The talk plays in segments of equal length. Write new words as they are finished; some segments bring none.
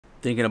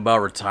Thinking about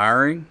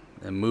retiring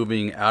and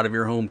moving out of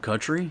your home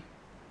country,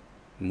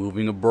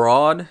 moving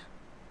abroad,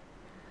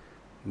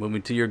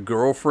 moving to your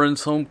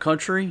girlfriend's home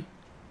country?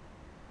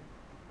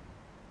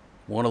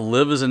 Want to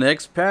live as an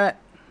expat?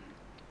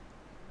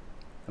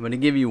 I'm going to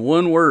give you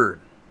one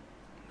word.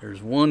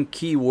 There's one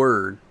key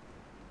word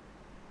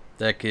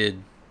that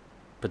could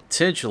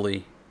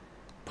potentially,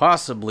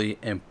 possibly,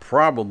 and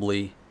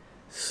probably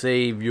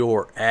save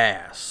your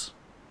ass.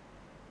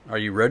 Are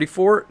you ready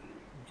for it?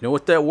 You know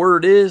what that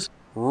word is?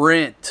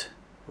 Rent.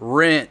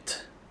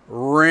 Rent.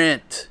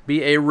 Rent.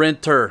 Be a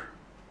renter.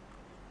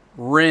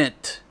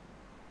 Rent.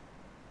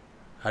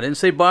 I didn't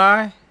say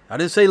buy. I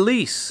didn't say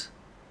lease.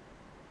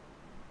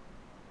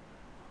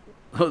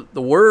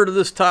 The word of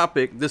this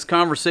topic, this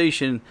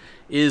conversation,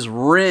 is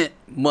rent,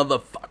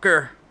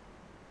 motherfucker.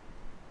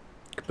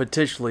 Could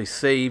potentially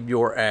save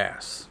your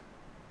ass.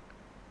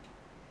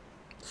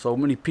 So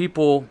many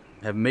people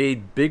have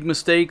made big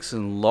mistakes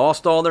and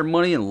lost all their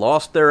money and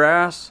lost their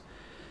ass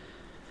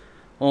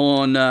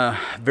on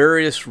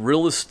various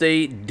real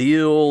estate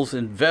deals,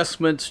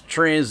 investments,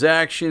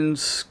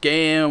 transactions,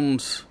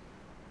 scams,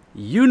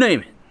 you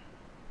name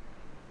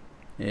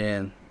it.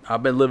 And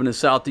I've been living in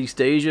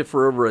Southeast Asia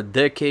for over a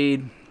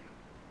decade.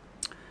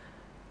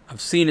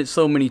 I've seen it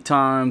so many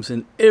times,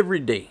 and every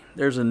day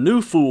there's a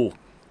new fool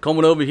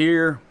coming over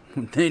here.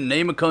 They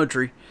name a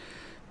country,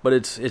 but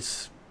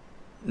it's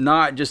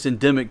not just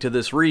endemic to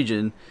this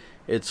region.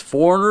 It's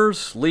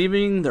foreigners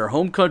leaving their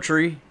home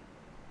country.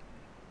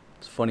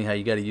 It's funny how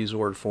you got to use the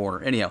word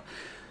foreigner. Anyhow,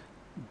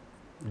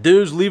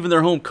 dudes leaving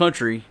their home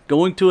country,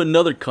 going to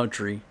another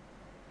country,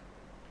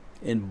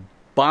 and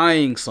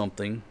buying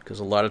something,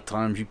 because a lot of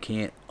times you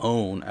can't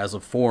own as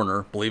a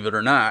foreigner, believe it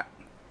or not.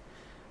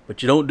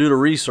 But you don't do the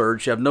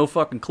research, you have no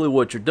fucking clue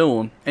what you're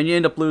doing, and you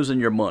end up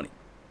losing your money.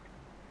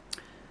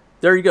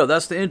 There you go.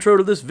 That's the intro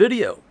to this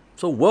video.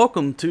 So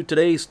welcome to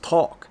today's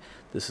talk.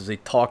 This is a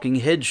talking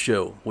head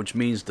show, which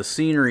means the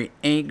scenery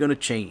ain't going to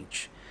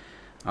change.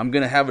 I'm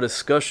going to have a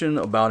discussion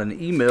about an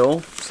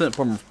email sent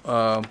from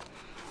one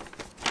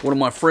of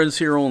my friends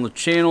here on the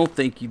channel.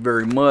 Thank you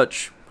very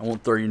much. I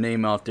won't throw your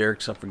name out there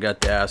because I forgot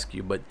to ask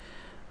you. But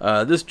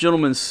this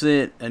gentleman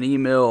sent an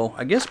email,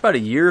 I guess about a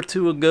year or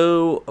two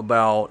ago,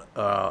 about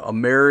a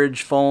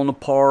marriage falling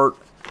apart.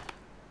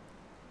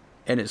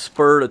 And it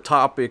spurred a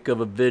topic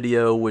of a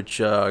video which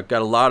got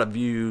a lot of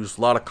views,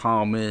 a lot of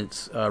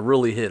comments,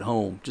 really hit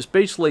home. Just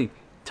basically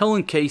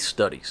telling case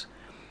studies.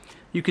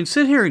 You can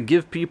sit here and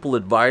give people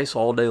advice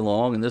all day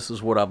long, and this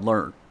is what I've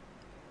learned.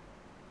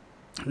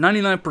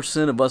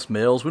 99% of us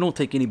males, we don't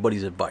take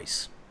anybody's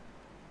advice.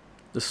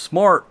 The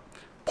smart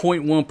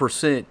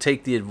 0.1%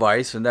 take the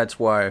advice, and that's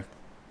why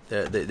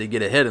they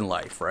get ahead in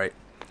life, right?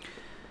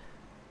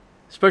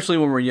 Especially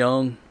when we're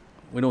young,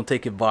 we don't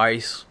take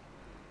advice.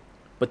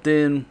 But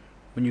then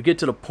when you get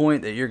to the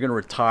point that you're going to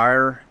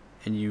retire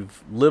and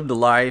you've lived a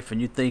life and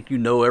you think you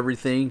know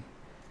everything,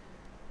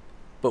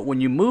 but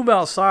when you move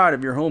outside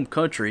of your home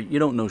country, you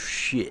don't know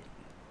shit.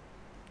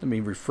 Let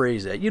me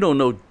rephrase that. You don't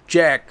know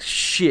jack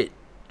shit,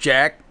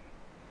 Jack.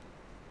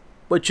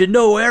 But you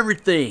know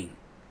everything.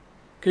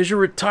 Because you're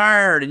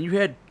retired and you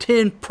had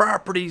 10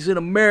 properties in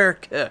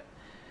America.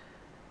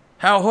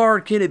 How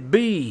hard can it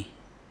be?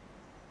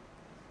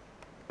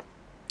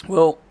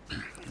 Well,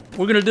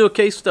 we're going to do a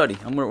case study.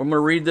 I'm going to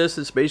read this.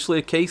 It's basically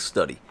a case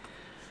study.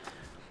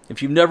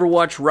 If you've never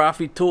watched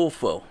Rafi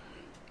Tulfo,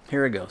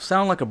 here we go.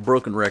 Sound like a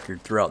broken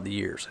record throughout the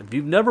years. If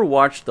you've never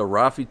watched the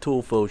Rafi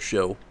Tulfo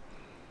show,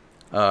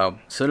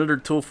 Senator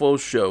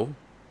Tulfo's show,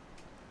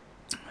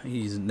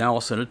 he's now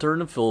a senator in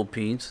the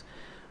Philippines,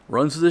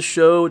 runs this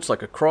show. It's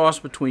like a cross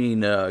between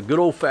good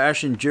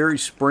old-fashioned Jerry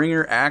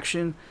Springer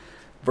action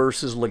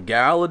versus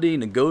legality,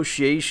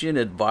 negotiation,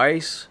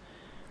 advice.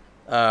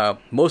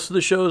 Most of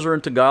the shows are in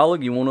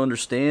Tagalog. You won't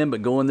understand,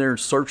 but go in there and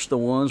search the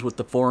ones with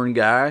the foreign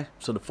guy.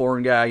 So the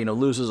foreign guy,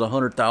 loses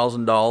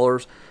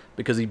 $100,000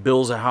 because he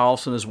builds a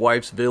house in his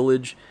wife's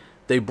village.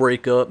 They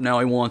break up. Now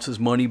he wants his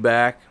money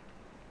back.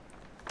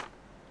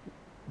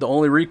 The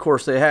only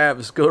recourse they have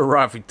is go to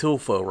Rafi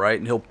Tulfo, right?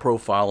 And he'll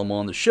profile him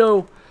on the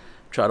show,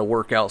 try to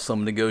work out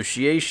some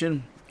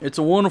negotiation. It's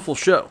a wonderful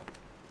show.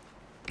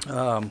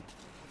 I'll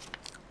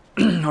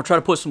try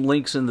to put some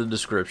links in the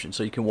description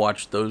so you can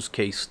watch those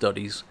case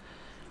studies.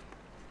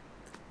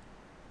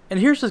 And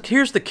here's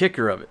the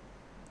kicker of it.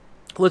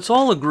 Let's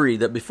all agree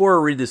that before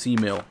I read this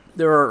email,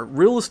 there are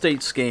real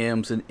estate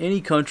scams in any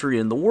country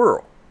in the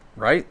world,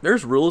 right?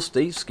 There's real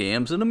estate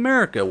scams in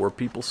America where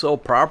people sell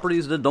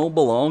properties that don't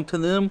belong to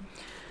them,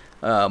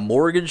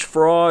 mortgage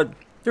fraud.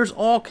 There's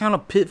all kind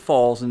of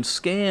pitfalls and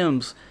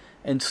scams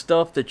and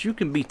stuff that you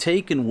can be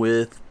taken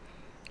with,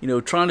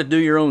 trying to do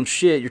your own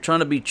shit. You're trying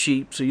to be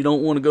cheap, so you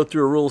don't want to go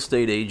through a real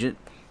estate agent.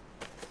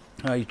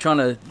 You're trying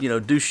to,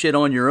 do shit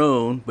on your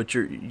own, but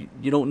you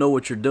don't know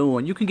what you're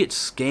doing. You can get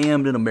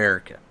scammed in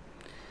America.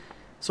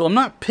 So I'm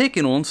not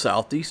picking on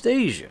Southeast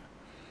Asia.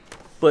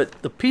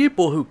 But the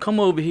people who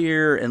come over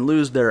here and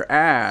lose their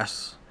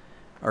ass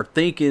are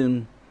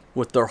thinking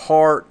with their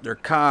heart, their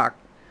cock,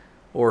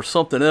 or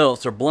something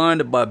else. They're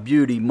blinded by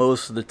beauty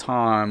most of the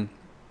time.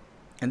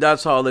 And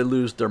that's how they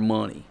lose their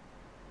money.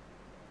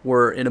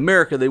 Where in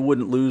America, they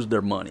wouldn't lose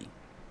their money.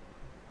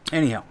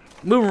 Anyhow,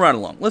 moving right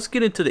along. Let's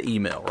get into the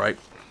email, right?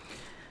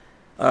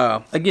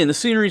 Again, the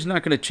scenery is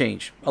not going to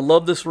change. I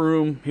love this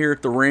room here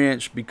at the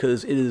ranch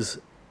because it is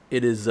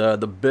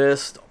the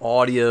best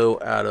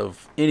audio out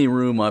of any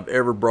room I've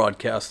ever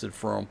broadcasted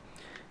from.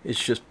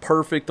 It's just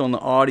perfect on the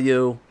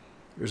audio.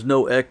 There's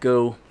no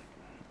echo.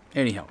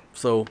 Anyhow,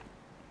 so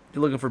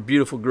you're looking for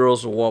beautiful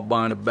girls to walk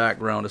by in the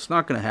background. It's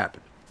not going to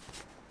happen.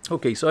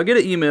 Okay, so I get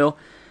an email.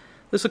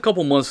 This a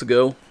couple months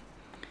ago.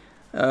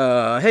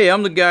 Hey,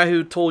 I'm the guy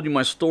who told you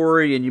my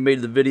story and you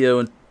made the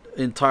video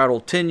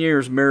entitled 10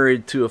 Years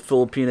Married to a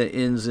Filipina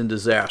Ends in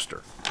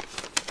Disaster.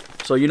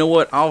 So you know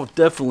what? I'll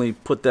definitely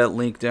put that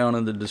link down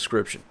in the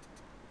description.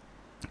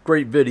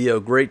 Great video,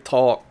 great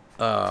talk,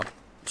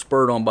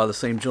 spurred on by the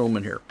same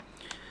gentleman here.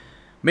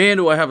 Man,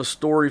 do I have a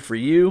story for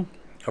you.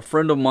 A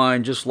friend of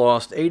mine just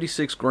lost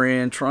 86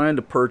 grand trying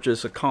to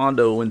purchase a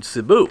condo in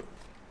Cebu.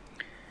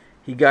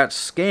 He got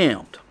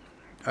scammed.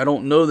 I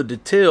don't know the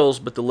details,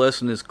 but the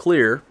lesson is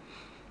clear.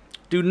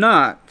 Do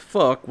not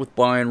fuck with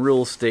buying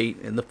real estate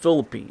in the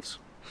Philippines.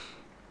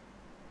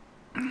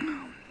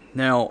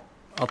 Now,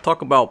 I'll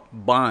talk about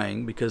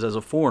buying because as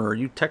a foreigner,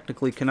 you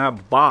technically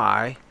cannot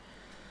buy.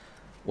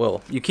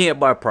 Well, you can't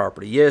buy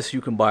property. Yes,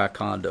 you can buy a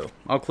condo.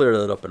 I'll clear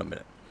that up in a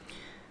minute.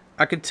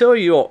 I can tell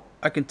you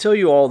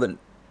all that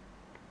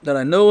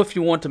I know if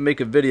you want to make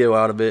a video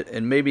out of it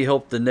and maybe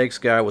help the next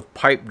guy with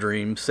pipe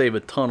dreams save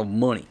a ton of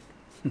money.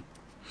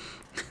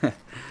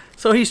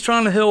 So he's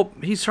trying to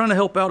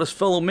help out his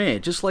fellow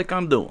man, just like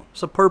I'm doing.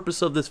 It's the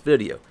purpose of this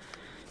video,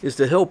 is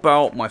to help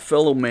out my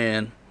fellow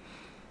man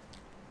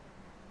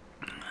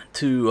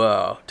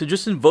to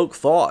just invoke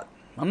thought.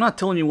 I'm not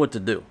telling you what to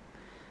do.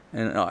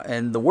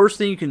 And the worst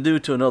thing you can do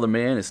to another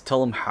man is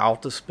tell him how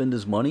to spend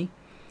his money.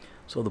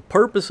 So the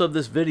purpose of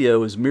this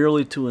video is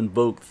merely to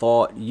invoke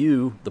thought.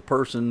 You, the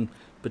person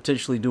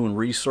potentially doing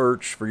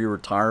research for your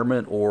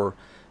retirement, or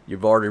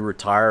you've already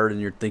retired and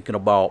you're thinking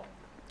about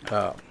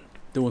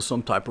doing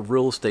some type of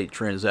real estate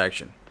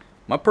transaction.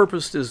 My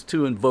purpose is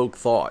to invoke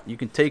thought. You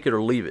can take it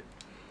or leave it.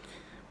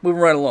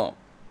 Moving right along.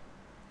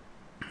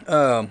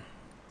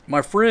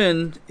 My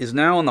friend is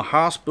now in the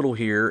hospital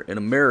here in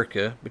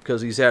America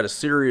because he's had a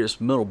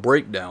serious mental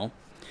breakdown.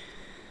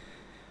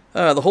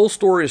 The whole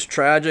story is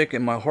tragic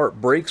and my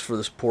heart breaks for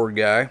this poor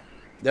guy.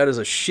 That is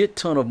a shit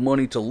ton of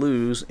money to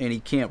lose and he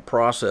can't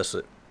process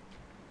it.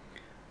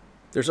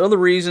 There's other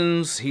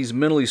reasons he's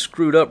mentally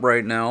screwed up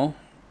right now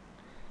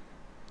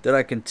that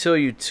I can tell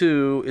you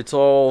too. It's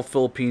all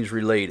Philippines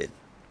related.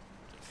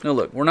 Now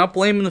look, we're not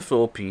blaming the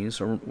Philippines,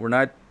 or we're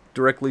not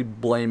directly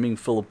blaming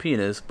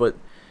Filipinas, but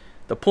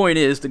the point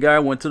is the guy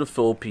went to the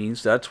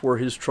Philippines. That's where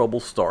his trouble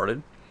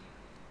started.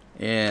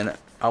 And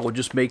I will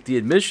just make the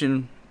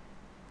admission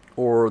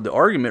or the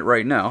argument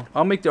right now.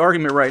 I'll make the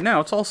argument right now.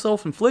 It's all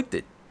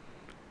self-inflicted.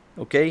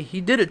 Okay? He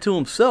did it to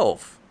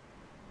himself.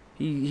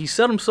 He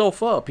set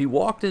himself up. He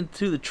walked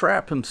into the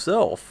trap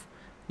himself.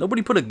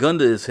 Nobody put a gun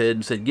to his head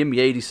and said, give me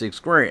 86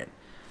 grand.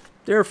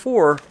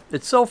 Therefore,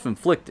 it's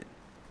self-inflicted.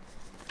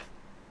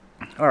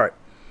 Alright.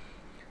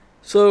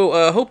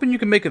 So, hoping you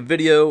can make a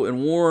video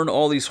and warn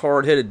all these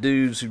hard-headed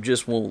dudes who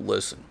just won't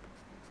listen.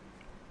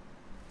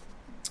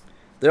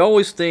 They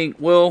always think,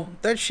 well,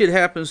 that shit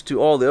happens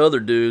to all the other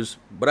dudes,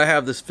 but I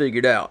have this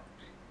figured out.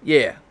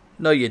 Yeah,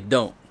 no you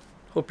don't.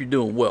 Hope you're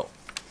doing well.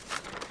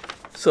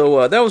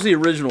 So, that was the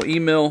original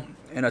email.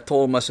 And I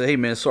told him, I said, hey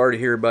man, sorry to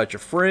hear about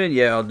your friend.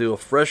 Yeah, I'll do a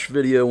fresh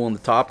video on the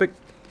topic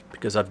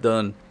because I've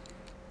done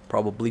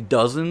probably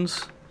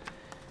dozens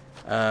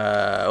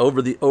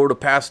over the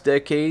past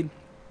decade.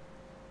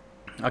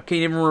 I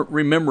can't even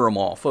remember them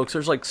all, folks.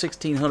 There's like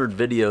 1,600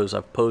 videos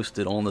I've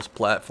posted on this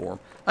platform.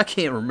 I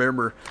can't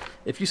remember.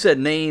 If you said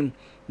name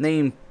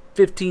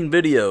 15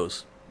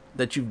 videos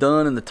that you've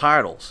done in the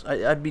titles,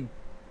 I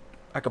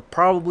could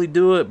probably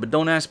do it, but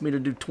don't ask me to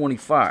do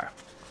 25.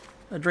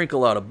 I drink a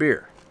lot of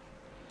beer.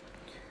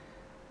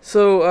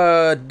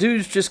 So,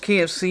 dudes just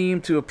can't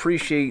seem to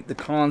appreciate the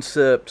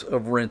concept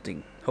of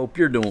renting. Hope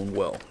you're doing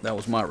well. That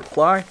was my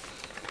reply.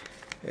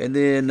 And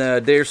then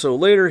a day or so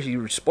later, he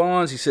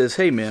responds. He says,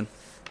 hey, man.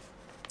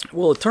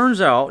 Well, it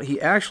turns out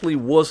he actually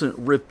wasn't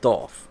ripped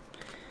off.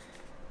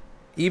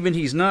 Even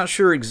he's not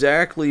sure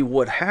exactly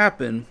what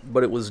happened,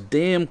 but it was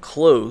damn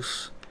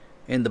close.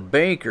 And the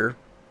banker,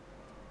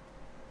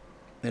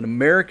 an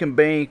American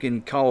bank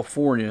in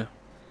California,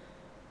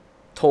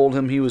 told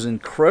him he was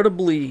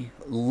incredibly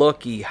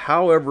lucky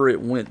however it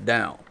went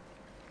down.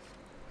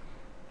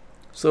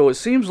 So it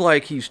seems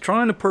like he's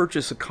trying to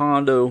purchase a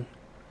condo.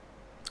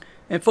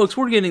 And folks,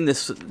 we're getting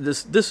this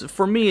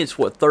for me, it's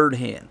what, third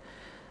hand.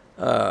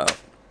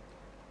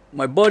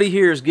 My buddy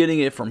here is getting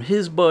it from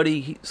his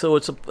buddy. So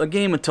it's a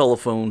game of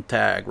telephone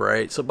tag,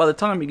 right? So by the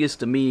time he gets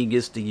to me, he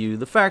gets to you.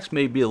 The facts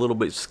may be a little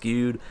bit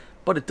skewed,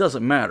 but it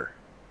doesn't matter.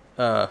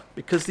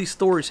 Because these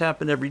stories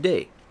happen every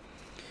day.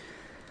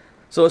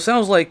 So it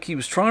sounds like he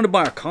was trying to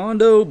buy a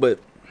condo, but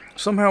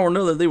somehow or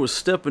another they were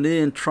stepping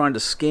in trying to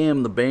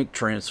scam the bank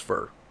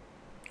transfer.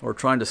 Or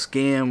trying to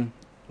scam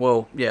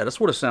Well, yeah, that's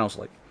what it sounds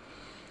like.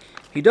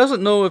 He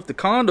doesn't know if the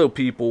condo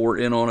people were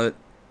in on it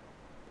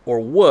or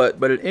what,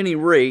 but at any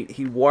rate,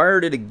 he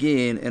wired it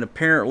again, and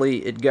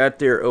apparently it got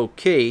there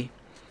okay.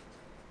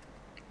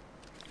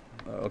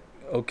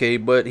 Okay,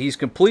 but he's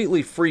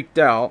completely freaked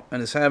out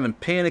and is having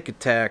panic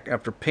attack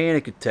after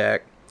panic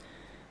attack,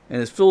 and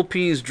his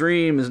Philippines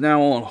dream is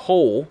now on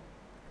hold.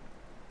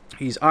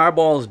 He's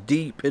eyeballs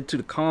deep into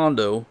the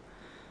condo,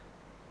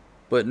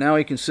 but now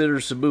he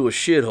considers Cebu a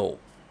shithole.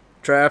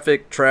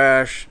 Traffic,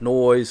 trash,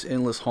 noise,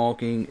 endless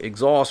honking,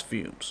 exhaust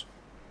fumes.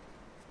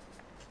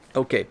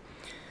 Okay.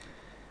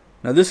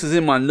 Now this is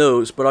in my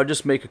notes, but I'll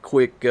just make a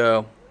quick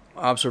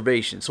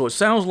observation. So it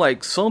sounds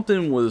like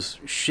something was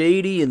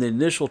shady in the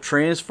initial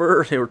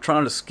transfer. They were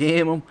trying to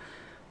scam him,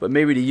 but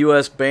maybe the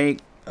U.S.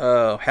 bank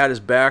had his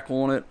back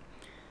on it.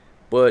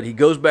 But he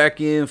goes back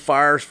in,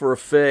 fires for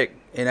effect,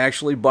 and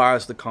actually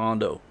buys the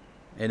condo.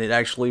 And it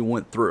actually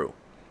went through.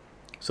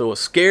 So a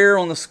scare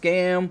on the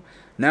scam.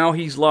 Now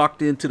he's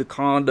locked into the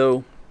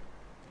condo,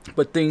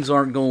 but things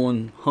aren't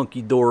going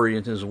hunky-dory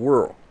in his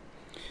world.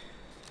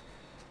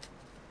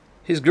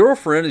 His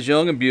girlfriend is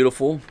young and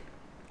beautiful,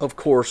 of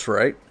course,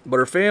 right? But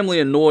her family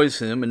annoys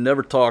him and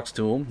never talks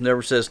to him,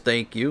 never says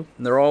thank you.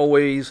 And they're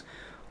always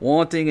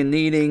wanting and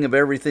needing of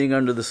everything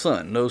under the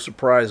sun. No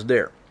surprise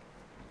there.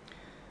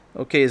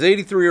 Okay, his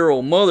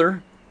 83-year-old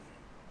mother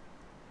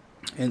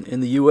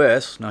in the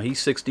U.S., now he's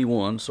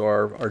 61, so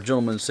our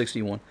gentleman is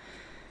 61,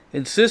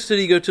 insisted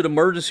he go to the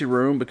emergency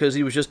room because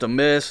he was just a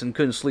mess and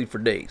couldn't sleep for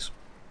days.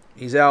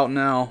 He's out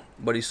now,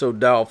 but he's so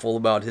doubtful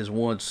about his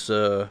once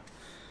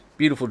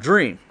beautiful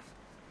dream.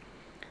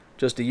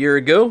 Just a year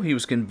ago, he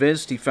was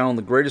convinced he found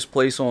the greatest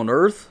place on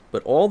earth,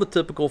 but all the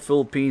typical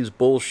Philippines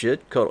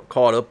bullshit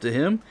caught up to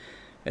him,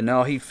 and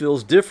now he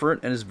feels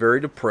different and is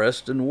very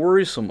depressed and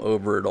worrisome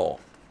over it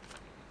all.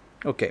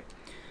 Okay.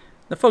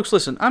 Now, folks,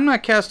 listen, I'm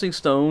not casting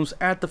stones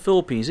at the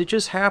Philippines. It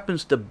just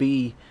happens to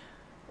be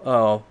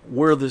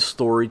where this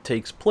story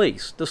takes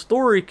place. The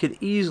story could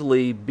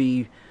easily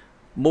be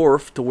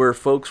morphed to where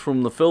folks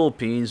from the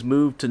Philippines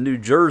move to New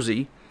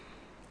Jersey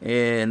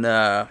and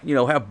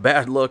have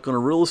bad luck on a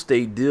real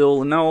estate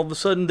deal, and now all of a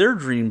sudden their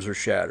dreams are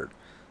shattered.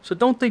 So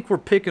don't think we're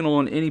picking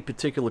on any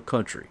particular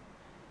country.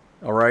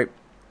 All right,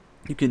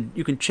 you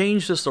can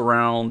change this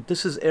around.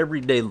 This is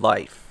everyday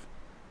life.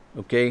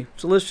 Okay,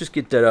 so let's just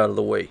get that out of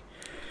the way.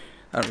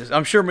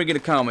 I'm sure I'm going to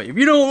get a comment. If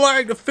you don't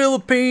like the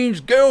Philippines,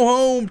 go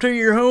home to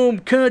your home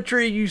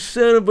country, you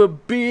son of a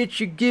bitch.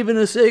 You're giving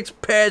us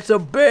expats a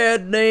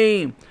bad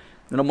name.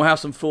 And I'm going to have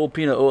some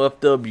Filipino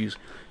OFWs.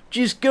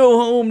 Just go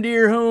home to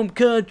your home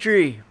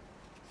country.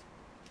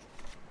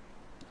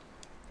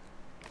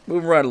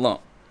 Moving right along.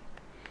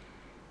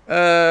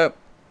 I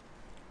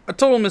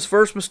told him his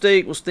first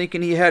mistake was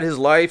thinking he had his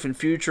life and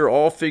future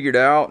all figured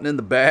out and in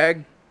the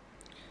bag.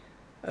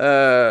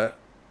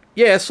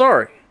 Yeah,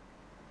 sorry.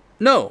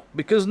 No,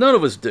 because none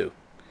of us do.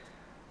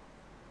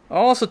 I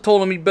also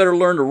told him he'd better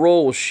learn to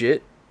roll with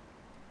shit,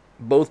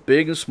 both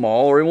big and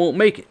small, or he won't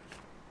make it.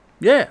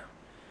 Yeah,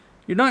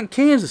 you're not in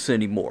Kansas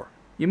anymore.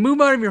 You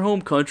move out of your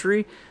home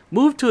country,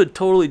 move to a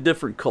totally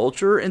different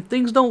culture, and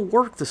things don't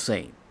work the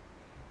same.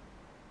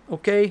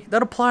 Okay?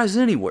 That applies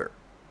anywhere.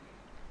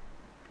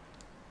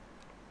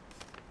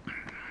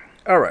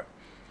 Alright.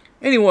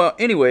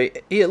 Anyway,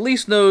 he at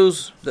least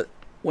knows that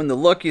when the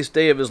luckiest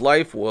day of his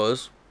life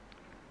was,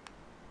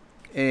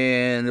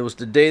 and it was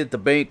the day that the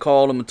bank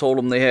called him and told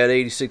him they had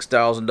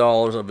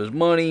 $86,000 of his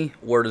money.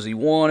 Where does he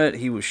want it?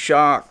 He was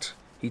shocked.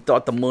 He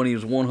thought the money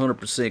was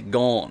 100%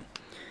 gone.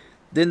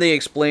 Then they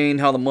explained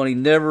how the money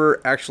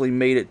never actually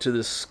made it to the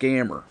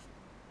scammer,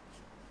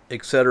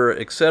 etc.,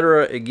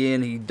 etc.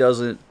 Again, he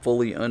doesn't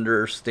fully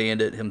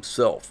understand it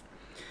himself.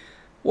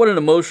 What an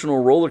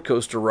emotional roller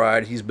coaster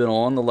ride he's been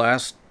on the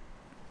last,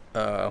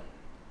 I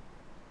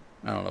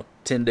don't know,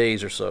 10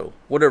 days or so.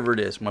 Whatever it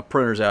is. My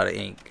printer's out of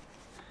ink.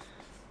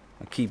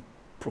 I keep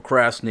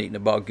procrastinating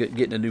about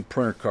getting a new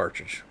printer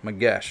cartridge. My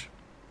gosh.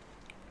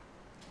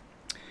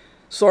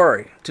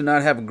 Sorry to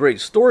not have a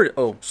great story.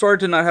 Sorry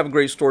to not have a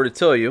great story to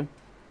tell you,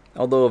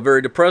 although a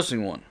very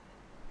depressing one.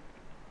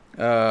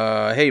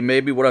 Hey,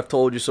 maybe what I've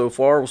told you so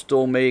far will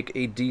still make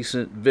a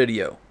decent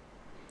video.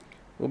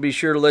 We'll be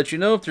sure to let you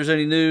know if there's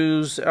any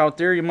news out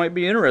there you might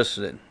be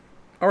interested in.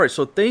 Alright,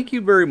 so thank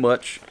you very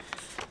much.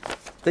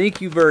 Thank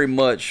you very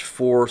much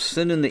for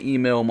sending the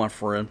email, my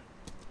friend.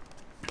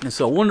 And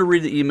so I wanted to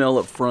read the email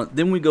up front,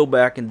 then we go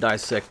back and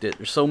dissect it.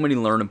 There's so many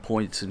learning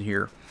points in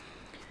here.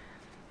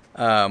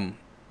 And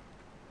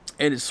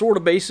it's sort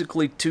of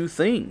basically two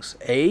things.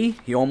 A,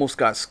 he almost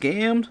got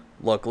scammed.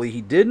 Luckily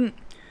he didn't.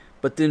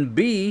 But then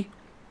B,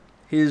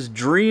 his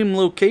dream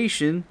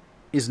location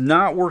is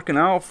not working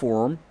out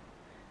for him.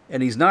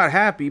 And he's not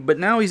happy. But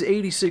now he's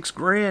 86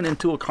 grand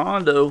into a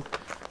condo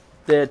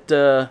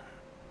that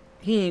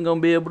he ain't going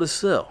to be able to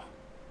sell.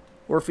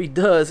 Or if he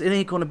does, it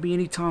ain't going to be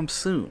anytime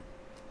soon.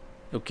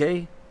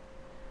 Okay?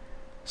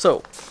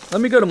 So,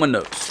 let me go to my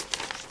notes.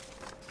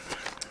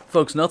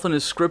 Folks, nothing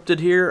is scripted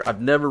here.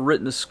 I've never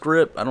written a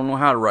script. I don't know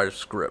how to write a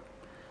script.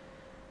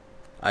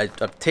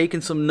 I've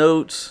taken some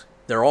notes,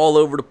 They're all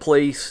over the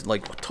place,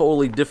 like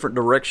totally different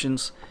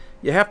directions.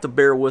 You have to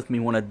bear with me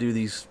when I do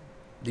these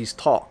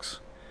talks.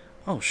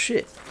 Oh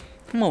shit.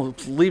 I'm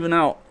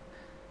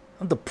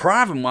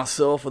depriving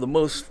myself of the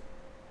most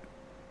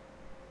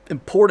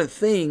important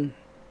thing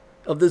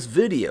of this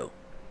video.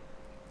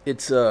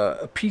 It's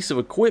a piece of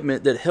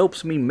equipment that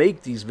helps me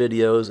make these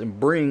videos and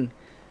bring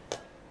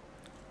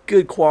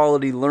good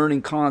quality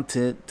learning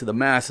content to the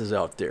masses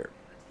out there.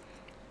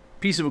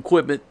 Piece of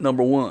equipment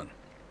number 1.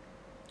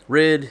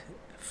 Red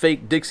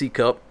fake Dixie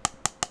cup.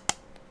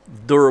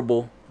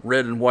 Durable,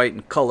 red and white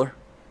in color.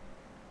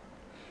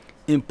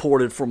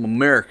 Imported from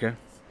America.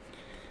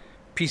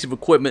 Piece of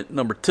equipment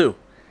number 2.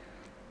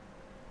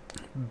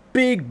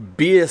 Big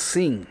beer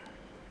scene.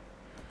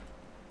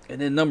 And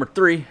then number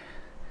 3,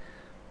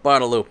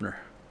 bottle opener.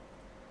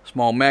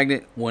 Small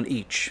magnet, 1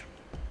 each.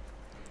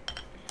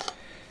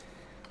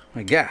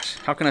 My gosh,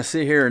 how can I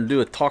sit here and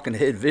do a talking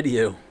head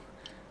video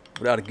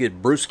without a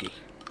good brewski?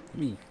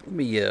 Let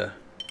me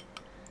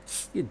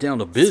get down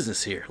to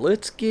business here.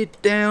 Let's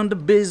get down to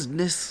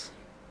business.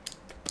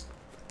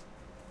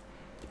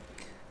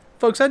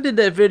 Folks, I did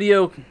that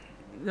video.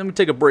 Let me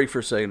take a break for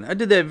a second. I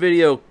did that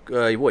video,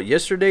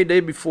 yesterday, day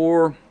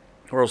before,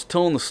 where I was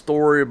telling the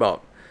story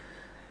about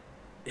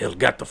El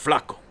Gato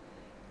Flaco.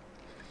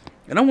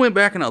 And I went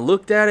back and I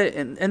looked at it,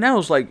 and I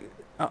was like,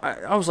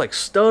 I was like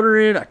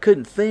stuttering. I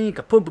couldn't think.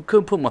 I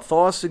couldn't put my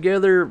thoughts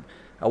together.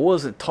 I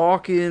wasn't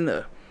talking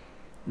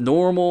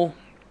normal.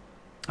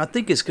 I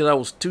think it's because I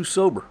was too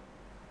sober.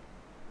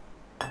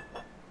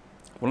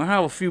 When I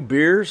have a few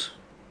beers,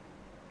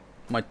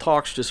 my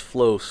talks just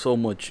flow so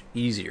much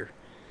easier.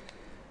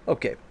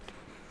 Okay,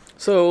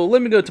 so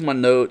let me go to my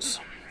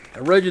notes. I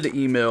read you the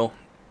email.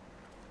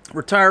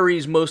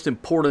 Retiree's most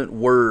important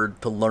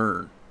word to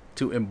learn,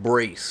 to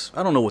embrace.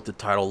 I don't know what the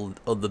title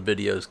of the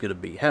video is going to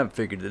be. Haven't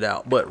figured it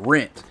out. But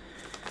rent.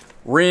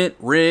 Rent,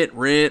 rent,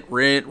 rent,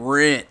 rent,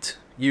 rent.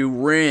 You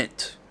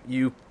rent.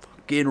 You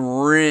fucking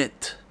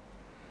rent.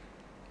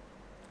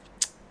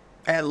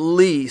 At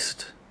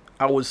least,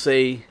 I would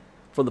say,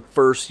 for the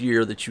first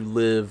year that you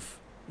live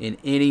in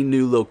any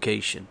new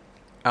location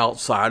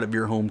outside of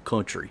your home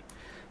country.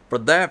 For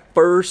that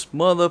first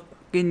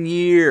motherfucking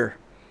year,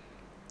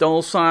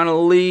 don't sign a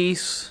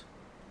lease.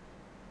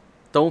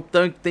 Don't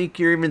think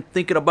you're even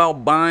thinking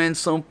about buying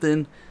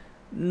something.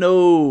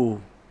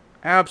 No,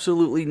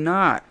 absolutely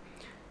not.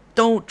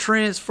 Don't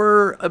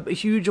transfer a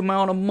huge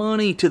amount of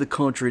money to the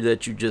country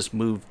that you just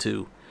moved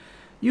to.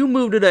 You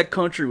move to that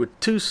country with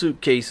 2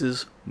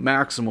 suitcases,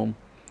 maximum.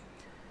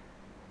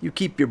 You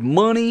keep your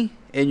money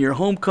in your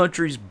home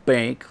country's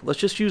bank. Let's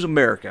just use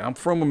America. I'm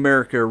from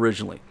America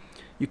originally.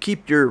 You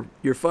keep your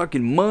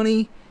fucking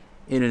money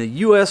in a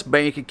U.S.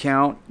 bank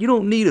account. You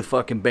don't need a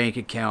fucking bank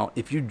account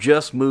if you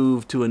just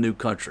moved to a new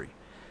country.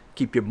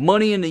 Keep your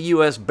money in the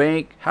U.S.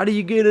 bank. How do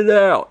you get it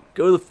out?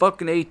 Go to the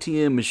fucking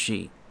ATM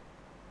machine.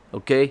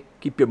 Okay?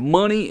 Keep your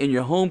money in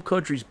your home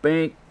country's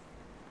bank.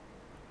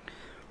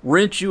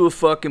 Rent you a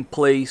fucking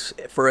place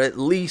for at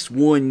least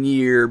 1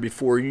 year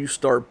before you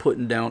start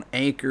putting down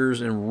anchors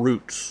and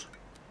roots.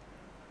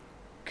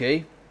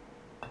 Okay?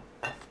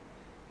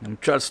 I'm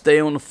trying to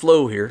stay on the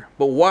flow here.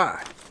 But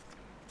why?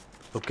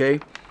 Okay?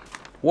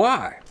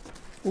 Why?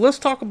 Well, let's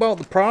talk about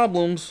the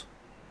problems.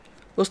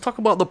 Let's talk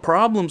about the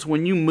problems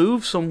when you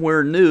move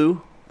somewhere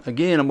new.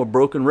 Again, I'm a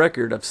broken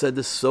record. I've said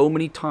this so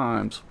many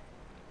times.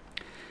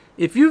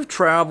 If you've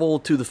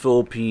traveled to the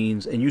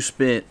Philippines and you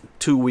spent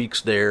 2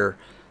 weeks there,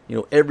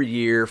 every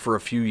year for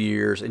a few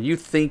years, and you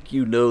think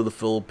you know the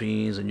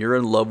Philippines and you're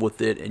in love with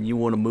it and you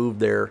want to move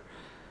there,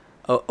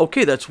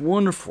 okay, that's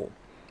wonderful.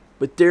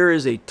 But there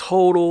is a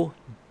total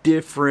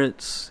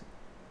difference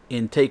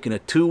in taking a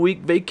 2-week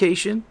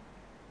vacation.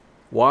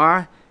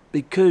 Why?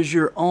 Because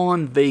you're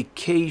on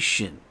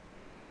vacation.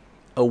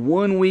 A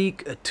 1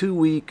 week, a 2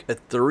 week, a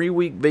 3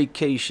 week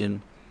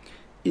vacation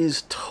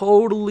is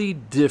totally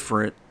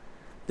different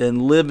than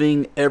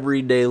living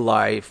everyday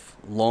life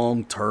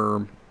long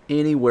term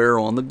anywhere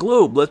on the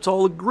globe. Let's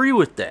all agree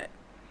with that.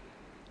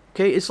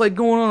 Okay, it's like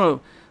going on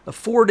a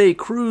 4-day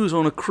cruise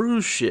on a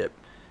cruise ship.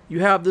 You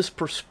have this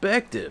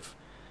perspective.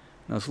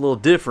 Now it's a little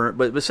different,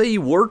 but say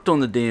you worked on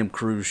the damn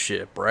cruise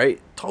ship,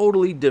 right?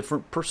 Totally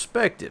different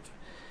perspective.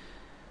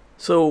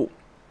 So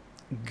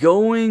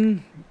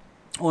going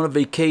on a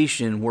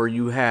vacation where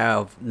you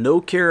have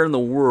no care in the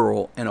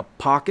world and a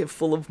pocket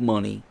full of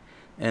money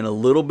and a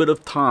little bit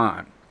of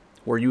time,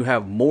 where you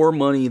have more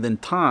money than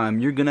time,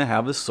 you're going to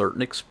have a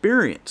certain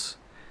experience.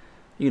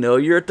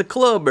 You're at the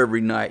club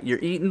every night. You're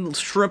eating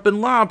shrimp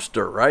and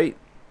lobster, right?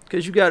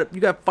 Because you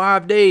got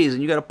 5 days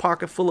and you got a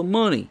pocket full of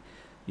money.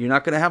 You're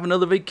not going to have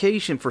another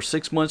vacation for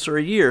 6 months or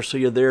a year, so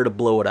you're there to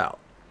blow it out.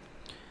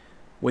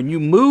 When you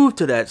move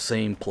to that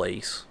same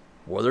place,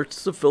 whether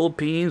it's the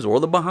Philippines or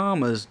the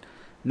Bahamas,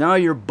 now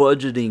you're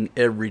budgeting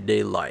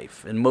everyday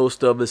life, and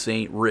most of us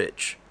ain't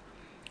rich.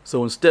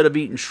 So instead of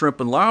eating shrimp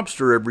and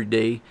lobster every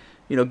day,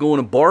 going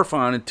to bar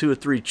finding 2 or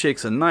 3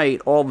 chicks a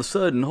night, all of a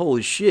sudden,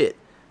 holy shit,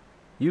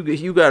 you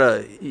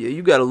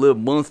gotta live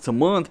month to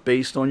month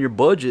based on your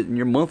budget and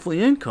your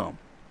monthly income.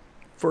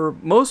 for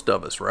most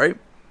of us, right?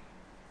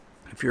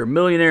 If you're a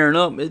millionaire and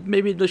up,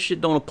 maybe this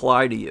shit don't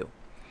apply to you.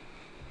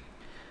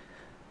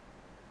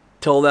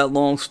 Tell that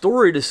long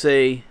story to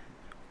say,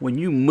 when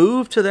you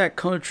move to that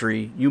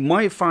country, you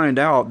might find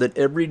out that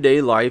everyday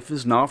life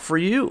is not for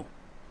you.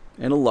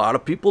 And a lot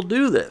of people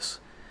do this.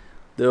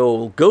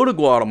 They'll go to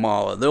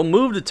Guatemala, they'll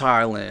move to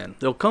Thailand,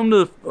 they'll come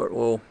to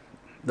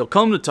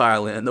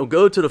Thailand, they'll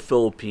go to the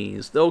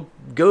Philippines, they'll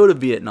go to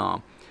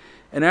Vietnam.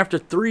 And after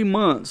 3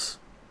 months,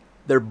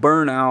 they're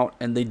burnt out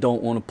and they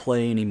don't want to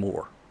play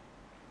anymore.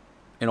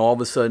 And all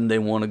of a sudden they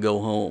want to go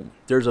home.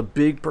 There's a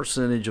big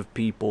percentage of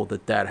people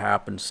that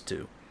happens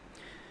to.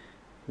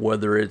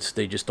 Whether it's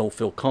they just don't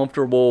feel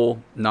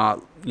comfortable,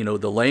 not,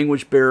 the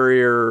language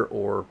barrier,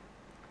 or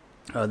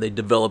they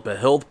develop a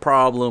health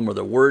problem, or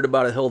they're worried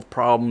about a health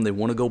problem, they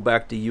want to go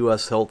back to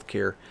U.S.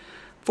 healthcare.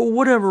 For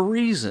whatever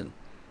reason.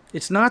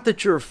 It's not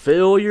that you're a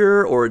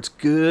failure, or it's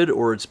good,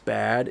 or it's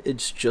bad.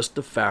 It's just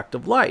a fact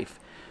of life.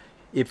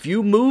 If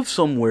you move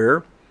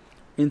somewhere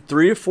in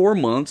 3 or 4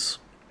 months,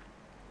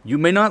 you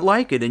may not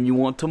like it and you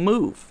want to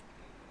move.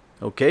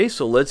 Okay,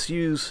 so let's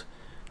use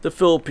the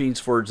Philippines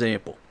for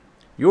example.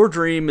 Your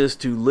dream is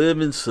to live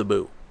in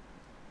Cebu.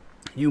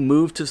 You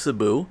move to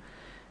Cebu,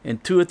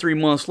 and 2 or 3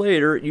 months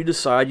later, you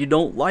decide you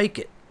don't like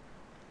it.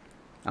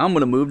 I'm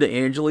going to move to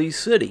Angeles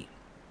City.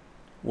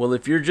 Well,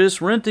 if you're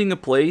just renting a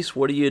place,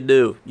 what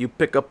do? You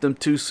pick up them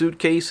 2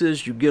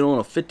 suitcases, you get on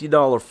a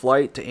 $50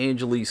 flight to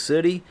Angeles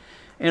City,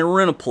 and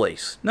rent a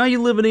place. Now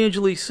you live in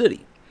Angeles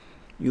City.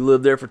 You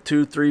live there for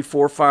 2, 3,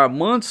 4, 5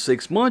 months,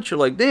 6 months. You're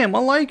like, damn, I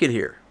like it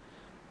here.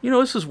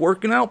 This is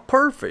working out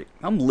perfect.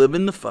 I'm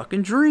living the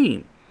fucking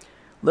dream.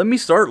 Let me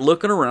start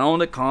looking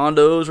around at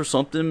condos or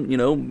something,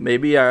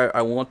 maybe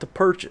I want to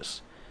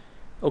purchase.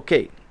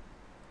 Okay,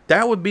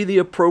 that would be the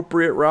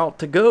appropriate route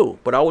to go.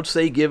 But I would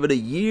say give it a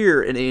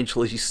year in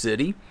Angeles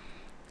City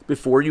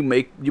before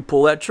you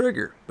pull that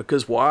trigger.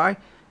 Because why?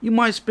 You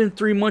might spend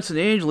 3 months in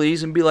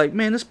Angeles and be like,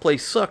 man, this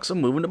place sucks.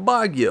 I'm moving to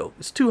Baguio.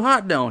 It's too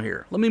hot down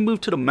here. Let me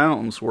move to the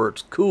mountains where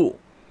it's cool.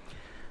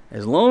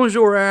 As long as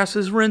your ass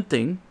is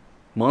renting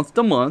month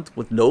to month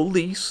with no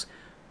lease,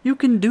 you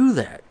can do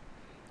that.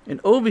 And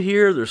over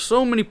here, there's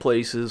so many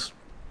places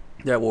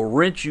that will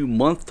rent you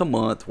month to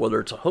month,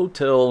 whether it's a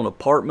hotel, an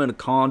apartment, a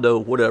condo,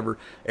 whatever,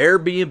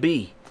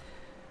 Airbnb.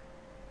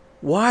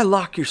 Why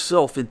lock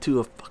yourself into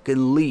a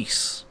fucking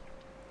lease?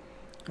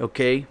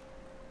 Okay?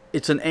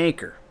 It's an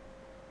anchor.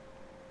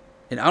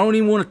 And I don't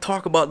even want to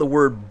talk about the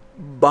word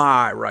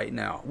buy right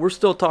now. We're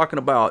still talking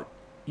about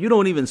you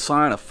don't even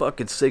sign a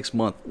fucking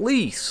 6-month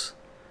lease.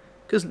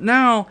 Because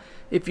now,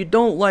 if you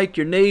don't like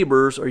your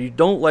neighbors or you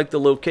don't like the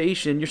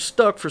location, you're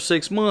stuck for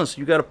 6 months.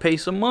 You got to pay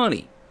some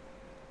money.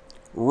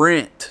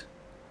 Rent.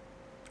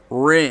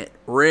 Rent,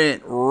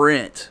 rent,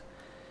 rent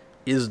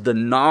is the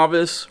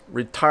novice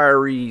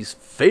retiree's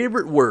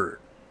favorite word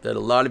that a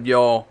lot of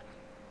y'all,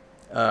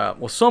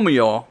 some of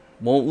y'all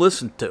won't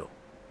listen to.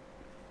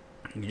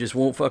 You just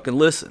won't fucking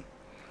listen.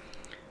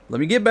 Let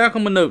me get back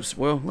on my notes.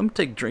 Well, let me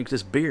take a drink of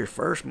this beer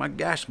first. My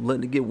gosh, I'm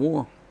letting it get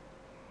warm.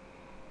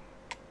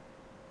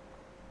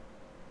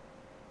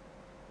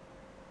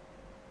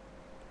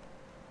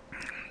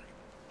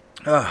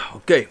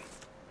 Okay.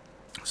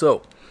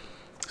 So,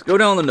 let's go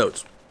down the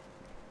notes.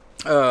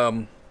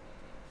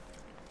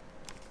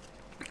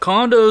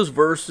 Condos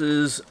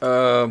versus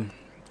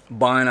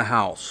buying a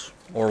house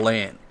or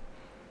land.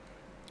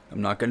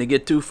 I'm not going to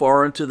get too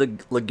far into the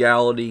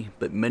legality,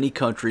 but many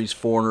countries,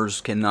 foreigners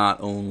cannot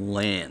own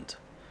land,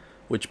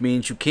 which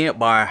means you can't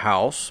buy a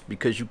house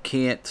because you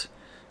can't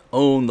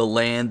own the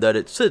land that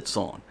it sits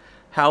on.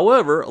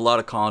 However, a lot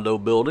of condo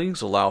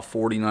buildings allow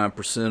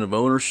 49% of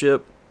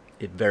ownership.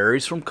 It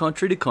varies from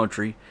country to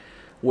country,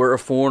 where a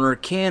foreigner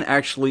can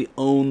actually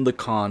own the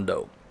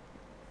condo.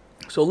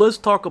 So let's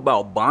talk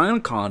about buying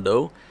a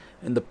condo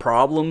and the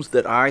problems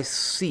that I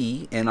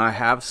see and I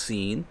have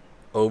seen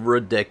over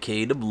a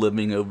decade of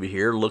living over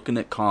here, looking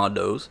at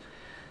condos.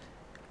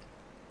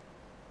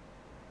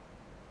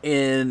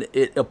 And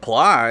it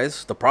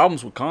applies, the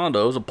problems with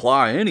condos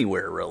apply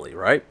anywhere really,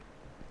 right?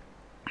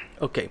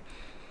 Okay.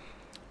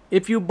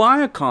 If you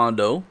buy a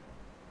condo,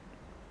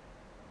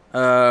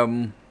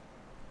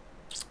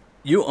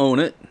 you own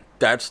it.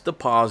 That's the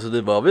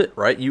positive of it,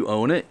 right? You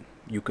own it.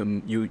 You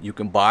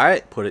can buy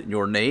it, put it in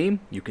your name.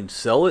 You can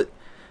sell it.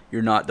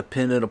 You're not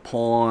dependent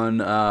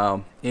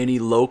upon any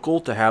local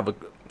to have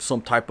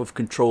some type of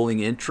controlling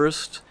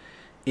interest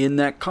in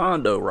that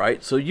condo,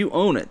 right? So you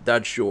own it.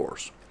 That's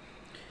yours.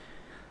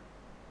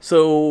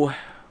 So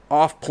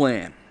off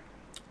plan.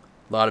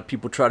 A lot of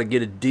people try to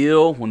get a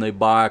deal when they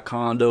buy a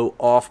condo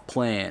off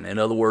plan. In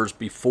other words,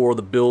 before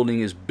the building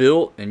is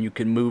built and you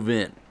can move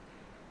in.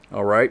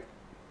 All right.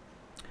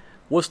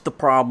 What's the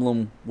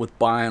problem with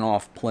buying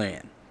off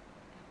plan?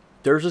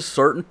 There's a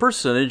certain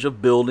percentage of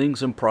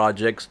buildings and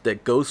projects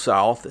that go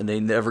south and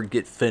they never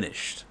get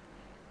finished.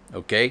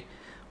 Okay?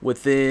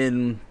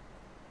 Within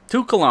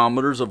 2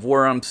 kilometers of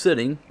where I'm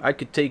sitting, I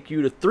could take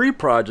you to 3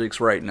 projects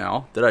right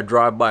now that I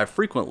drive by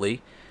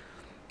frequently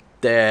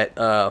that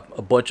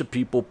a bunch of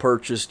people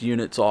purchased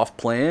units off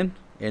plan,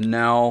 and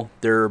now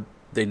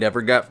they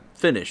never got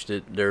finished.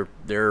 They're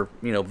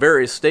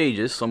various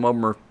stages. Some of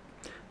them are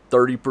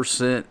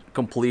 30%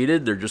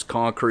 completed. They're just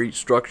concrete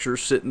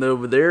structures sitting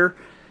over there.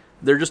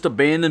 They're just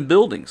abandoned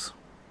buildings.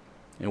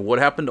 And what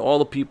happened to all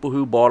the people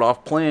who bought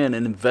off plan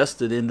and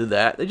invested into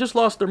that? They just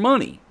lost their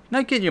money.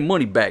 Not getting your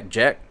money back,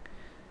 Jack.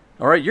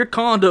 All right, your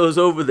condo is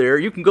over there.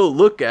 You can go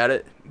look at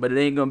it, but it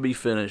ain't going to be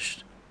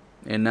finished.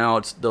 And now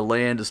the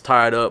land is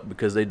tied up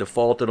because they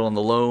defaulted on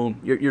the loan.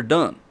 You're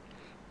done.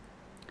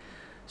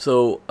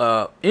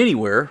 So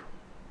anywhere,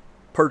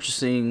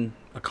 purchasing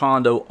a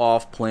condo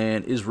off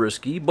plan is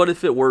risky, but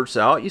if it works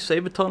out, you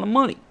save a ton of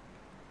money.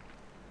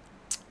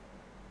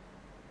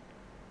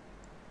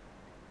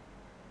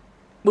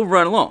 Move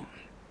right along.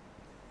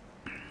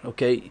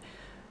 Okay,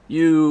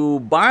 you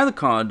buy the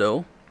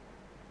condo.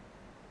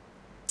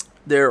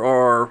 There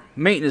are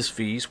maintenance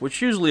fees,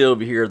 which usually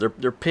over here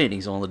they're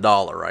pennies on the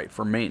dollar, right?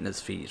 For maintenance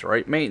fees,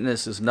 right?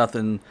 Maintenance is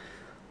nothing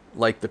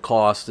like the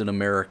cost in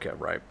America,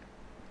 right?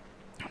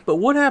 But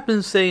what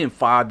happens, say, in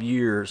 5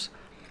 years?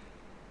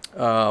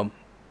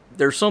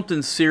 There's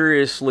something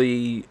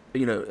seriously,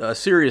 a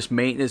serious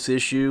maintenance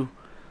issue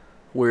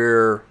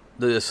where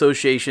the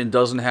association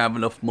doesn't have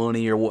enough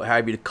money or what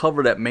have you to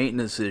cover that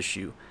maintenance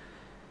issue.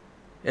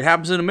 It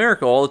happens in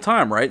America all the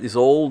time, right? These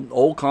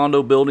old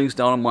condo buildings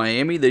down in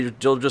Miami,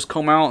 they'll just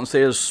come out and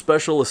say a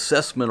special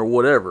assessment or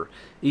whatever.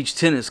 Each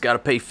tenant's got to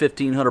pay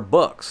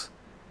 $1,500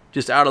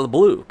 just out of the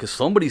blue because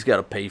somebody's got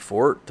to pay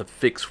for it to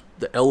fix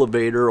the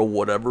elevator or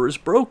whatever is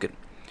broken.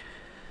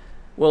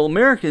 Well,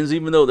 Americans,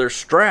 even though they're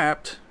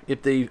strapped,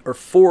 if they are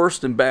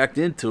forced and backed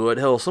into it,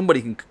 hell,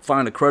 somebody can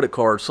find a credit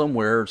card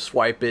somewhere,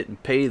 swipe it,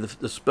 and pay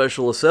the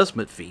special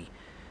assessment fee.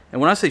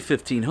 And when I say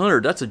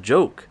 $1,500, that's a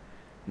joke.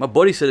 My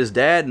buddy said his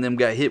dad and them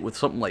got hit with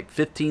something like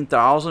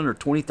 $15,000 or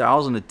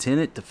 $20,000 a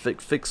tenant to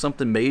fix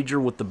something major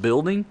with the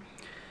building.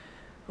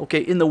 Okay,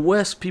 in the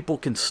West, people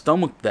can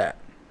stomach that.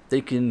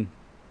 They can,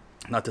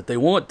 not that they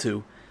want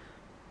to,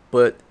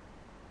 but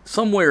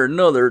some way or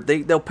another,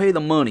 they'll pay the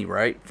money,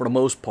 right, for the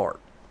most part.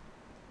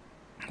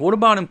 What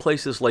about in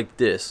places like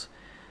this,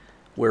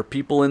 where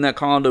people in that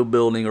condo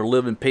building are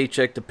living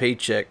paycheck to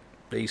paycheck?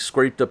 They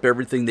scraped up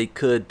everything they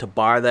could to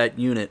buy that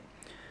unit.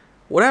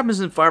 What happens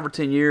in 5 or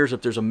 10 years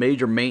if there's a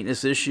major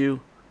maintenance issue?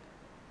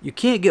 You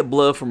can't get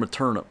blood from a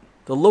turnip.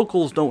 The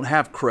locals don't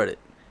have credit.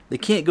 They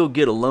can't go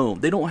get a loan.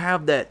 They don't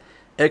have that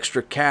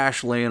extra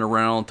cash laying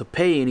around to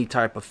pay any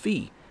type of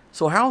fee.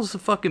 So how's the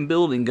fucking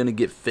building going to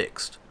get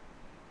fixed?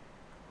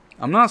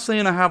 I'm not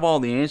saying I have all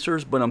the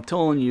answers, but I'm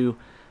telling you,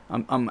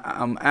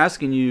 I'm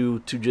asking you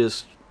to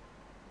just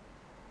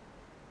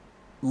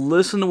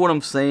listen to what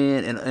I'm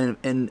saying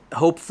and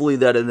hopefully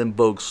that it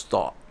invokes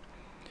thought.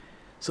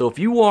 So if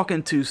you walk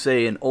into,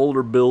 say, an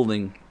older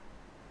building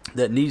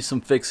that needs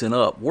some fixing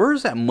up, where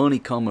is that money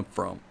coming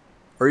from?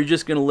 Or are you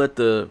just going to let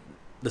the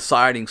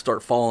siding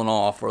start falling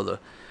off or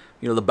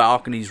the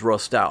balconies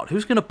rust out?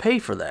 Who's going to pay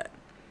for that?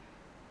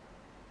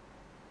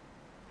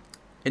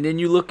 And then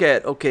you look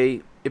at,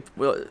 okay,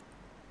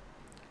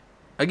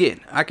 again,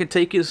 I can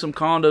take you to some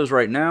condos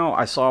right now.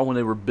 I saw when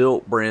they were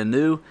built brand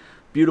new,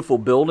 beautiful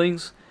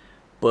buildings,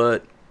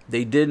 but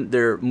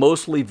they're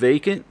mostly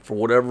vacant for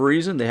whatever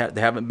reason. They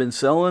haven't been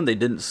selling. They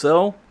didn't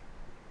sell,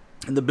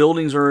 and the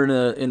buildings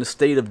are in a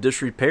state of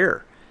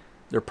disrepair.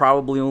 They're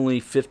probably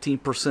only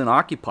 15%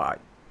 occupied.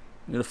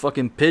 The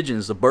fucking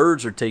pigeons, the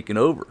birds are taking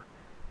over.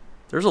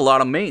 There's a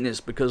lot of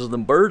maintenance because of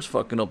them birds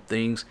fucking up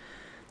things.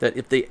 That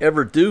if they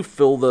ever do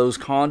fill those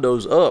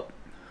condos up,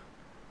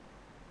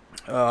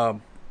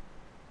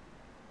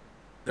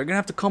 they're gonna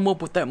have to come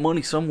up with that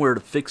money somewhere to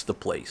fix the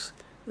place.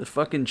 The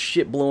fucking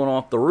shit blowing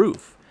off the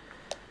roof.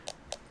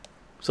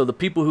 So the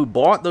people who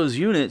bought those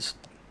units,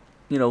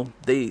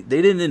 they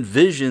didn't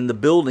envision the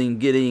building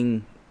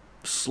getting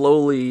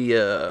slowly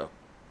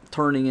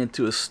turning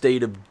into a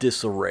state of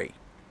disarray.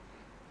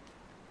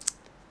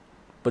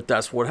 But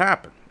that's what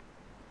happened.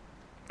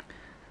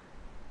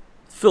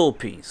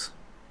 Philippines.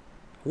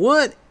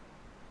 What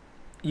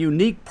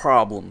unique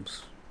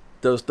problems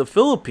does the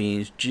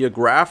Philippines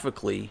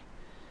geographically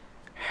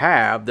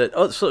have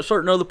that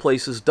certain other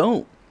places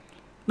don't?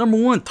 Number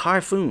one,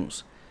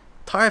 typhoons.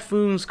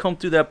 Typhoons come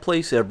through that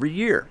place every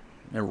year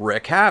and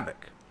wreak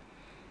havoc.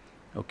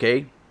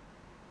 Okay?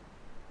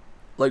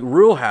 Like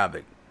real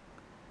havoc.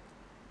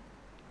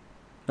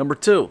 Number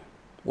two,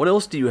 what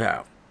else do you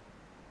have?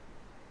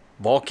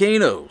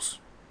 Volcanoes.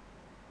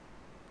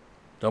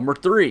 Number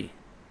three,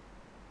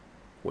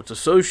 what's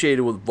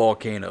associated with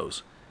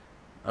volcanoes?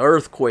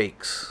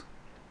 Earthquakes.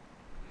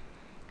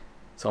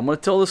 So I'm going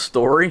to tell this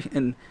story,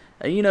 and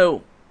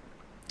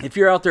if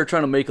you're out there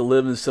trying to make a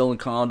living selling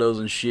condos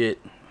and shit,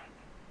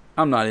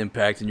 I'm not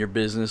impacting your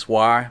business.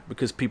 Why?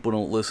 Because people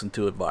don't listen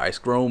to advice.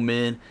 Grown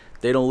men,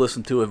 they don't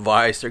listen to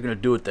advice. They're going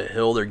to do what the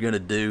hell they're going to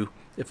do.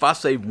 If I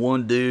save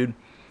one dude,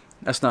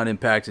 that's not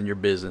impacting your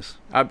business.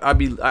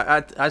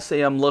 I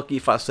say I'm lucky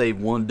if I save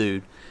one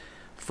dude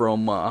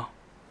from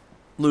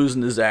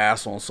losing his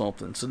ass on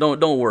something. So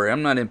don't worry.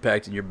 I'm not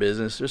impacting your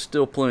business. There's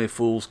still plenty of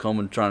fools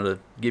coming trying to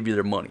give you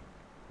their money.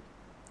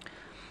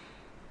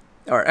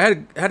 All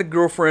right, I had a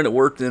girlfriend that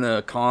worked in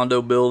a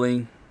condo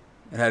building,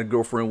 and had a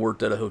girlfriend who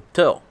worked at a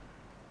hotel.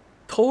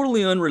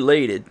 Totally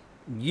unrelated,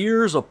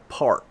 years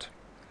apart.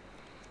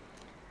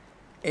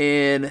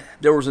 And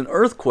there was an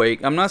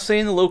earthquake. I'm not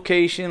saying the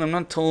location. I'm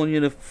not telling you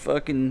the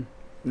fucking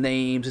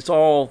names. It's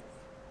all,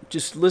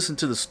 just listen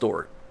to the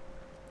story.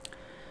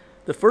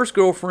 The first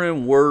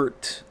girlfriend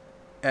worked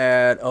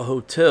at a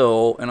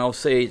hotel, and I'll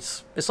say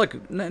it's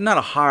like not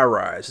a high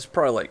rise. It's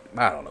probably like,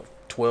 I don't know,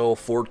 12,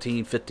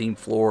 14, 15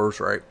 floors,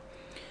 right?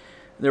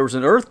 There was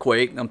an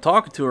earthquake, and I'm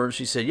talking to her, and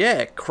she said, yeah,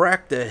 it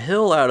cracked the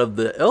hell out of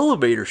the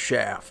elevator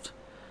shaft.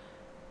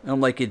 And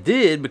I'm like, it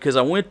did, because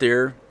I went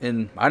there,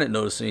 and I didn't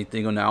notice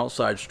anything on the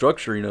outside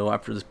structure,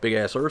 after this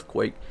big-ass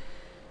earthquake.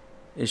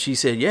 And she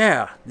said,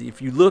 yeah,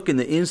 if you look in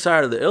the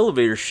inside of the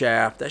elevator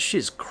shaft, that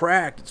shit's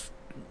cracked. It's,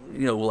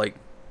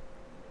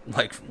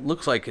 like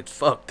looks like it's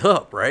fucked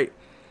up, right?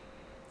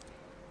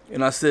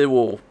 And I said,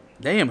 well,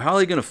 damn, how are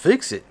they gonna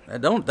fix it?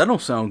 That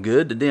don't sound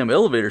good. The damn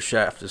elevator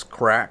shaft is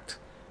cracked.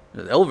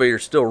 The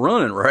elevator's still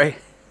running, right?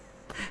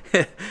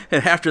 And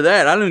after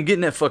that, I didn't get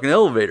in that fucking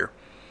elevator.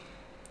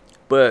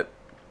 But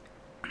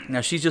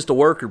now she's just a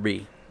worker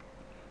bee.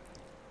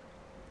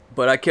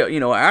 But I kept,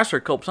 I asked her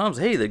a couple times,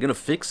 hey, they're gonna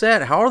fix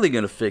that? How are they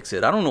gonna fix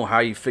it? I don't know how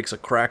you fix a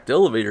cracked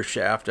elevator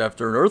shaft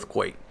after an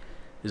earthquake.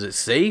 Is it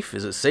safe?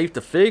 Is it safe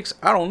to fix?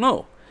 I don't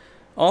know.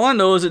 All I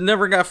know is it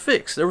never got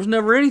fixed. There was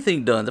never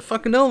anything done. The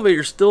fucking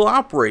elevator's still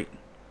operating.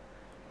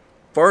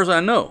 As far as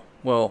I know.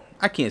 Well,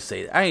 I can't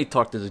say that. I ain't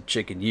talked to the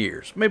chick in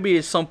years. Maybe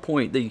at some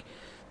point they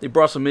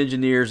brought some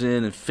engineers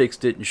in and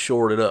fixed it and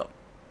shored it up.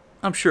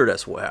 I'm sure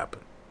that's what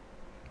happened.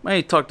 I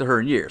ain't talked to her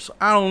in years, so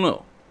I don't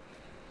know.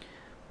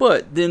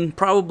 But then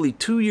probably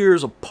 2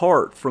 years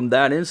apart from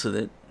that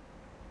incident,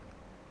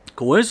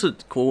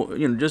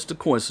 just a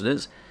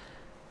coincidence,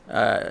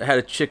 I had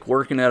a chick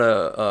working at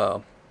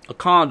a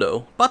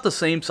condo, about the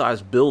same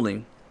size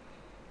building,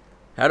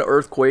 had an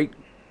earthquake,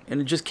 and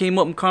it just came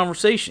up in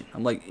conversation.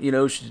 I'm like,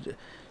 she's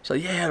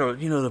like, yeah,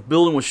 the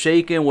building was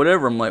shaking,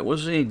 whatever. I'm like,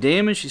 was there any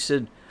damage? She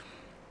said,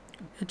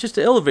 just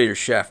the elevator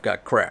shaft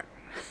got cracked.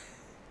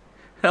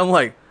 And I'm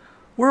like,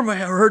 where have I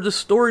heard this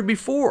story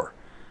before?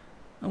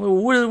 I'm like,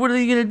 well, what are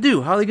they going to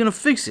do? How are they going to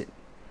fix it?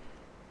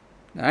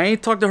 I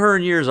ain't talked to her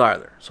in years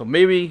either. So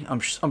maybe,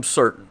 I'm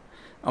certain.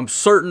 I'm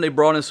certain they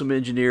brought in some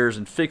engineers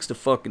and fixed the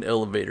fucking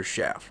elevator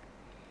shaft.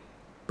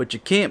 But you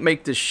can't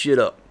make this shit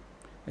up.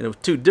 And it was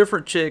two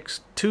different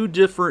chicks, two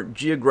different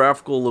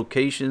geographical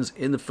locations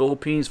in the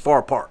Philippines, far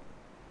apart.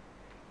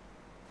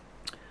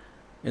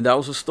 And that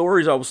was the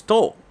stories I was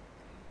told.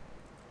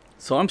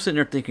 So I'm sitting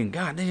there thinking,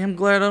 God damn, I'm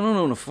glad I don't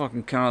own a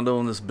fucking condo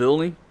in this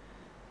building.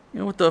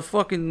 What the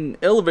fucking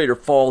elevator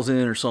falls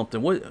in or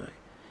something. What?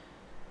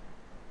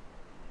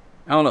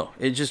 I don't know.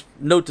 It just,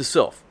 note to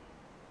self.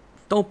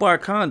 Don't buy a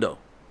condo.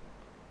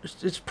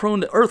 It's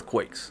prone to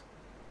earthquakes.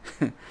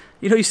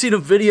 You see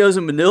them videos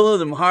in Manila,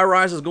 them high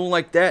rises going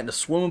like that, and the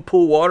swimming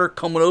pool water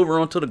coming over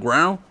onto the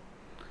ground.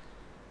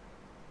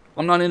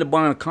 I'm not into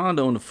buying a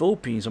condo in the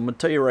Philippines, I'm going to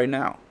tell you right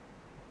now.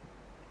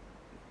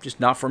 Just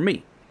not for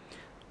me.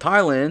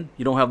 Thailand,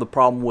 you don't have the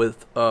problem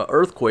with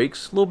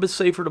earthquakes. A little bit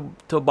safer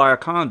to buy a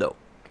condo.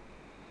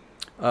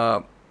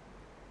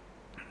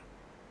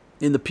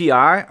 In the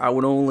PI, I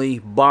would only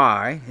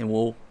buy, and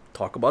we'll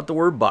talk about the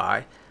word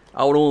buy,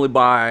 I would only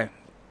buy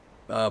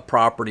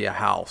property, a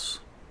house.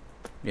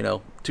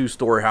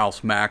 2-story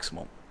house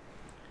maximum.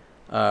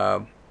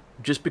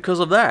 Just because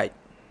of that.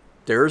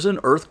 There's an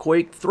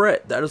earthquake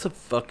threat. That is a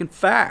fucking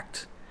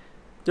fact.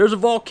 There's a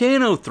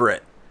volcano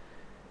threat.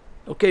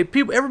 Okay,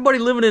 everybody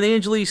living in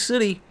Angeles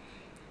City,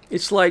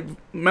 it's like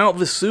Mount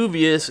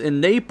Vesuvius in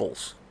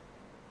Naples.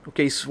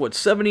 Okay, so what,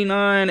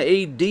 79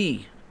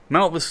 AD,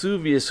 Mount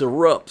Vesuvius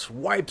erupts,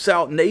 wipes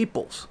out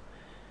Naples,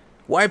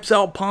 wipes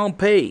out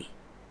Pompeii.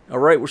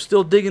 Alright, we're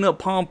still digging up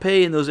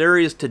Pompeii in those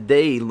areas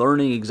today,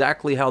 learning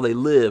exactly how they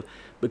live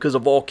because a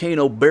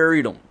volcano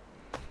buried them.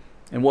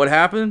 And what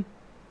happened?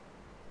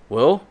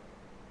 Well,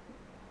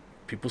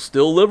 people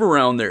still live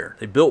around there.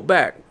 They built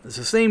back. It's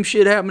the same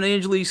shit happened in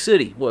Angeles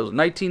City. What was it,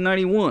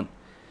 1991?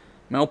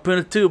 Mount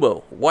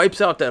Pinatubo wipes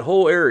out that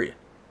whole area.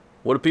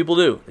 What do people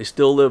do? They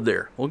still live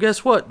there. Well,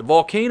 guess what? The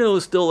volcano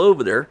is still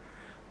over there.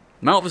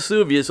 Mount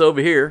Vesuvius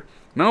over here.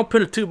 Mount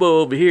Pinatubo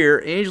over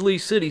here.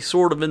 Angeles City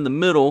sort of in the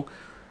middle.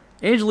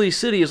 Angeles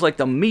City is like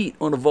the meat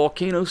on a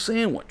volcano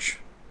sandwich.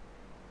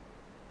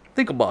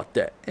 Think about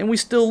that. And we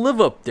still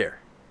live up there.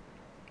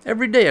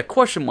 Every day I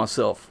question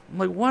myself. I'm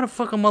like, why the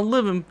fuck am I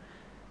living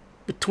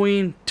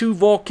between two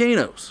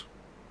volcanoes?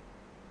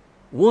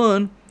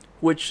 One,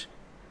 which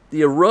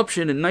the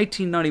eruption in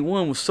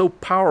 1991 was so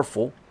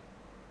powerful,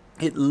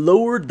 it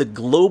lowered the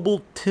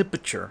global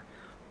temperature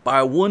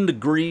by 1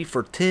 degree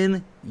for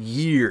 10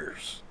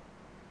 years.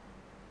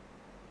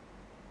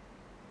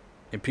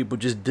 And people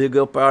just dig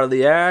up out of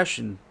the ash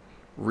and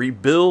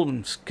rebuild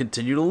and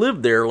continue to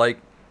live there like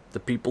the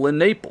people in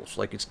Naples.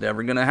 Like it's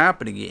never going to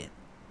happen again.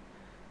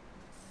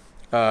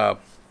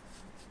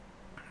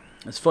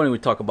 It's funny we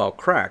talk about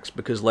cracks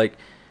because, like,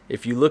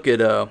 if you look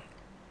at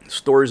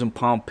stories in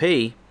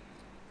Pompeii,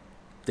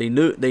 They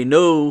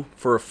know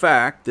for a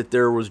fact that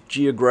there was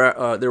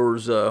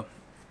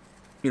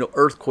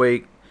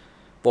earthquake,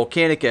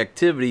 volcanic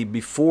activity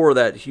before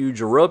that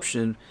huge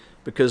eruption,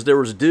 because there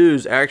was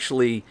dudes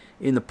actually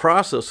in the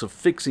process of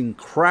fixing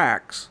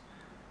cracks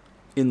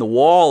in the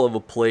wall of a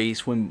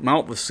place when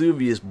Mount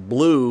Vesuvius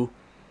blew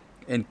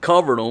and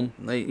covered them.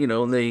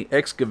 They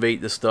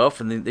excavate the stuff,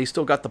 and they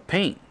still got the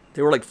paint.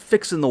 They were like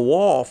fixing the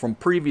wall from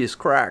previous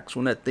cracks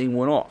when that thing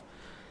went off.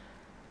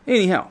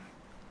 Anyhow,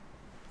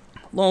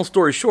 long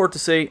story short to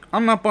say,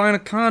 I'm not buying a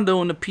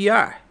condo in the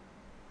PI.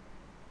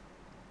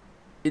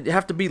 It'd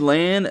have to be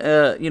land,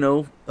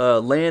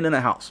 land in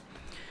a house.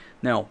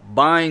 Now,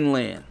 buying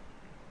land.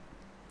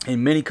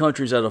 In many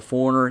countries as a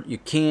foreigner, you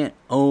can't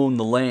own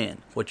the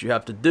land. What you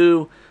have to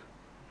do...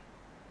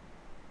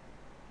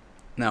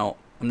 Now,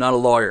 I'm not a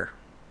lawyer.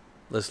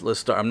 Let's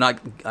start. I'm not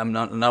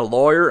a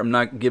lawyer. I'm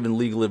not giving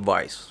legal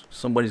advice.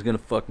 Somebody's gonna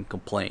fucking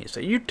complain.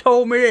 Say, you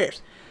told me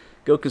this.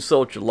 Go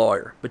consult your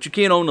lawyer. But you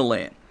can't own the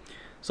land.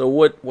 So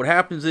what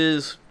happens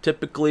is,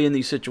 typically in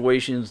these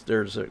situations,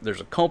 there's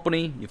a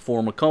company. You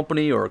form a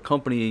company, or a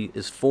company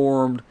is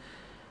formed,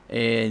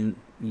 and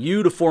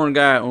you, the foreign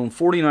guy, own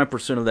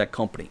 49% of that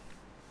company.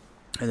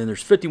 And then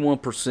there's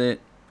 51%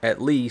 at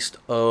least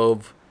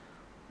of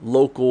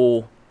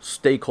local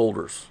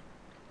stakeholders,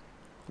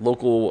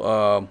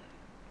 local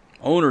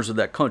owners of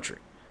that country,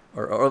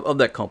 or of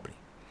that company.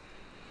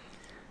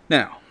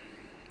 Now,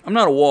 I'm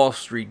not a Wall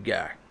Street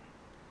guy,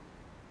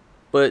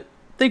 but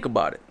think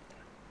about it.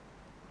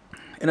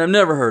 And I've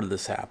never heard of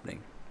this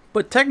happening.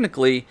 But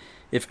technically,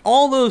 if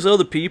all those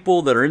other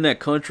people that are in that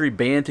country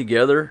band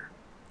together,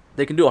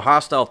 they can do a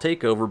hostile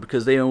takeover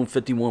because they own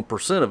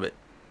 51% of it.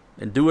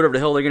 And do whatever the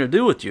hell they're going to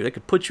do with you. They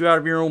could put you out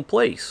of your own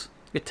place.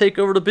 They could take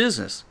over the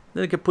business.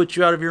 Then they could put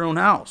you out of your own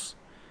house.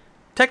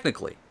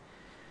 Technically.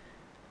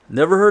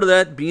 Never heard of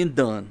that being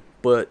done.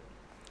 But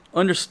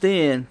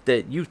understand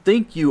that you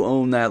think you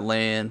own that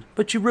land,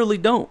 but you really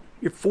don't.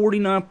 You're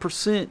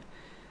 49%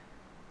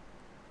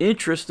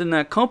 interest in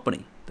that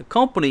company. The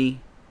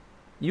company,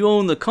 you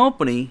own the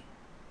company,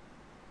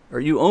 or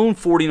you own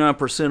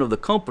 49% of the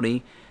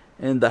company,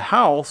 and the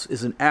house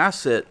is an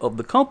asset of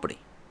the company.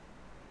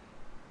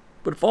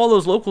 But if all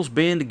those locals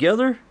band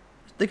together,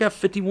 they got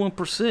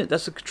 51%.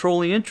 That's a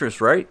controlling interest,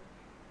 right?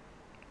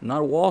 I'm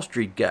not a Wall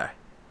Street guy.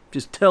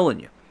 Just telling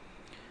you.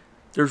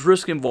 There's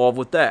risk involved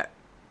with that.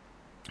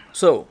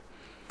 So,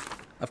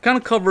 I've kind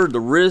of covered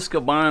the risk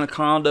of buying a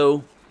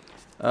condo.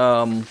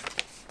 I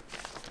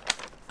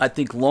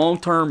think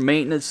long-term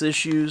maintenance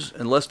issues,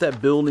 unless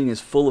that building is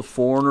full of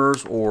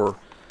foreigners or,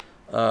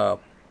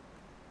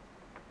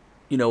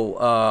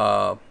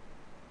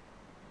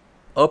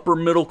 upper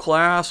middle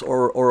class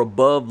or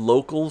above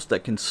locals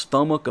that can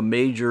stomach a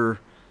major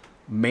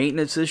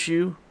maintenance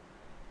issue.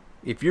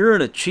 If you're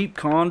in a cheap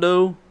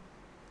condo,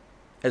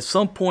 at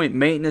some point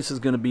maintenance is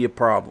going to be a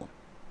problem.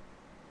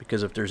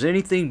 Because if there's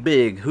anything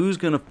big, who's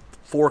going to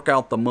fork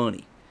out the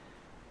money?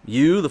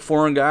 You, the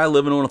foreign guy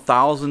living on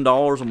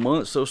 $1,000 a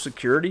month Social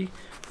Security,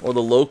 or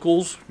the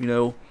locals,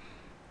 him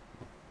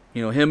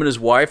and his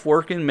wife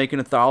working, making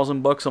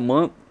 $1,000 a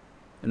month,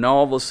 and now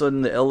all of a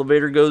sudden the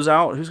elevator goes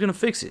out. Who's going to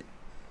fix it?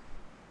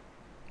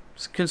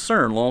 It's a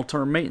concern,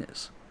 long-term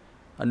maintenance.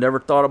 I never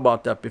thought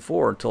about that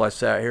before until I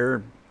sat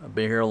here. I've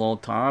been here a long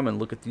time and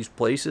look at these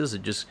places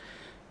that just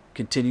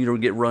continue to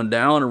get run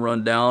down and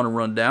run down and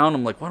run down.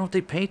 I'm like, why don't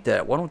they paint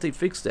that? Why don't they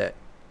fix that?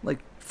 Like,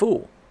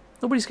 fool.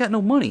 Nobody's got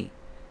no money.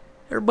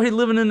 Everybody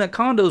living in that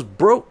condo is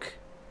broke.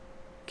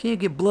 Can't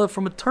get blood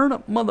from a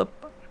turnip, mother.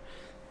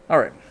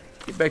 Alright,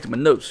 get back to my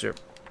notes here.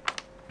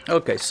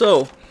 Okay,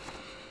 so,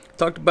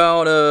 talked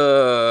about,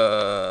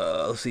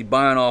 let's see,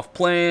 buying off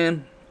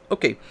plan.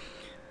 Okay.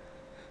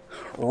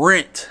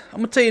 Rent. I'm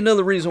gonna tell you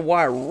another reason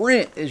why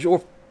rent is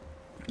your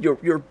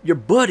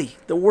buddy.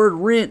 The word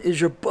rent is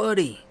your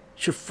buddy.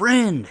 It's your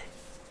friend.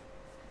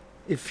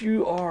 If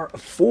you are a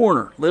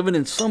foreigner living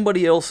in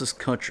somebody else's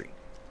country,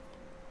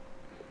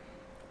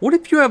 what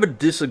if you have a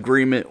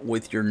disagreement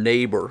with your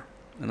neighbor?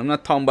 And I'm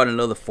not talking about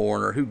another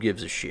foreigner. Who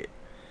gives a shit?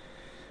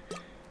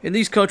 In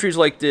these countries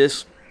like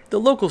this, the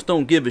locals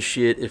don't give a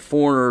shit if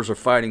foreigners are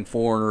fighting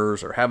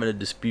foreigners or having a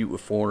dispute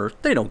with foreigners.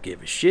 They don't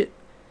give a shit.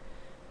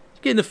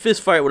 Get in a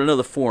fist fight with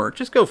another foreigner.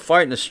 Just go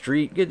fight in the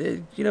street. But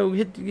they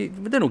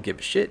don't give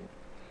a shit.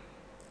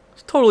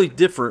 It's totally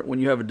different when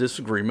you have a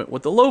disagreement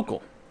with the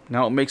local.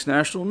 Now it makes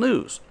national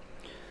news.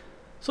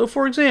 So,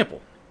 for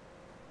example,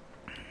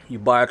 you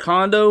buy a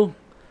condo.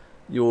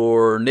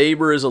 Your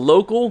neighbor is a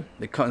local.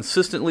 They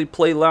consistently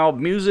play loud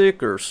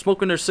music or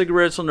smoking their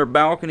cigarettes on their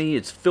balcony.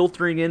 It's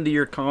filtering into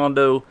your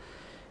condo.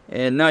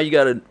 And now you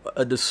got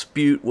a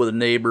dispute with a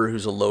neighbor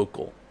who's a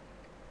local.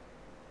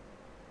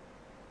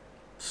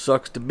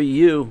 Sucks to be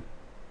you,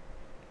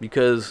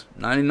 because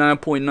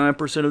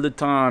 99.9% of the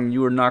time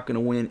you are not going to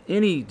win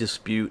any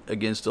dispute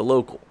against a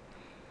local.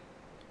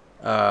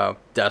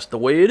 That's the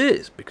way it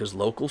is, because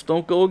locals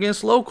don't go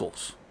against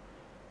locals.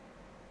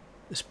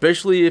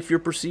 Especially if you're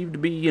perceived to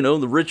be,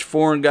 the rich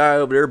foreign guy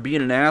over there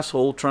being an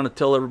asshole trying to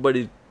tell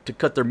everybody to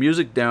cut their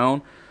music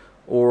down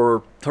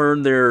or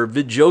turn their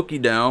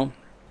vidjoki down.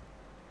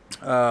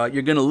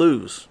 you're going to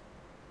lose.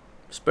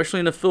 Especially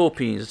in the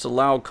Philippines. It's a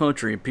loud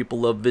country and people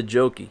love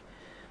videoke.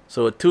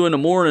 So at 2 in the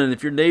morning,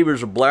 if your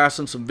neighbors are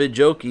blasting some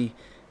videoke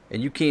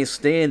and you can't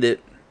stand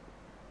it,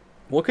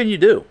 what can you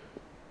do?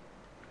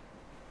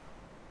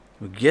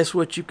 Well, guess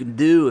what you can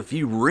do if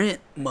you rent,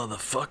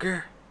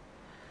 motherfucker?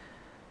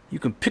 You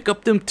can pick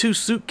up them 2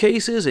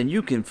 suitcases and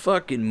you can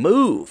fucking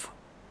move.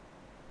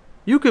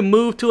 You can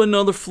move to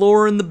another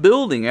floor in the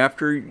building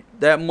after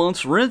that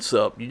month's rent's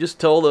up. You just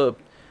tell the,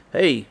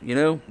 hey, you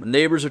know, the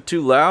neighbors are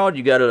too loud.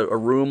 You got a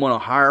room on a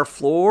higher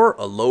floor,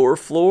 a lower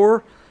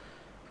floor.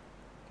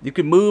 You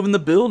can move in the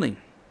building.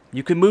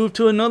 You can move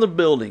to another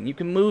building. You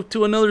can move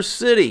to another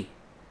city.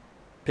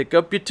 Pick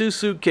up your 2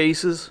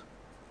 suitcases.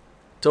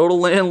 Tell the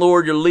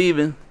landlord you're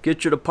leaving.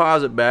 Get your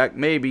deposit back.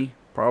 Maybe.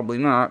 Probably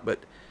not.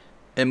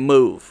 And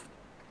move.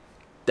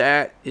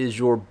 That is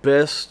your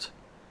best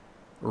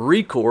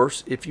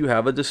recourse if you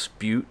have a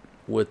dispute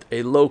with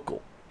a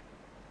local.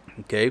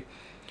 Okay?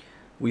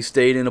 We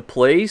stayed in a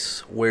place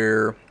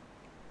where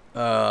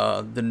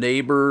the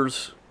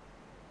neighbors...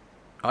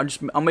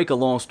 I'll make a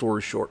long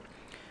story short.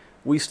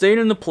 We stayed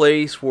in a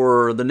place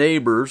where the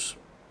neighbors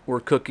were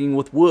cooking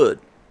with wood,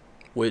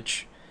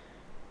 which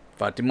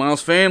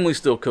Fatima's family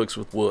still cooks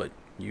with wood.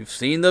 You've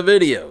seen the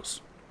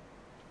videos.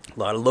 A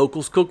lot of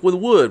locals cook with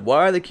wood.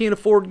 Why? They can't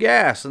afford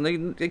gas and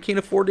they can't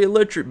afford the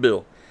electric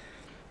bill.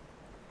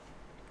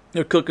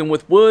 They're cooking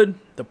with wood.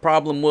 The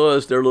problem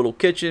was their little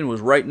kitchen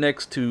was right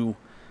next to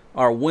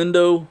our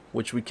window,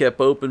 which we kept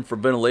open for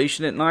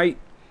ventilation at night.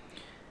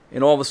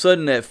 And all of a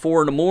sudden at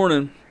 4 in the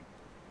morning,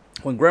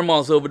 when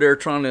grandma's over there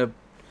trying to,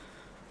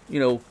 you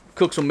know,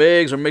 cook some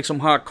eggs or make some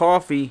hot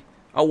coffee,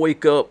 I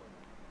wake up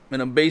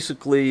and I'm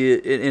basically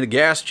in a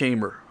gas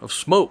chamber of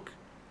smoke.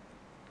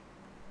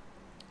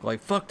 Like,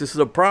 fuck, this is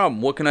a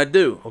problem. What can I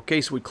do?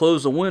 Okay, so we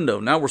close the window.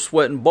 Now we're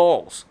sweating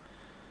balls.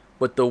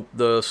 But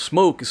the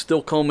smoke is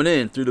still coming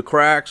in through the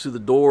cracks, through the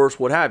doors,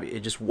 what have you. It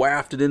just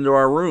wafted into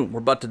our room. We're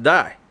about to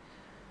die.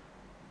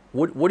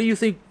 What do you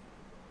think?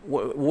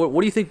 What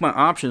do you think my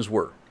options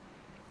were?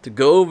 To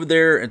go over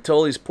there and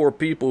tell these poor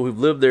people who've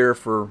lived there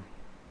for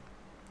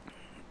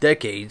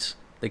decades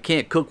they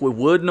can't cook with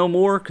wood no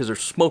more because they're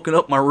smoking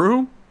up my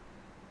room?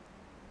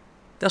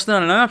 That's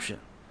not an option.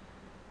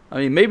 I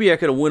mean, maybe I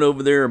could have went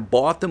over there and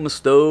bought them a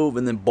stove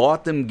and then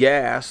bought them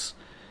gas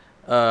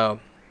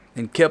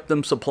and kept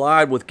them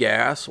supplied with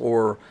gas,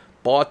 or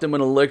bought them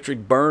an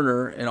electric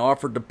burner and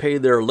offered to pay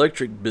their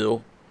electric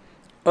bill.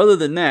 Other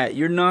than that,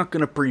 you're not going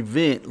to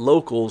prevent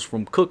locals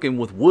from cooking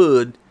with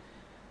wood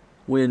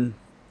when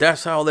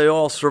that's how they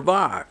all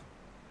survive.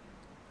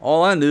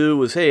 All I knew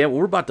was, hey,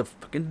 we're about to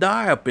fucking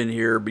die up in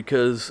here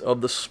because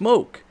of the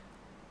smoke.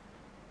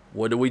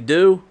 What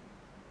do?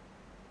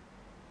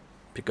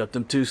 Pick up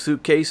them 2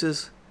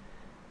 suitcases.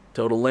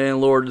 Tell the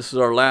landlord this is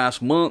our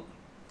last month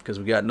because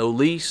we got no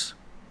lease.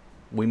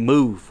 We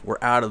move. We're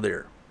out of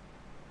there.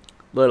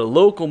 Let a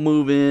local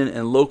move in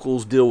and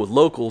locals deal with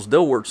locals.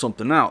 They'll work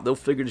something out. They'll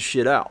figure the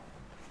shit out.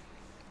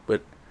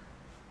 But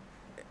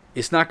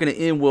it's not going to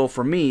end well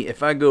for me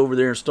if I go over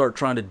there and start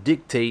trying to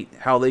dictate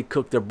how they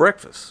cook their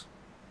breakfast.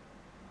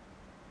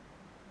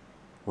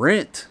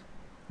 Rent,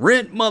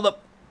 mother.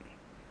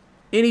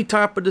 Any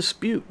type of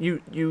dispute,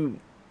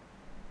 you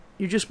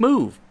just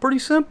move. Pretty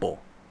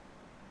simple.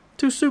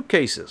 2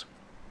 suitcases.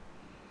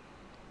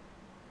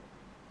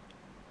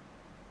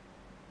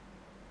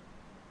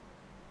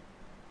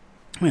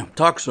 Man, I'm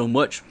talking so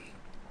much.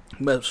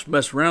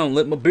 Mess around and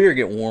let my beer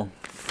get warm.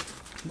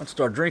 I'm about to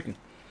start drinking.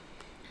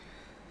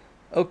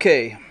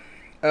 Okay.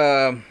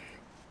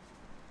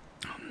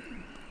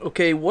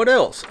 Okay, what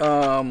else?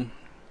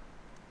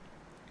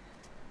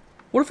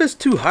 What if it's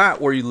too hot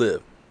where you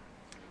live?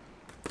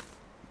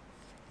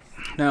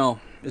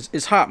 Now,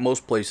 it's hot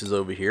most places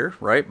over here,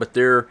 right? But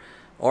there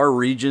are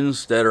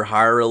regions that are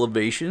higher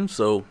elevation.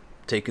 So,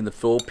 taking the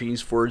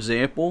Philippines, for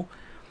example.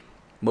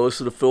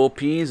 Most of the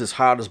Philippines is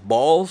hot as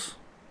balls.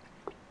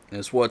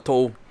 That's what I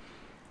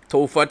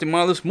told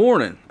Fatima this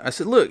morning. I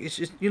said, look, it's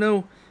just, you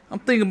know, I'm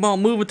thinking about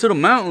moving to the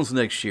mountains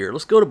next year.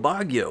 Let's go to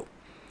Baguio.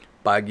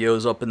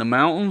 Baguio's up in the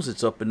mountains.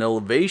 It's up in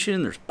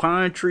elevation. There's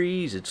pine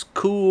trees. It's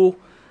cool.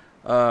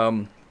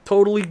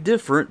 Totally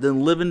different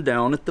than living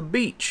down at the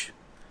beach.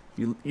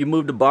 You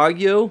move to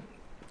Baguio,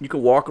 you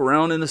can walk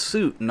around in a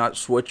suit and not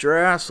sweat your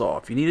ass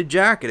off. You need a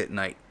jacket at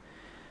night.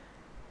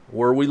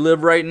 Where we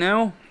live right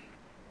now,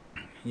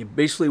 you're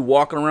basically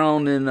walking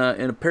around in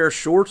a pair of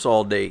shorts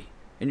all day.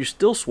 And you're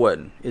still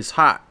sweating. It's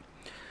hot.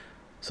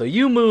 So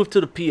you move to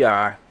the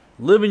PI,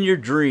 living your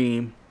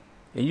dream,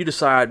 and you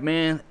decide,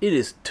 man, it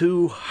is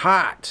too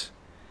hot.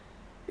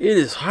 It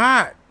is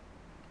hot.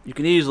 You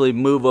can easily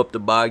move up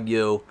to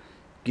Baguio,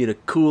 get a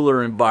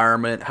cooler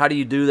environment. How do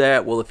you do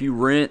that? Well, if you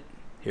rent,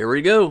 here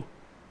we go.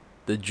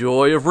 The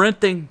joy of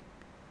renting.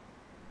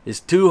 It's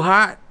too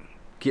hot.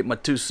 Get my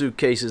 2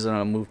 suitcases and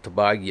I move to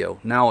Baguio.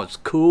 Now it's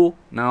cool.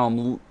 Now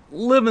I'm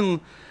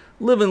living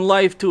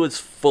life to its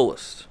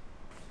fullest.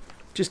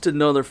 Just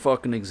another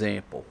fucking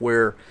example,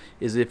 where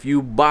is if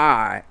you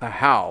buy a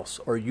house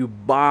or you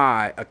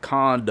buy a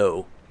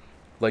condo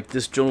like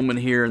this gentleman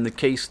here in the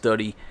case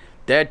study,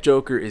 that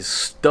joker is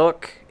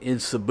stuck in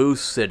Cebu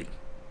City.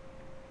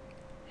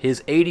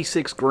 His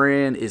 86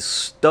 grand is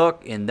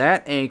stuck in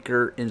that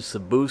anchor in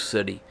Cebu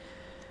City.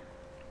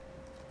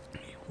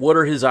 What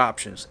are his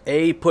options?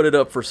 A, put it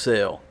up for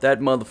sale. That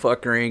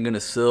motherfucker ain't gonna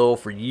sell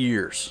for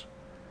years.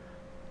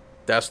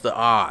 That's the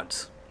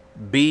odds.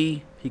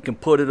 B, he can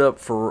put it up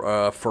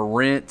for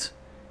rent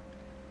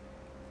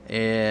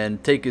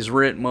and take his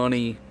rent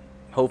money,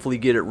 hopefully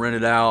get it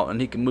rented out, and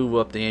he can move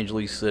up to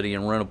Angeles City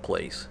and rent a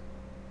place.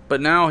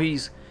 But now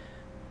he's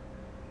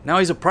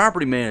a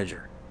property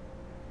manager.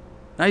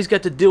 Now he's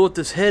got to deal with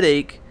this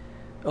headache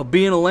of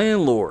being a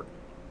landlord.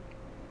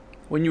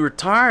 When you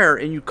retire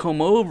and you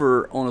come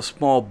over on a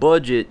small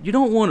budget, you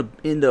don't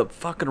want to end up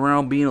fucking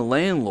around being a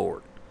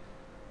landlord.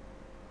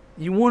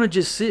 You want to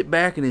just sit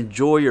back and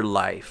enjoy your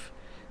life.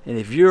 And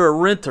if you're a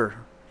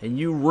renter and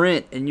you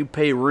rent and you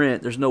pay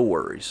rent, there's no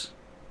worries.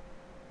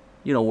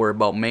 You don't worry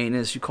about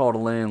maintenance. You call the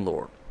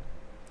landlord.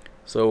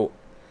 So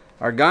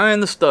our guy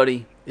in the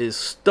study is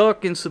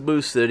stuck in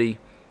Cebu City.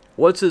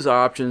 What's his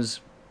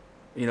options?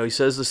 You know, he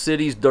says the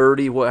city's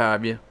dirty, what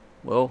have you.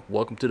 Well,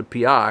 welcome to the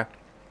PI.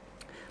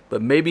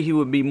 But maybe he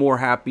would be more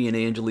happy in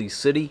Angeles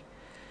City.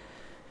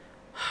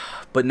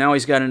 But now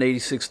he's got an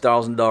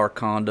 $86,000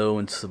 condo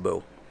in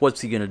Cebu.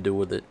 What's he going to do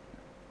with it?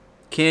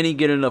 Can he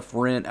get enough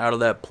rent out of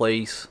that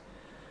place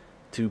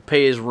to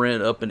pay his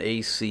rent up in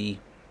AC?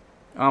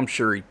 I'm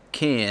sure he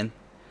can.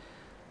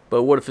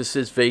 But what if it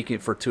sits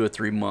vacant for 2 or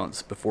 3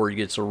 months before he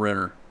gets a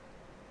renter?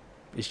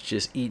 It's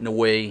just eating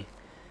away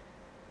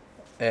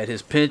at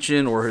his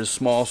pension or his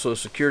small Social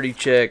Security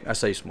check. I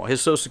say small.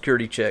 His Social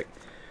Security check.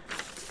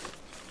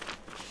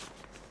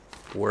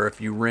 Where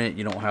if you rent,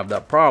 you don't have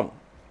that problem.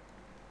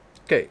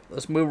 Okay,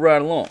 let's move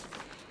right along.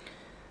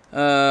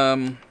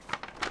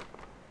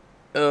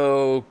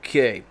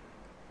 Okay.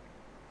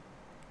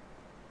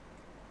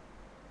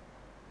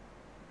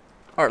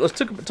 All right, let's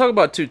talk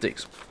about two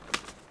things.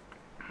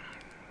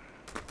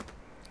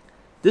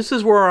 This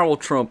is where I will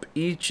trump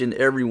each and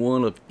every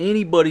one of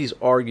anybody's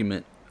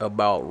argument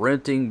about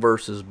renting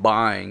versus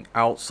buying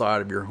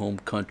outside of your home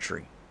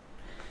country.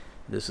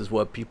 This is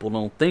what people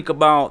don't think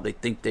about. They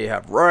think they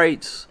have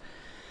rights,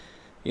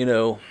 you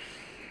know,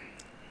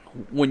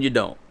 when you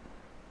don't.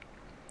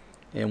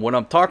 And what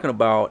I'm talking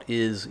about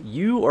is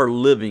you are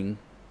living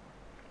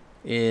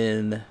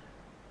in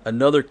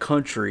another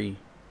country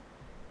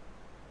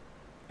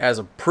as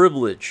a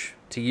privilege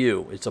to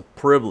you. It's a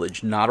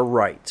privilege, not a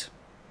right.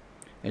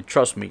 And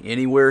trust me,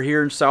 anywhere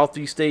here in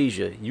Southeast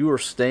Asia, you are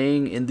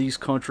staying in these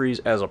countries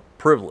as a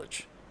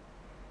privilege.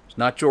 It's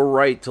not your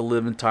right to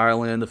live in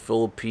Thailand, the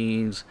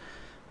Philippines,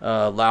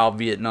 Laos,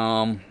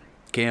 Vietnam,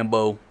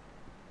 Cambo.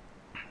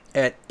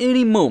 At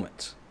any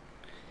moment,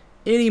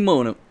 if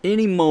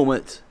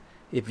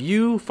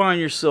you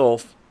find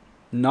yourself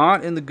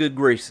not in the good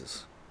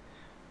graces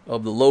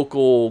of the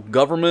local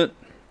government,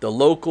 the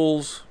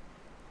locals,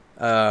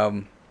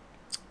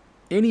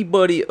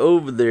 anybody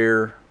over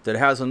there that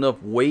has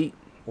enough weight,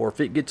 or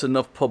if it gets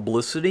enough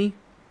publicity,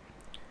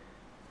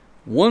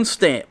 one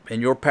stamp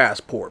in your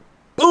passport,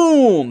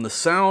 boom, the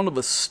sound of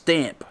a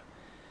stamp,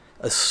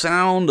 a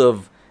sound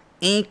of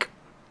ink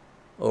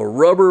or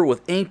rubber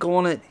with ink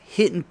on it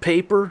hitting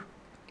paper,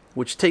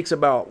 which takes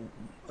about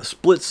a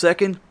split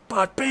second,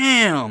 but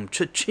bam,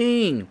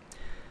 cha-ching,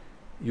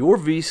 your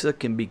visa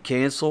can be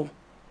canceled,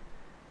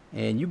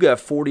 and you got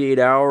 48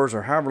 hours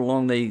or however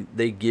long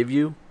they give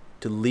you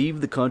to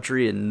leave the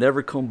country and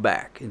never come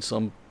back in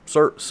some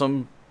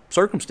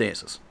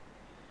circumstances.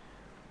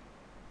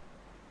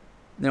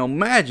 Now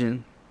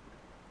imagine,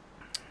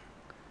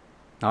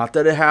 not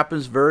that it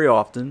happens very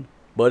often,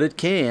 but it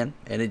can,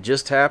 and it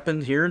just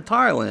happened here in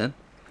Thailand.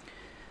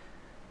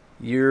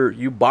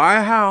 You buy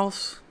a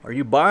house or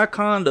you buy a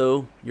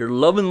condo, you're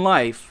loving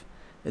life,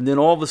 and then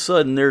all of a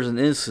sudden there's an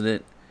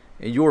incident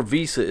and your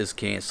visa is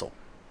canceled.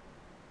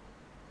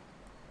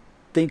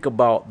 Think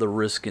about the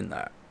risk in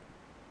that.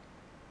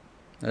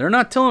 Now, they're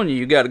not telling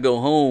you got to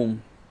go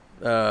home.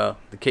 The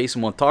case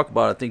I'm going to talk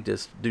about, I think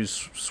this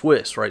dude's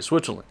Swiss, right?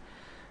 Switzerland.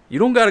 You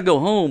don't got to go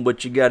home,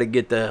 but you got to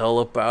get the hell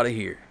up out of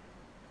here.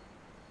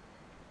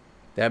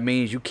 That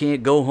means you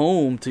can't go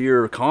home to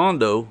your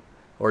condo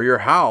or your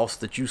house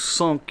that you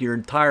sunk your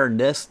entire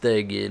nest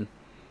egg in.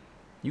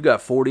 You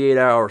got 48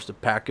 hours to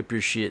pack up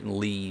your shit and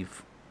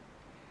leave.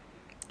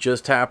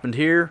 Just happened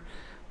here.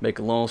 Make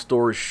a long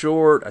story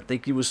short, I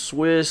think he was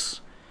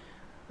Swiss.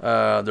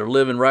 They're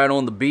living right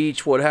on the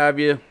beach, what have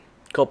you.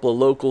 A couple of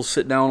locals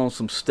sit down on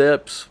some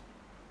steps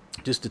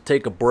just to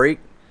take a break.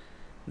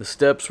 The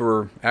steps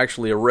were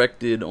actually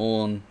erected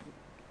on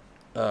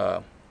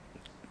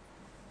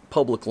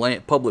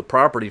public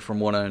property, from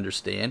what I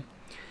understand.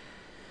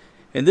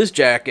 And this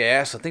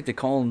jackass, I think they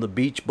call him the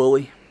beach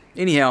bully.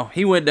 Anyhow,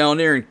 he went down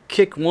there and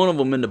kicked one of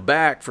them in the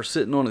back for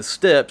sitting on his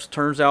steps.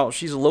 Turns out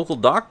she's a local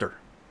doctor.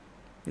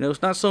 You know,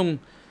 it's not some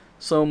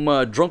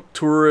drunk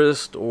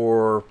tourist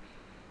or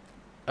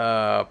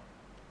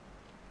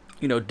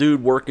you know,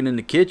 dude working in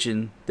the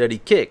kitchen that he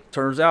kicked.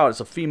 Turns out it's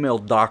a female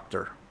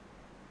doctor.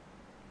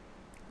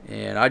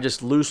 And I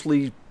just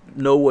loosely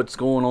know what's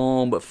going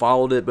on, but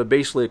followed it. But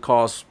basically it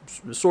caused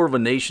sort of a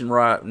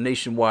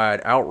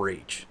nationwide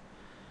outrage.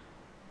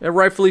 And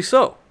rightfully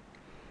so.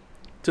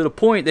 To the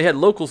point they had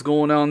locals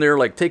going down there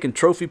like taking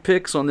trophy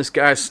pics on this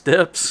guy's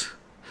steps,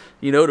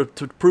 you know,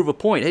 to prove a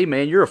point. Hey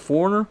man, you're a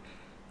foreigner,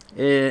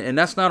 and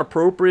that's not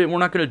appropriate. We're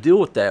not going to deal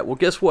with that. Well,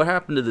 guess what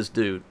happened to this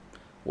dude?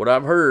 What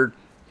I've heard,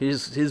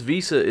 his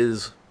visa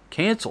is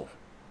canceled.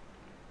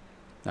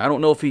 I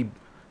don't know if him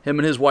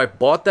and his wife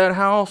bought that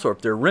house or if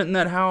they're renting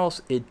that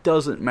house. It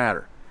doesn't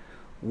matter.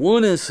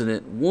 One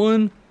incident,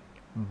 one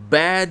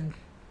bad,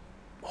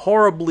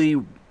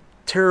 horribly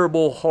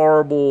terrible,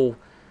 horrible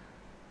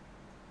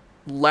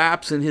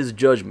lapse in his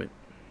judgment.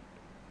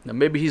 Now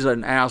maybe he's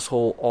an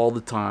asshole all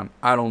the time.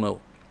 I don't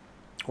know.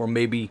 Or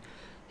maybe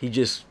he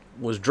just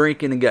was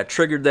drinking and got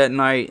triggered that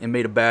night and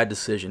made a bad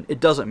decision. It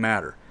doesn't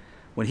matter.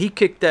 When he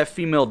kicked that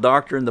female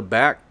doctor in the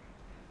back,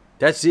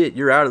 that's it.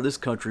 You're out of this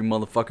country,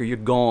 motherfucker. You're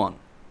gone.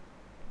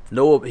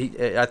 No,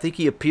 I think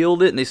he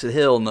appealed it and they said,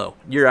 hell no.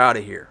 You're out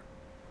of here.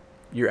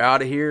 You're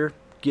out of here.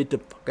 Get the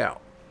fuck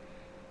out.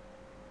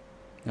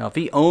 Now if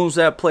he owns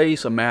that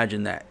place,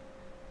 imagine that.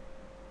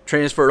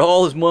 Transferred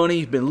all his money.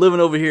 He's been living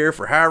over here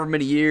for however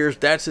many years.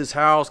 That's his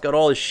house. Got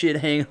all his shit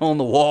hanging on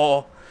the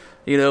wall.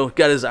 You know,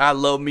 got his I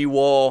love me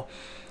wall.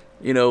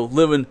 You know,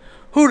 living.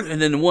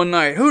 And then one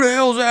night, who the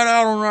hell's that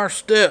out on our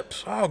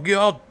steps? I'll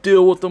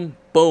deal with them.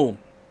 Boom.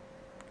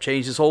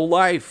 Changed his whole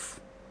life.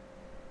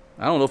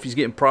 I don't know if he's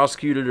getting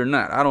prosecuted or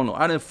not. I don't know.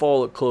 I didn't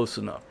follow it close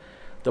enough.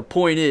 The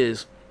point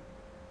is,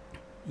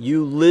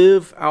 you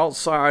live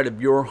outside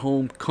of your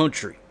home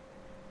country.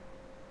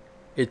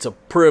 It's a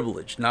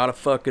privilege, not a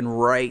fucking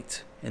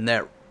right. And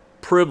that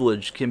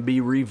privilege can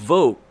be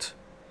revoked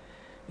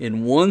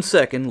in 1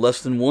 second,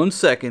 less than 1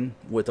 second,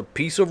 with a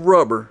piece of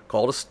rubber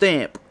called a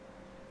stamp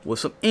with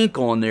some ink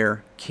on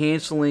there,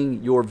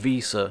 canceling your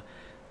visa,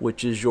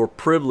 which is your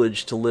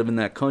privilege to live in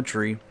that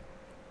country.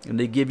 And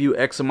they give you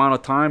X amount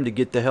of time to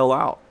get the hell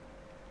out.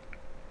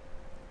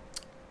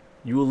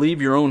 You will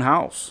leave your own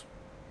house.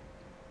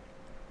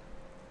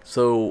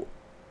 So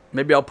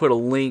maybe I'll put a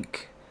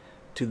link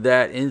to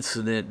that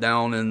incident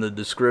down in the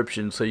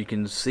description so you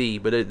can see.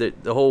 But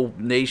the whole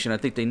nation, I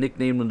think they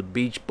nicknamed him the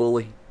beach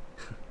bully.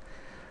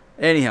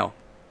 Anyhow,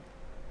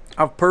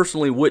 I've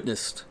personally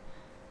witnessed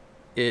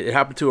it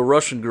happened to a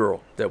Russian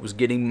girl that was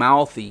getting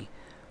mouthy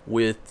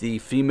with the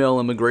female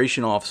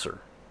immigration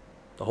officer.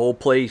 The whole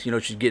place, you know,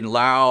 she's getting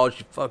loud.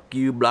 She fuck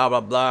you, blah, blah,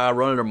 blah,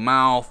 running her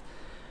mouth.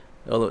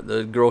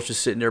 The girl's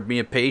just sitting there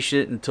being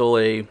patient until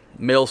a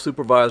male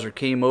supervisor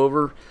came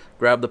over,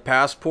 grabbed the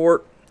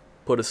passport,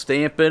 put a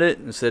stamp in it,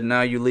 and said,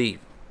 now you leave.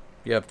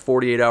 You have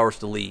 48 hours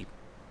to leave.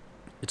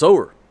 It's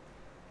over.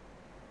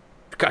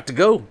 You've got to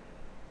go.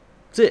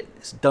 That's it.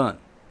 It's done.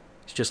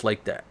 It's just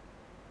like that.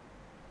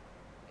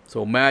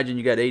 So imagine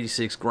you got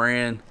 86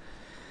 grand.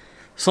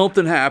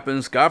 Something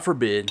happens, God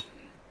forbid.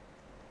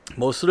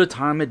 Most of the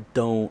time it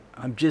don't.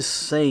 I'm just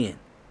saying.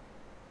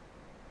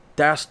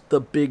 That's the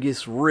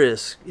biggest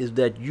risk, is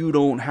that you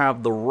don't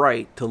have the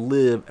right to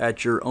live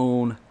at your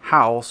own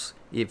house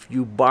if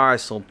you buy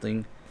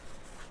something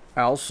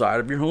outside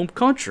of your home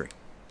country.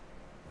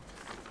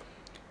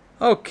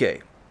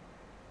 Okay.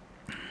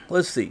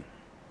 Let's see.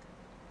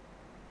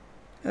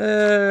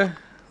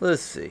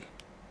 Let's see.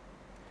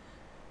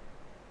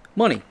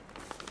 Money.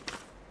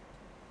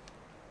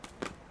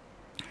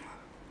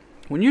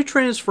 When you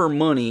transfer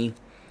money,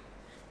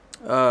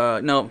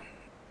 now,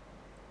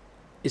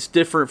 it's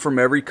different from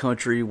every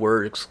country,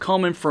 where it's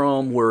coming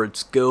from, where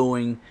it's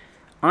going.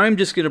 I'm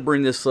just going to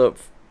bring this up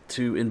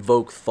to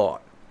invoke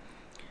thought.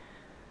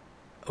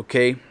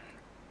 Okay?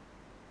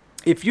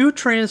 If you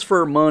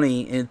transfer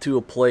money into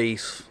a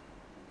place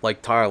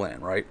like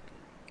Thailand, right?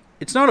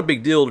 It's not a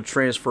big deal to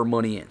transfer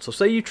money in. So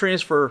say you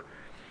transfer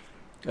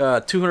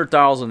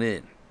 $200,000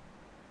 in.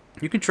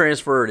 You can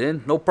transfer it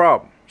in, no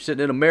problem. You're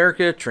sitting in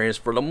America,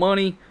 transfer the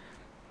money.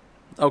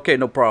 Okay,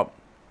 no problem.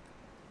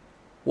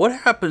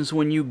 What happens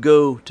when you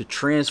go to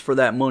transfer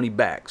that money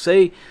back?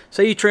 Say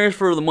you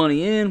transfer the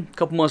money in, a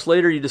couple months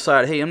later you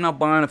decide, hey, I'm not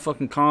buying a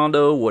fucking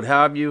condo, what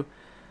have you,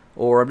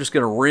 or I'm just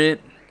going to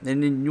rent,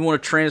 and then you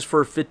want to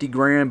transfer 50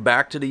 grand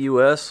back to the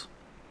U.S.,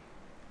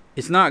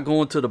 it's not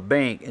going to the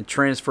bank and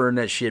transferring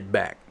that shit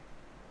back.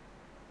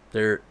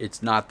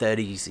 It's not that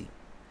easy.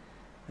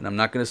 And I'm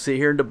not going to sit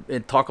here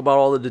and talk about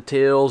all the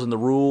details and the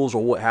rules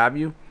or what have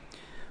you.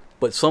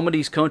 But some of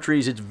these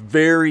countries, it's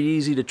very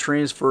easy to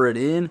transfer it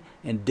in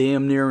and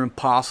damn near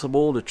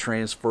impossible to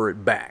transfer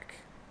it back.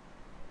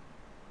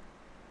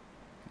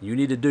 You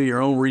need to do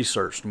your own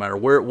research, no matter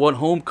what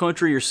home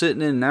country you're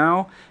sitting in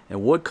now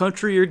and what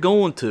country you're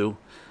going to.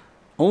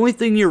 Only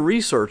thing you're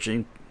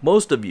researching,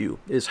 most of you,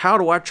 is how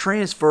do I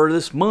transfer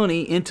this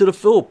money into the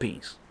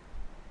Philippines?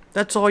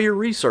 That's all you're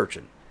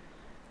researching.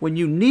 When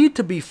you need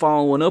to be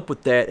following up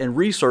with that and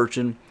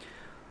researching,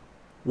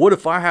 what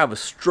if I have a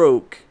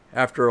stroke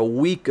after a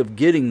week of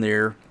getting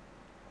there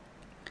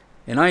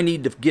and I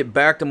need to get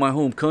back to my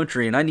home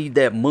country and I need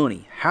that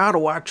money? How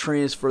do I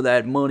transfer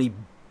that money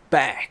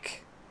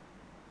back?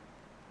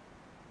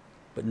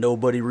 But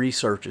nobody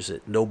researches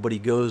it. Nobody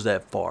goes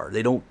that far.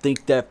 They don't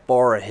think that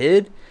far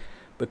ahead,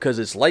 because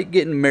it's like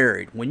getting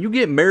married. When you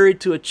get married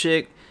to a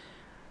chick,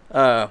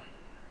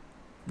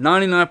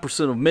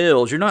 99% of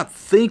males, you're not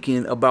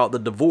thinking about the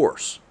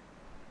divorce.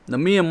 Now,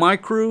 me and my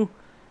crew,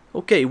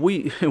 okay,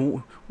 we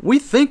we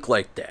think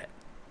like that.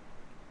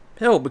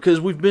 Hell, because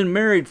we've been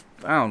married,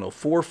 I don't know,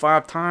 4 or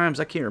 5 times.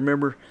 I can't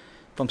remember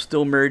if I'm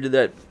still married to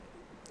that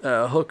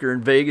hooker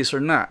in Vegas or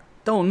not.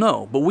 Don't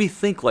know, but we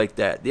think like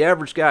that. The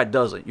average guy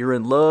doesn't. You're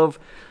in love,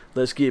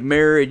 let's get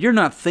married. You're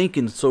not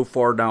thinking so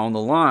far down the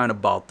line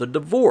about the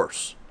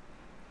divorce.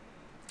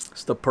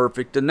 It's the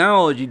perfect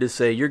analogy to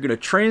say you're going to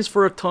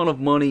transfer a ton of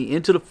money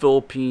into the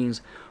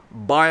Philippines,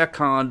 buy a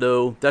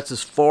condo. That's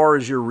as far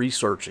as you're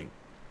researching.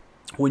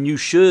 When you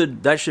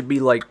should, that should be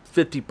like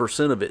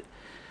 50% of it.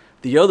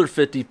 The other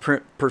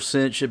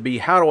 50% should be,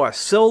 how do I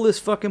sell this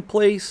fucking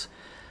place?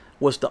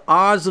 What's the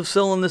odds of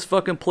selling this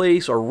fucking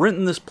place or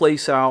renting this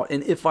place out?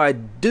 And if I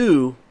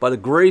do, by the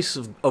grace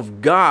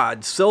of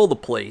God, sell the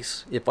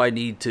place, if I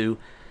need to,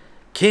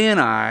 can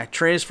I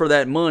transfer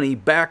that money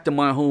back to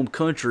my home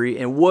country?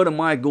 And what am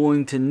I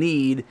going to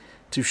need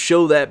to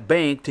show that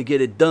bank to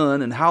get it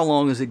done? And how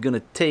long is it going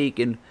to take?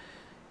 And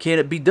can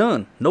it be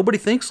done? Nobody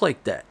thinks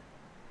like that,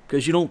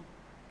 because you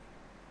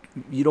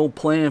don't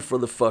plan for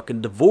the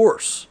fucking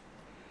divorce.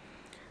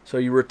 So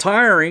you're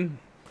retiring,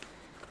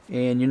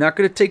 and you're not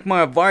going to take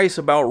my advice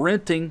about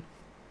renting.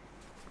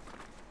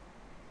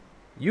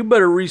 You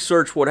better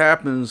research what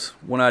happens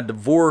when I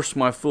divorce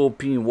my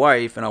Philippine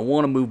wife and I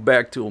want to move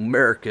back to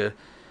America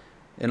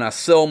and I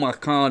sell my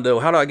condo.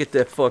 How do I get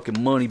that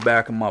fucking money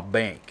back in my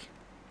bank?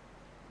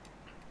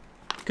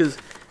 Because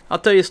I'll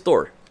tell you a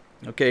story.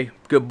 Okay,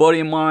 good buddy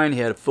of mine, he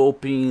had a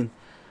Philippine,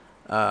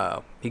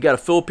 he got a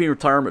Philippine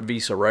retirement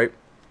visa, right?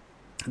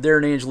 There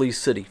in Angeles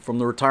City from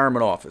the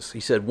retirement office.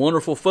 He said,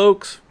 wonderful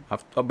folks.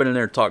 I've been in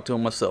there and talked to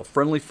them myself.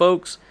 Friendly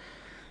folks.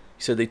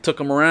 He said they took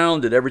him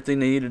around, did everything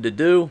they needed to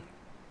do.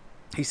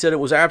 He said it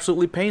was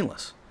absolutely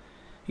painless.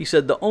 He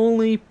said the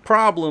only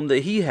problem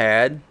that he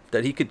had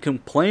that he could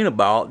complain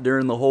about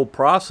during the whole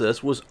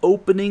process was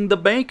opening the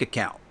bank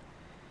account.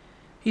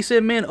 He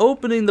said, man,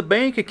 opening the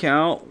bank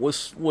account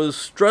was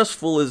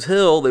stressful as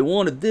hell. They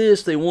wanted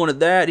this, they wanted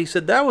that. He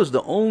said that was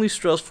the only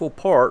stressful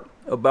part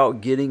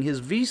about getting his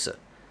visa.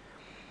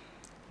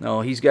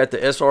 Now, he's got the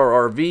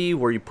SRRV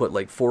where you put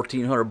like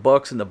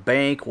 $1,400 in the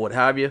bank, what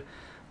have you.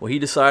 Well, he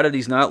decided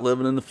he's not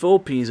living in the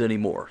Philippines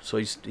anymore. So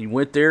he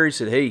went there. He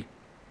said, hey,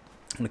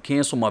 I'm going to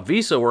cancel my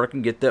visa where I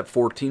can get that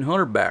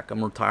 $1,400 back.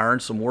 I'm retiring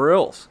somewhere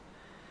else.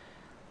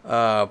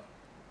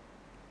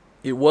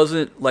 It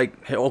wasn't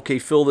like, hey, okay,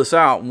 fill this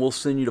out and we'll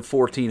send you the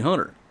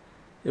 $1,400.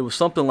 It was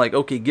something like,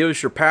 okay, give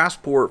us your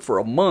passport for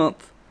a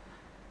month.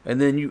 And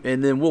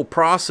then we'll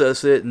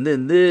process it, and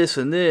then this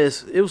and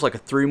this. It was like a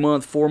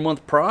 3-month,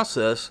 4-month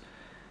process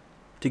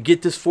to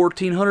get this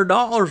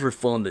 $1,400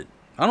 refunded.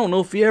 I don't know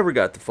if he ever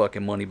got the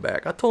fucking money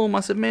back. I told him, I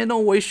said, man,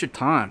 don't waste your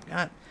time.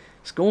 God,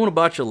 it's going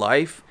about your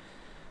life.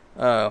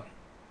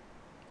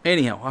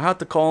 Anyhow, I have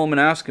to call him and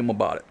ask him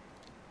about it.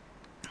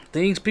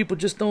 Things people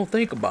just don't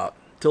think about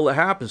until it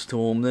happens to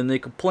them, then they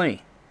complain.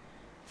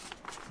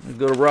 They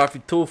go to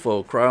Rafi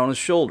Tulfo, cry on his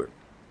shoulder.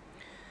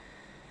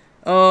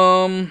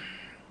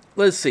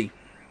 Let's see.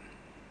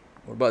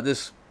 What about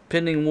this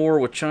pending war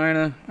with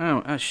China?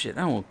 Shit,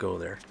 I won't go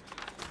there.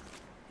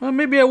 Well,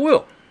 maybe I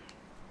will.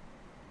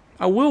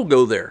 I will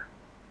go there.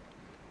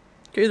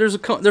 Okay, there's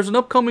an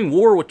upcoming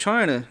war with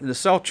China in the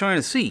South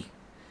China Sea.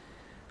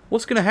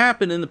 What's going to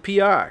happen in the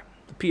PI?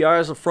 The PI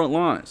is the front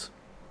lines.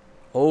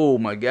 Oh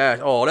my gosh.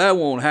 Oh, that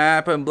won't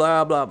happen.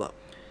 Blah, blah, blah.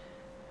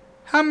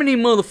 How many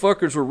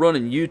motherfuckers were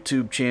running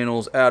YouTube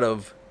channels out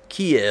of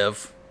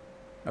Kiev?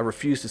 I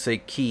refuse to say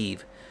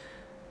Kiev.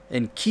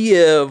 In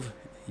Kiev,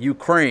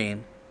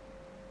 Ukraine,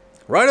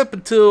 right up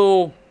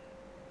until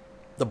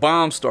the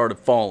bombs started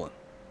falling.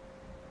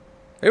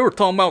 They were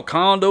talking about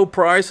condo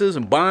prices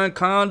and buying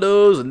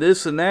condos and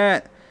this and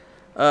that,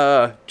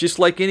 just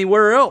like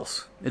anywhere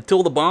else,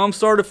 until the bombs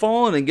started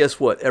falling, and guess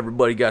what?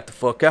 Everybody got the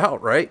fuck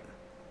out, right?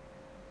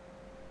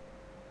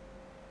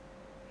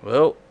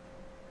 Well,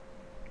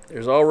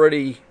 there's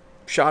already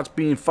shots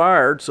being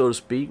fired, so to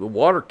speak, with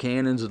water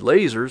cannons and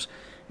lasers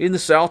in the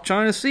South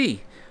China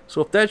Sea. So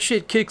if that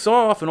shit kicks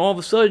off and all of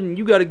a sudden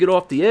you got to get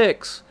off the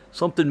X,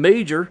 something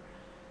major,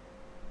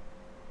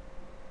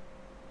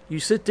 you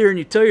sit there and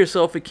you tell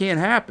yourself it can't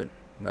happen.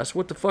 That's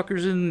what the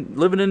fuckers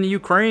living in the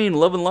Ukraine,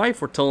 loving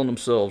life, were telling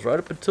themselves right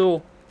up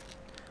until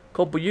a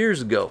couple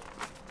years ago.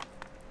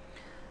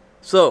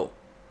 So,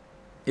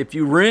 if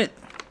you were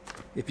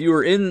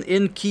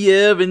in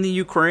Kiev, in the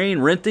Ukraine,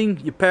 renting,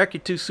 you pack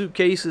your 2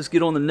 suitcases,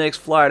 get on the next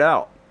flight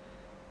out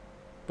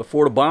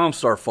before the bombs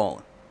start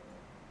falling.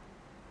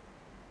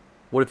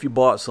 What if you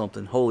bought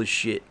something? Holy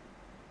shit.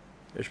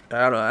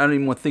 I don't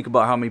even want to think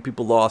about how many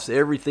people lost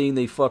everything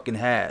they fucking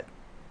had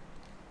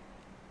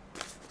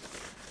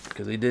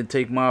because they didn't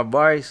take my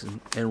advice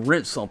and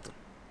rent something.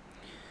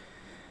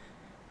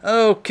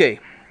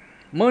 Okay.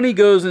 Money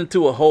goes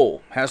into a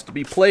hole. Has to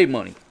be play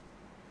money.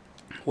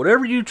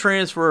 Whatever you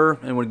transfer,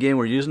 and again,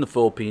 we're using the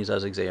Philippines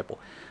as an example.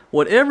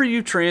 Whatever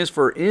you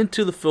transfer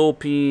into the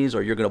Philippines,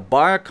 or you're going to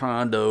buy a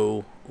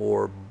condo,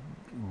 or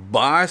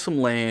buy some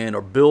land,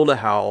 or build a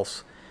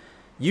house,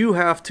 you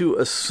have to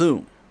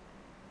assume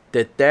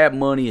that that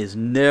money is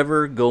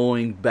never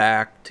going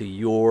back to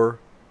your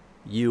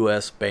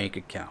U.S. bank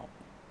account.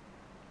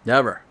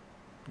 Never.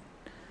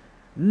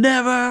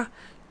 Never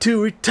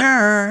to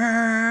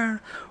return,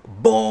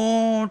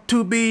 born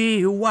to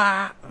be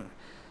wild.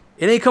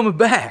 It ain't coming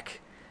back.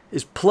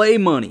 It's play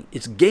money.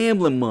 It's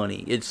gambling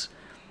money. It's,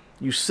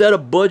 you set a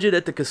budget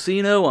at the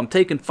casino. I'm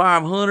taking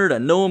 500. I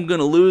know I'm going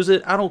to lose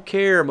it. I don't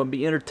care. I'm going to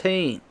be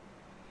entertained.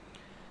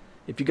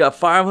 If you got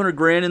 500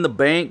 grand in the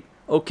bank,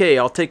 okay,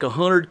 I'll take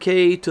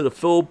 100K to the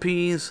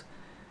Philippines.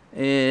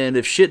 And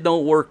if shit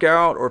don't work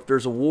out, or if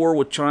there's a war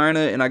with China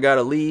and I got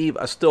to leave,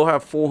 I still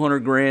have 400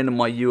 grand in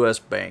my U.S.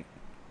 bank.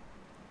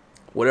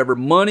 Whatever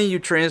money you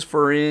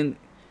transfer in,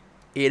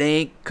 it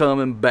ain't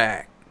coming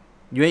back.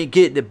 You ain't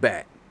getting it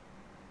back.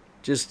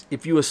 Just,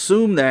 if you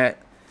assume that,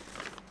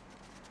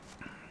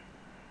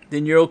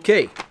 then you're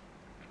okay.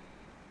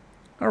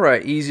 All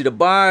right, easy to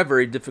buy,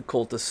 very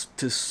difficult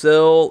to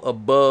sell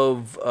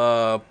above.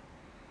 All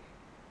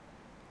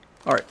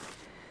right.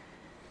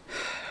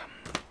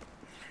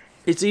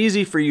 It's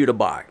easy for you to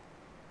buy,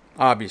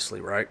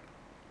 obviously, right?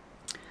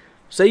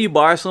 Say you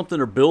buy something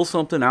or build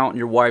something out in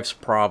your wife's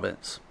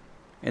province,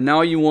 and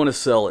now you want to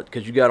sell it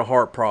because you got a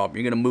heart problem.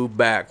 You're going to move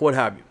back, what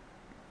have you.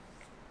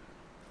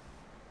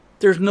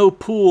 There's no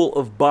pool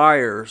of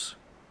buyers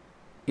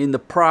in the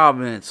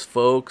province,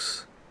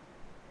 folks.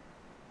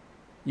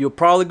 You'll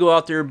probably go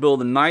out there and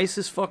build the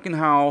nicest fucking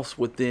house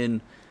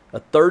within a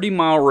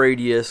 30-mile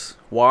radius.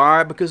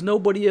 Why? Because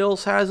nobody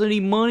else has any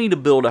money to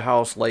build a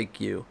house like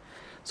you.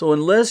 So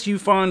unless you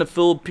find a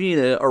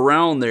Filipina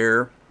around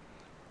there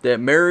that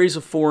marries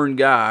a foreign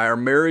guy or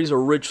marries a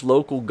rich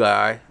local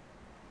guy,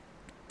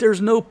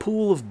 there's no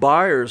pool of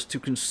buyers to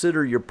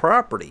consider your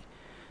property.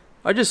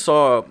 I just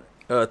saw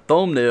a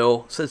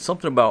thumbnail said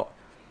something about,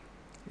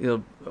 you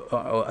know,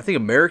 I think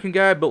American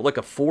guy built like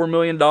a $4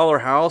 million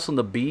house on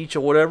the beach or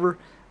whatever.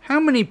 How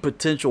many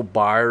potential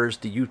buyers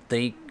do you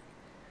think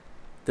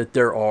that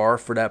there are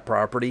for that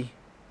property?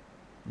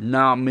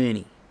 Not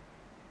many.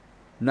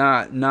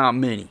 Not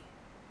many.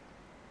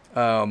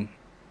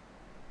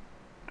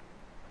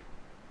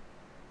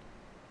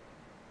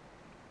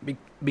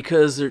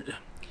 Because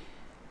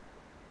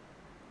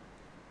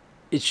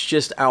it's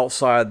just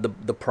outside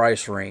the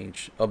price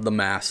range of the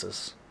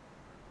masses.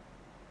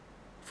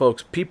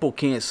 Folks, people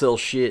can't sell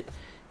shit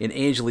in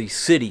Angeles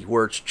City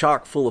where it's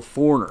chock full of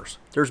foreigners.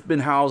 There's been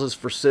houses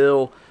for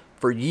sale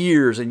for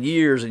years and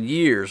years and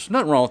years.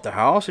 Nothing wrong with the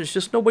house. It's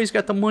just nobody's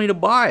got the money to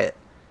buy it.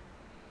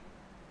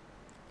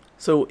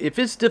 So if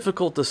it's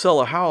difficult to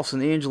sell a house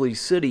in Angeles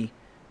City,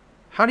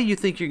 how do you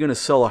think you're going to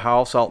sell a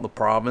house out in the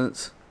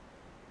province?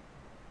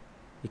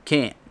 You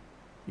can't.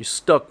 You're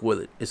stuck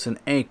with it. It's an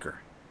anchor.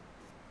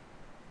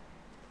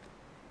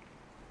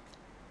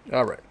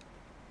 All right.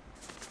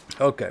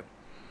 Okay.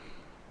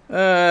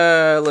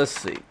 Let's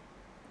see.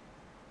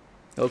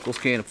 Locals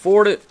can't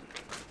afford it.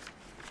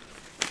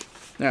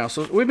 Now,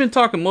 so we've been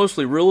talking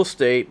mostly real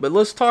estate, but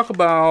let's talk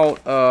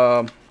about,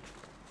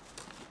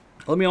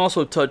 let me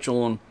also touch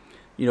on,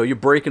 you know, you're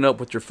breaking up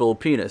with your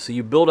Filipina. So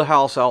you build a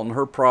house out in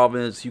her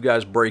province, you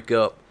guys break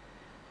up.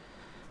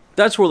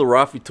 That's where the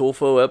Rafi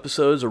Tulfo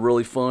episodes are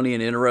really funny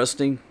and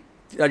interesting.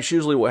 That's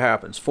usually what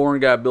happens. Foreign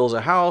guy builds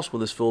a house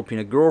with his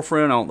Filipina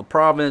girlfriend out in the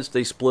province.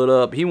 They split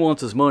up. He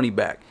wants his money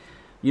back.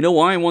 You know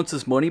why he wants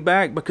his money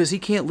back? Because he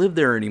can't live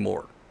there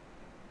anymore.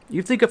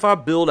 You think if I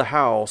build a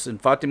house in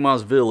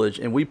Fatima's village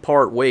and we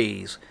part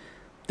ways,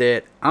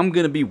 that I'm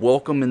going to be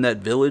welcome in that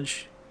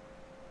village?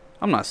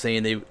 I'm not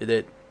saying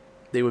that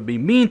they would be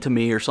mean to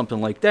me or something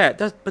like that.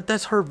 But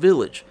that's her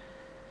village.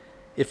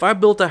 If I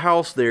built a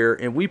house there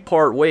and we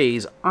part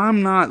ways,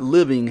 I'm not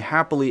living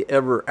happily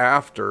ever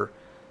after,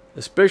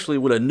 especially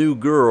with a new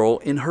girl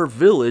in her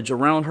village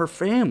around her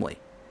family.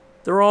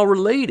 They're all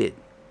related.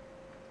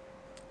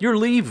 You're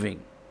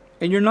leaving,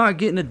 and you're not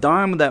getting a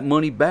dime of that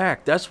money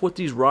back. That's what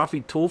these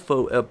Rafi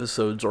Tulfo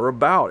episodes are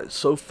about. It's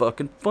so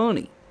fucking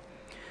funny.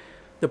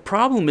 The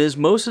problem is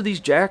most of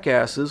these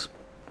jackasses,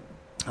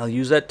 I'll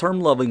use that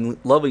term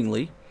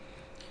lovingly,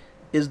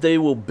 is they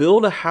will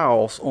build a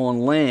house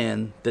on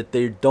land that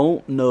they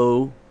don't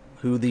know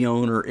who the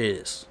owner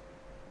is.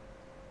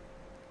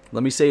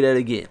 Let me say that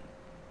again.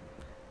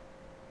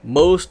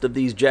 Most of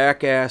these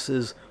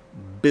jackasses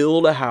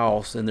build a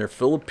house in their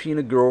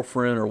Filipina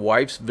girlfriend or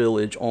wife's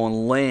village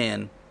on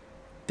land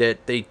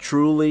that they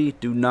truly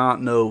do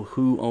not know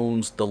who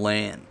owns the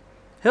land.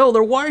 Hell,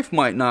 their wife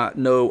might not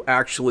know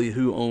actually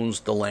who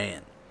owns the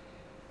land.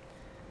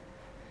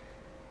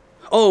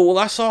 Oh, well,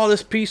 I saw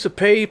this piece of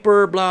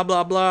paper, blah,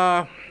 blah,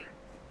 blah.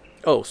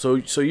 Oh, so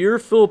your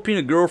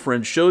Filipina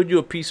girlfriend showed you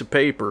a piece of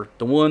paper,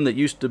 the one that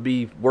used to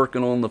be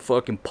working on the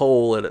fucking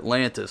pole at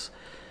Atlantis,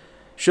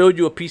 showed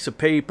you a piece of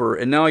paper,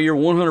 and now you're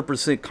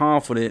 100%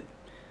 confident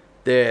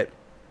that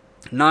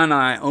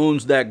Nana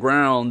owns that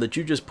ground that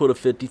you just put a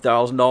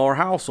 $50,000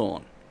 house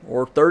on.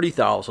 or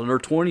 30,000 or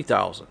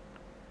 20,000.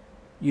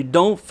 You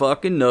don't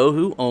fucking know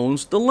who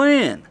owns the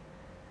land.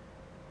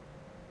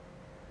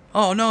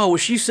 Oh no, well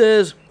she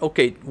says,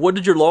 okay, what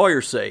did your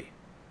lawyer say?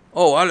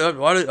 Oh, I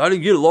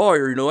didn't get a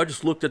lawyer, you know, I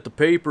just looked at the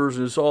papers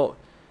and it's all.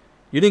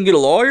 You didn't get a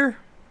lawyer?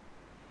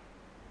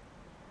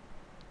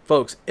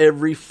 Folks,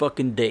 every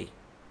fucking day.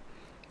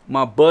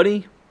 My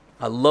buddy,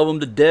 I love him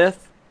to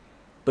death,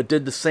 but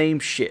did the same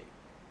shit.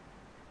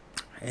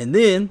 And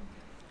then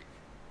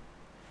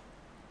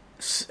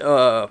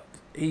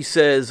he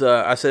says,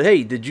 I said,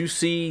 hey, did you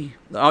see,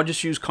 I'll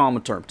just use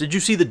common terms. Did you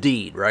see the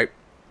deed, right?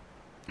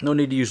 No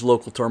need to use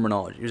local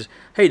terminology. Just,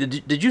 hey,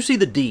 did you see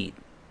the deed?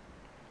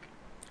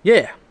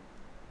 Yeah.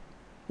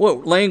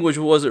 What language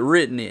was it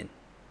written in?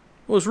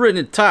 It was written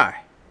in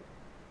Thai.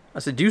 I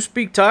said, do you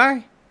speak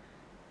Thai?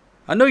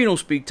 I know you don't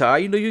speak Thai.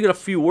 You know you got a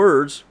few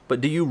words,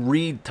 but do you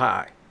read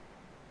Thai?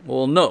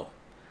 Well, no.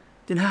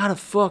 Then how the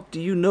fuck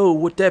do you know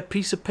what that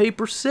piece of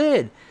paper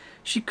said?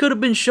 She could have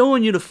been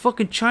showing you the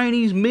fucking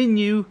Chinese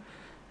menu,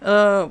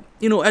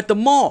 you know, at the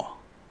mall.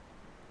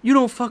 You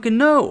don't fucking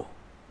know.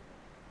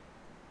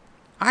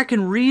 I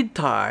can read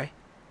Thai,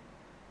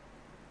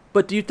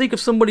 but do you think if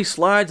somebody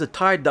slides a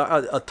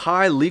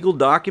Thai legal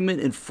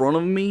document in front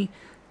of me,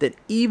 that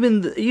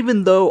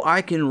even though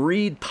I can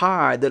read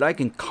Thai, that I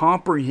can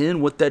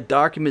comprehend what that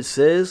document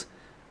says?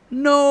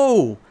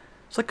 No.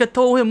 It's like I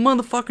told him,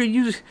 motherfucker,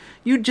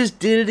 you just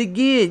did it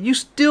again. You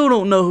still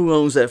don't know who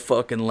owns that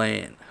fucking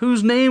land.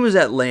 Whose name is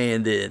that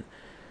land in?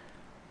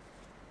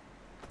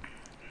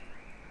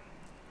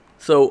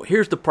 So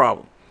here's the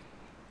problem.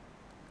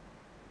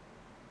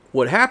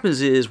 What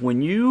happens is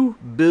when you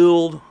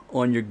build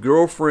on your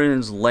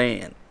girlfriend's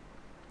land,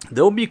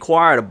 they'll be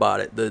quiet about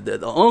it.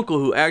 The uncle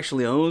who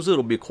actually owns it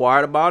will be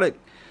quiet about it.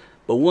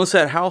 But once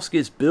that house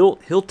gets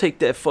built, he'll take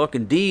that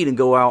fucking deed and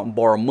go out and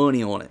borrow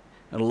money on it.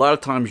 And a lot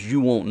of times you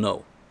won't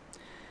know.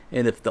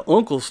 And if the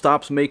uncle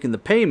stops making the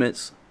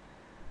payments,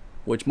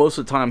 which most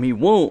of the time he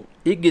won't,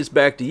 it gets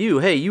back to you.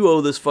 Hey, you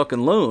owe this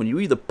fucking loan. You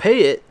either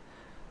pay it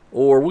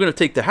or we're going to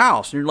take the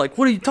house. And you're like,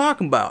 what are you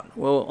talking about?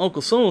 Well,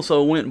 Uncle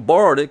so-and-so went and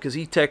borrowed it because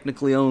he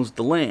technically owns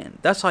the land.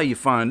 That's how you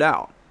find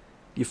out.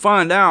 You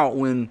find out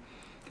when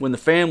the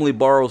family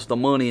borrows the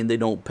money and they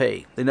don't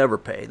pay. They never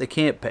pay. They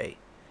can't pay.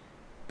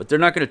 But they're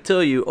not going to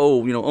tell you,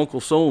 oh, you know,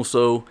 Uncle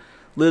so-and-so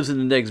lives in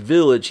the next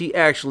village. He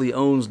actually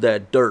owns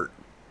that dirt.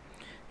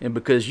 And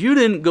because you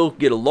didn't go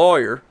get a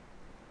lawyer,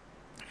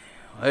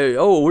 hey,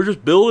 oh, we're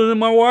just building in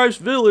my wife's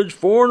village.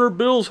 Foreigner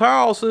builds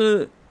house.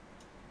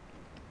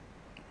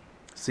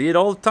 See it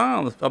all the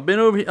time. I've been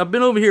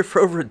over here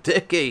for over a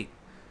decade.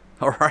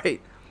 All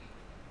right.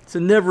 It's a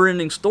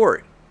never-ending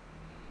story.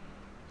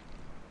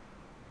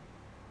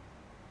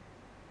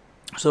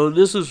 So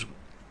this is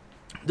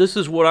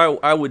what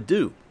I would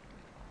do.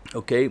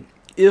 Okay,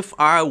 if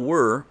I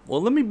were,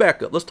 well, let me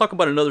back up. Let's talk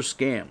about another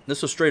scam. This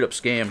is a straight up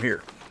scam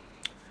here.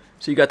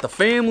 So you got the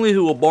family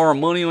who will borrow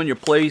money on your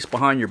place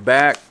behind your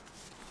back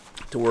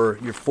to where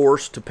you're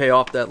forced to pay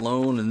off that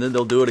loan, and then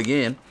they'll do it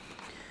again.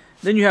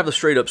 Then you have the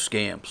straight up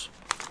scams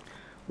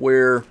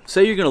where,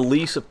 say you're going to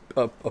lease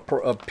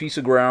a piece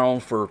of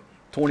ground for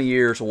 20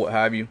 years or what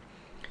have you.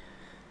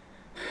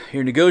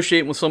 You're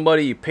negotiating with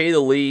somebody, you pay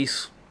the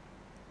lease.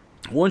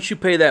 Once you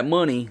pay that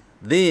money,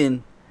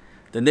 then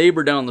the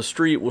neighbor down the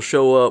street will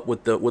show up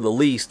with a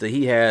lease that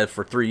he had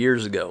for 3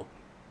 years ago.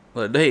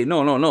 But hey,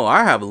 no,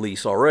 I have a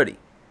lease already.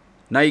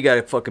 Now you got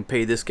to fucking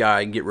pay this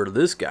guy and get rid of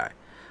this guy.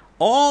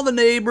 All the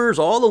neighbors,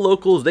 all the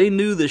locals, they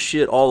knew this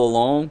shit all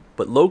along,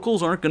 but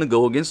locals aren't going to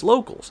go against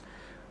locals.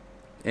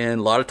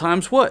 And a lot of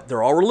times what?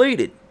 They're all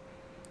related.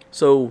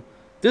 So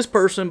this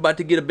person about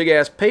to get a big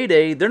ass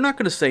payday, they're not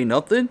going to say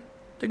nothing.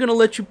 They're going to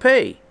let you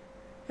pay.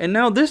 And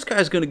now this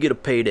guy's going to get a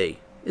payday.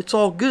 It's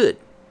all good.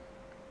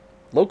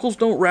 Locals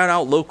don't rat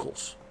out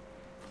locals.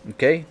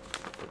 Okay?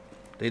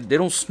 They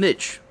don't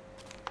snitch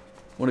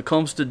when it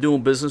comes to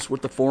doing business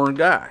with the foreign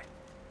guy.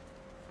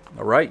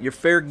 Alright? You're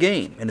fair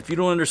game. And if you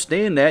don't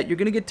understand that, you're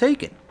going to get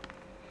taken.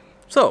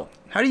 So,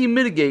 how do you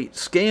mitigate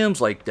scams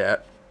like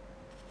that?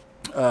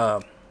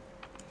 And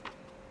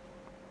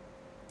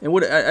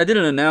what I did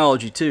an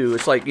analogy too.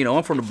 It's like, you know,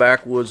 I'm from the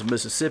backwoods of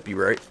Mississippi,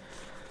 right?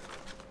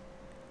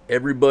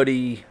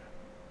 Everybody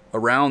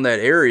around that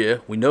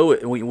area, we know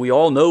it. We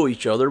all know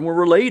each other, and we're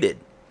related.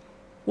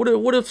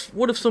 What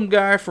if some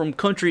guy from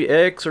country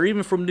X or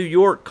even from New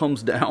York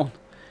comes down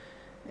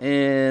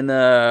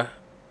and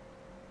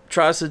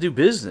tries to do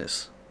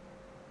business?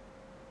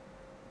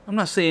 I'm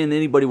not saying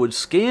anybody would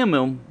scam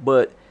him,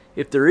 but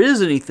if there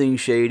is anything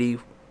shady,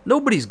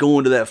 nobody's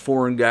going to that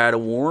foreign guy to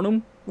warn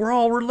him. We're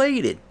all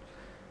related.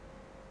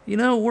 You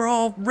know, we're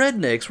all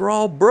rednecks. We're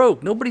all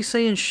broke. Nobody's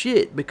saying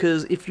shit,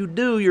 because if you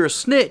do, you're a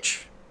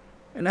snitch.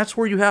 And that's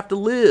where you have to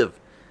live.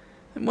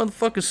 And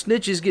motherfucking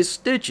snitches get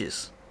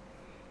stitches.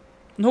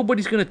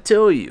 Nobody's going to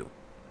tell you.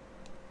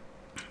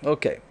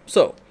 Okay,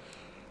 so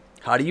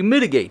how do you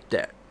mitigate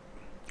that?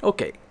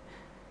 Okay,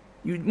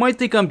 you might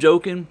think I'm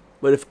joking,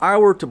 but if I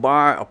were to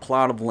buy a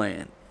plot of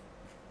land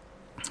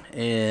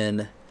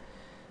and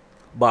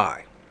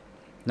buy,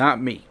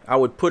 not me, I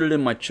would put it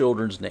in my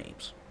children's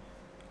names.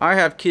 I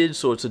have kids,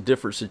 so it's a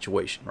different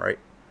situation, right?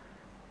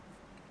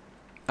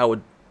 I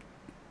would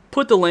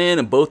put the land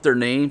in both their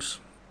names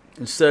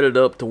and set it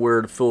up to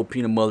where the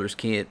Filipino mothers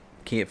can't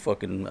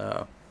fucking.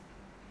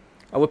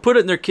 I would put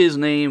it in their kids'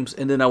 names,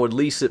 and then I would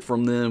lease it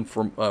from them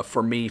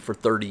for me for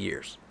 30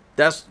 years.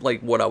 That's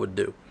like what I would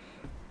do.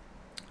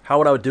 How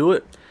would I do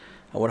it?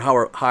 I would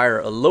hire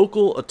a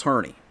local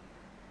attorney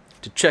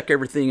to check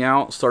everything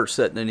out, start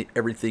setting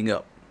everything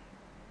up.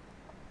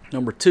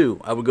 Number 2,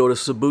 I would go to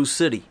Cebu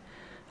City.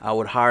 I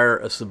would hire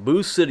a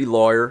Cebu City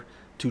lawyer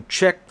to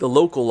check the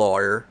local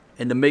lawyer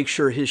and to make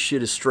sure his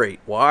shit is straight.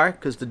 Why?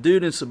 Because the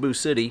dude in Cebu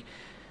City,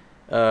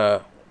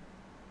 as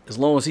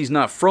long as he's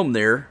not from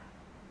there,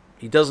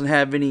 he doesn't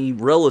have any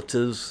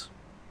relatives,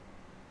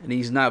 and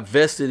he's not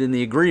vested in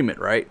the agreement,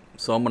 right?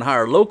 So I'm going to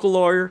hire a local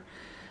lawyer.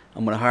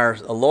 I'm going to hire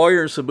a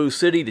lawyer in Cebu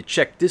City to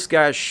check this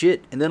guy's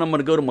shit, and then I'm going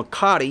to go to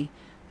Makati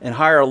and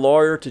hire a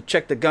lawyer to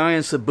check the guy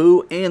in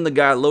Cebu and the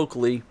guy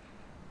locally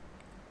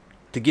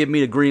to give me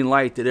the green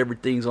light that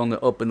everything's on the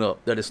up and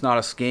up, that it's not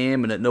a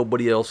scam and that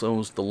nobody else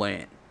owns the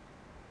land.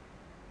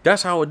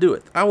 That's how I would do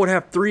it. I would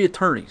have 3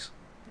 attorneys,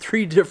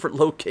 3 different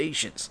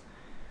locations.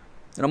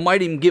 And I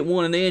might even get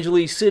one in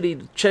Angeles City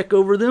to check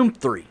over them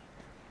 3.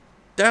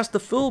 That's the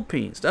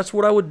Philippines. That's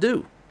what I would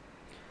do.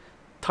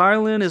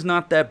 Thailand is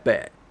not that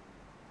bad.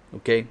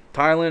 Okay?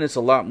 Thailand is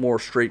a lot more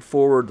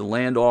straightforward. The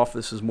land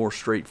office is more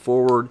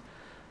straightforward.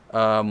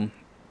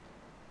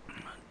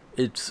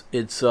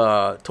 It's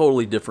a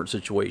totally different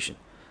situation.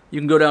 You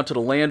can go down to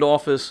the land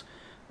office,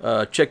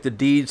 check the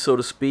deed, so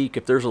to speak.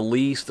 If there's a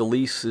lease, the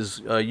lease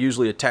is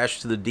usually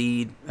attached to the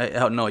deed.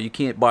 No, you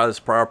can't buy this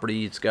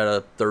property. It's got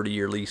a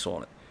 30-year lease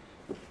on it.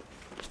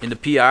 In the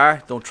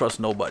PI, don't trust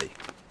nobody.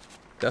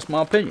 That's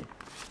my opinion.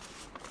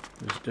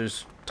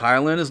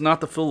 Thailand is not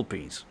the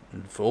Philippines.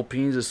 And the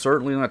Philippines is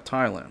certainly not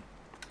Thailand.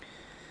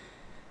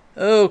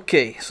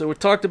 Okay, so we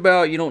talked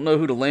about you don't know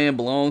who the land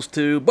belongs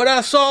to, but I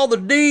saw the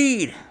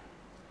deed.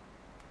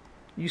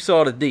 You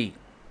saw the deed.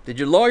 Did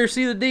your lawyer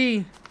see the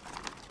deed?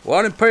 Well,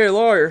 I didn't pay a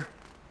lawyer.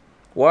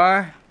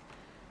 Why?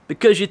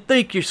 Because you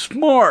think you're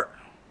smart.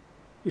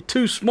 You're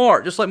too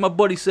smart, just like my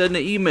buddy said in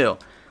the email.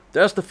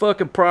 That's the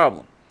fucking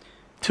problem.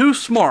 Too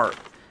smart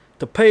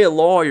to pay a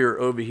lawyer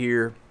over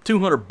here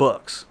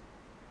 $200.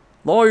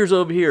 Lawyers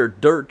over here are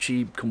dirt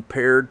cheap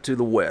compared to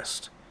the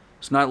West.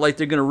 It's not like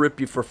they're going to rip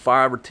you for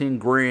 5 or 10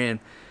 grand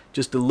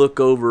just to look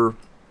over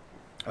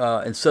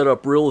and set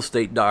up real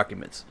estate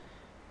documents.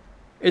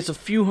 It's a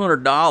few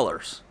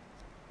 $100s.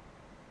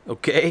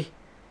 Okay?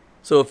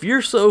 So if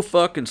you're so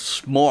fucking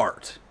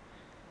smart,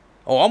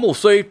 oh, I'm going to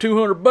save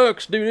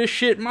 $200, do this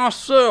shit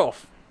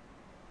myself.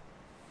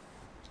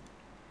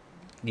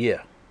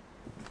 Yeah.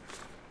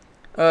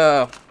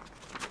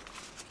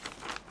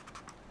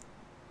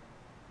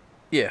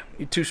 Yeah,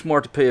 you're too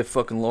smart to pay a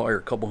fucking lawyer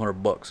a couple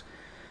 $100.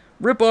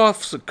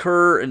 Rip-offs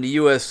occur in the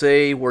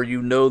USA where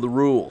you know the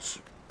rules.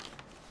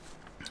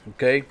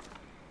 Okay?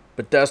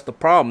 But that's the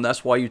problem.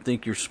 That's why you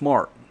think you're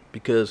smart.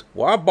 Because,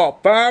 well, I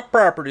bought 5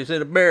 properties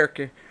in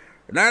America,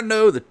 and I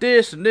know that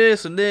this and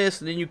this and this,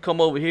 and then you come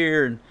over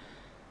here and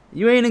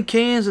you ain't in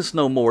Kansas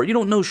no more. You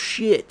don't know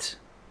shit.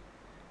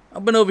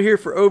 I've been over here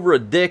for over a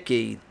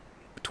decade.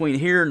 Between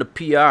here and the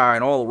PI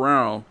and all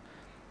around,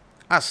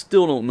 I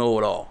still don't know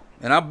it all.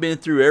 And I've been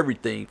through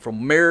everything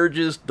from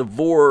marriages,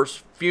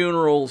 divorce,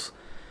 funerals,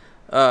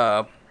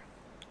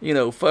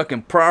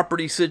 fucking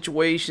property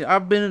situation.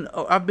 I've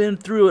been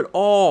through it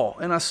all,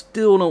 and I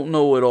still don't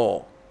know it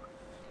all.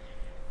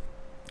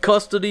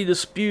 Custody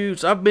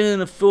disputes. I've been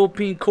in a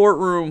Philippine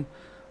courtroom,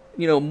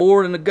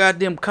 more than the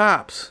goddamn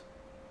cops.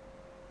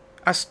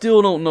 I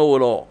still don't know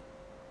it all.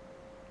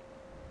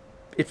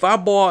 If I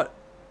bought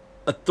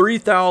a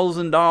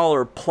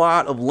 $3,000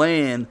 plot of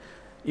land,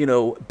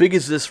 big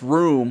as this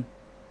room,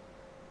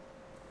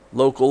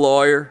 local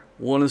lawyer,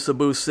 one in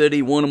Cebu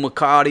City, one in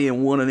Makati,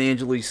 and one in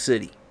Angeles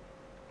City.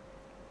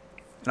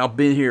 And I've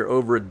been here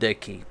over a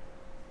decade.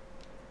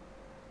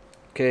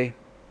 Okay?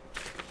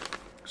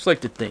 It's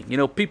like the thing.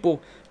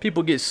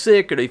 People get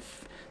sick or they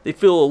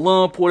feel a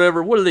lump,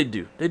 whatever. What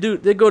do?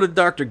 They go to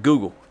Dr.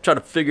 Google, try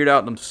to figure it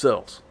out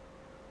themselves.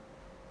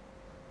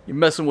 You're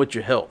messing with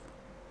your health.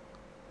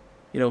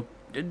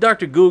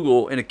 Dr.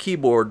 Google and a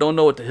keyboard don't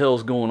know what the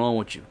hell's going on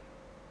with you.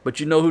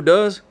 But you know who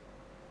does?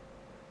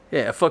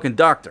 Yeah, a fucking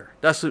doctor.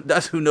 That's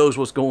who knows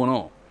what's going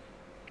on.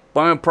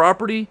 Buying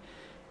property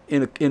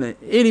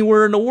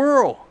anywhere in the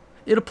world.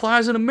 It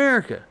applies in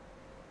America.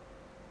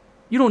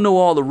 You don't know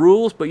all the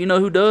rules, but you know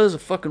who does? A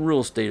fucking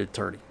real estate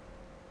attorney.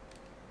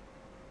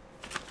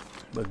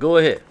 But go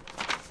ahead.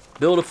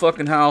 Build a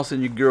fucking house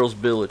in your girl's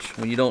village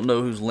when you don't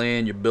know whose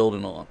land you're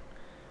building on.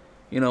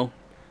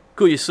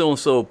 Cool, you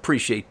so-and-so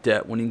appreciate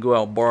that when you can go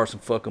out and borrow some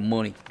fucking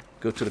money.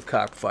 Go to the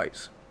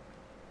cockfights.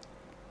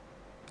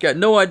 Got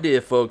no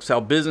idea, folks, how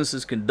business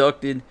is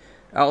conducted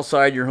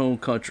outside your home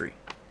country.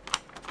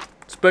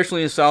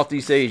 Especially in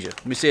Southeast Asia.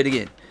 Let me say it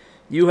again.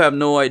 You have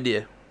no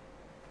idea.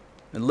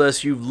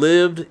 Unless you've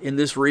lived in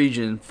this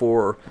region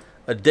for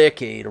a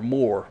decade or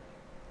more,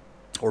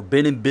 or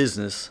been in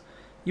business,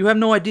 You have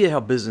no idea how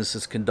business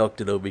is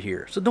conducted over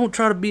here. So don't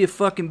try to be a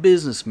fucking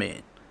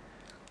businessman.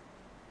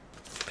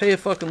 Pay a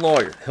fucking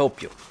lawyer to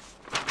help you.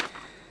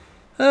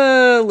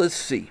 Let's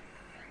see.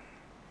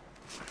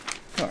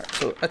 Alright,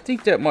 so I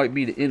think that might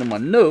be the end of my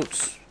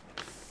notes.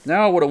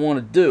 Now what I want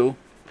to do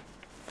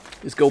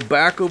is go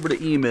back over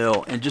the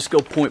email and just go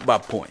point by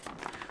point.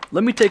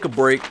 Let me take a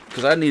break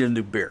because I need a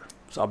new beer.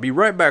 So I'll be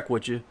right back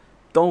with you.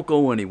 Don't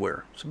go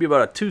anywhere. This will be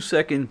about a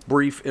 2-second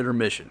brief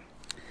intermission.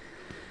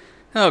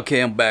 Okay,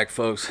 I'm back,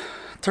 folks.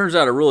 Turns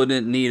out I really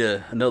didn't need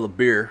another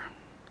beer.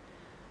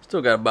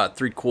 Still got about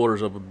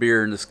 3/4 of a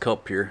beer in this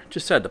cup here.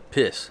 Just had to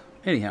piss.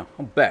 Anyhow,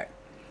 I'm back.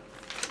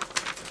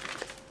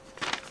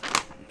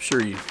 I'm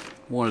sure you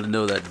wanted to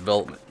know that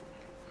development.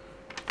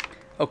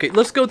 Okay,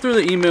 let's go through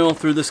the email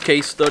through this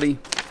case study.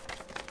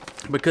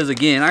 Because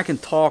again, I can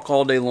talk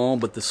all day long,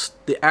 but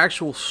the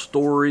actual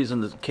stories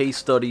and the case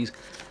studies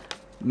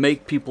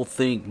make people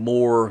think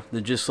more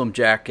than just some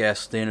jackass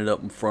standing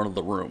up in front of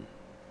the room.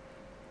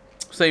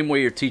 Same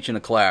way you're teaching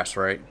a class,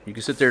 right? You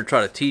can sit there and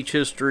try to teach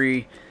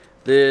history,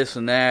 this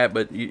and that,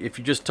 but if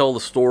you just tell the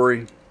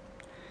story.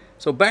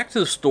 So back to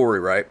the story,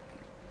 right?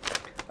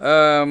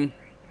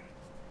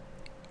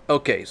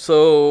 Okay,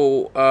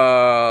 so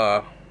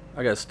I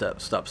gotta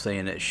stop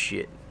saying that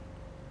shit.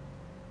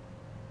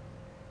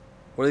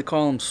 What do they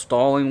call them?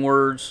 Stalling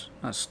words?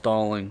 Not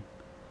stalling.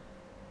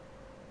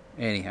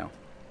 Anyhow.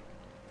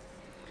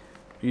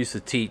 I used to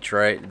teach,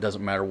 right? It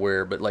doesn't matter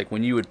where, but like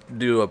when you would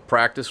do a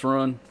practice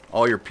run,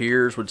 all your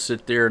peers would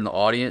sit there in the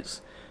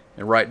audience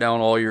and write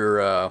down all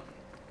your,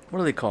 what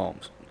do they call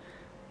them?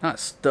 Not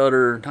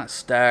stutter, not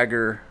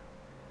stagger.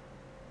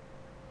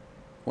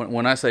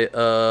 When I say,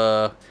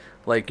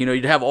 like, you know,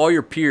 you'd have all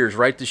your peers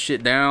write this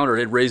shit down, or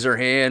they'd raise their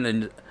hand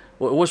and,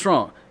 what's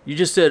wrong? You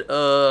just said,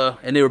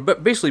 and they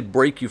would basically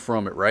break you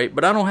from it, right?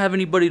 But I don't have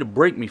anybody to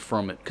break me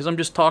from it because I'm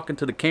just talking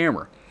to the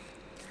camera.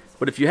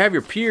 But if you have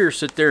your peers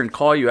sit there and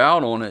call you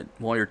out on it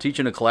while you're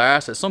teaching a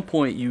class, at some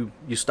point you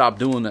stop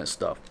doing that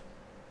stuff.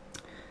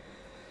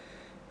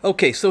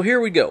 Okay, so here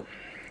we go.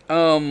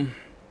 The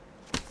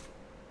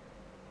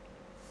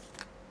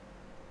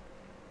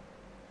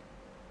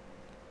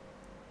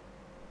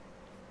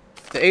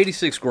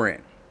 86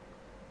 grand.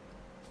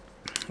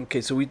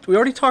 Okay, so we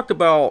already talked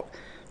about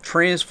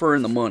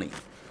transferring the money.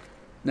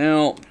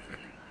 Now,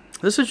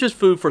 this is just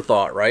food for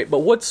thought, right? But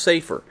what's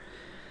safer?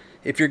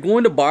 If you're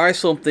going to buy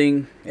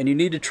something and you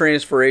need to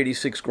transfer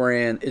 86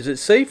 grand, is it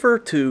safer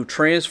to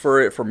transfer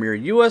it from your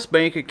US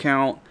bank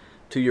account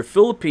to your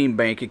Philippine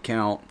bank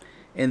account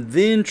and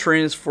then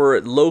transfer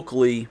it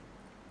locally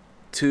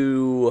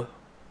to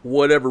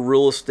whatever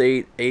real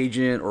estate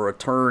agent or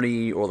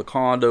attorney or the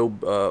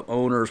condo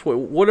owners,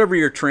 whatever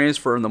you're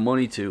transferring the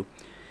money to?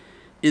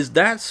 Is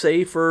that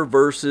safer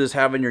versus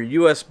having your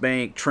US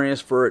bank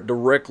transfer it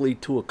directly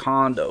to a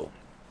condo?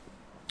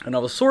 And I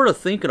was sort of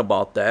thinking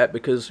about that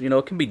because, you know,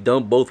 it can be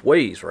done both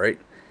ways, right?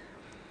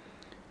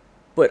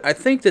 But I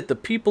think that the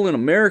people in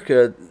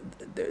America,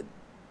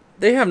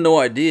 they have no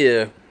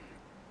idea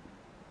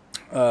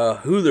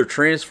who they're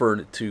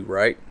transferring it to,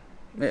 right?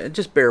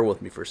 Just bear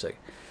with me for a second.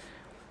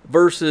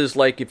 Versus,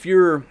 like, if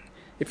you're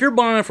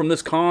buying from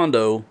this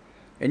condo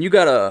and you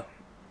got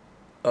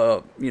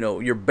you know,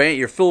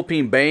 your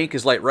Philippine bank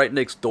is like right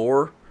next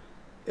door,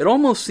 it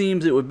almost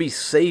seems it would be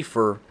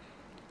safer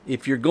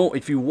if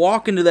you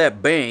walk into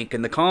that bank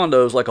and the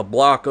condo is like a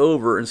block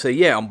over and say,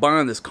 yeah, I'm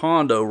buying this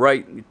condo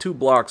right 2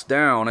 blocks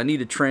down, I need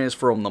to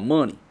transfer them the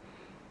money.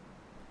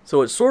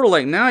 So it's sort of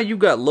like now you've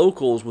got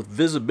locals with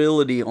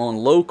visibility on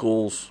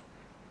locals,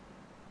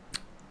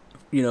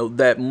 you know,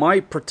 that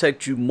might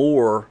protect you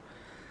more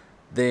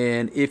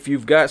than if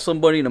you've got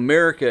somebody in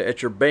America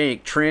at your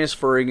bank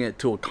transferring it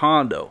to a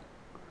condo.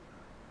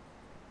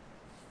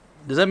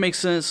 Does that make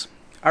sense?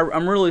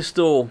 I'm really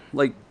still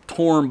like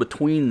torn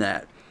between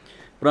that.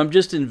 But I'm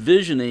just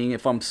envisioning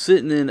if I'm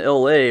sitting in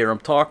LA or I'm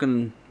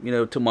talking, you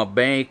know, to my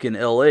bank in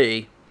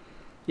LA,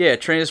 yeah,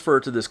 transfer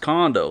it to this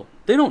condo.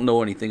 They don't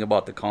know anything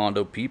about the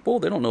condo people.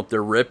 They don't know if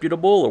they're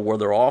reputable or where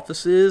their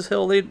office is.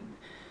 Hell, they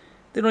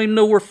don't even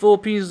know where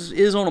Philippines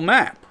is on a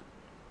map.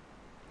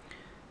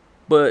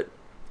 But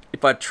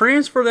if I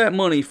transfer that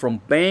money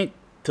from bank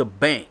to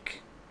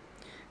bank,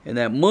 and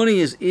that money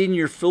is in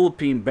your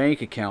Philippine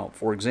bank account,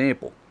 for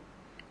example,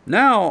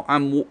 now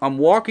I'm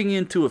walking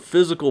into a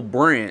physical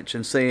branch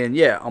and saying,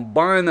 yeah, I'm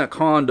buying that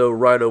condo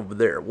right over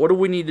there. What do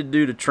we need to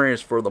do to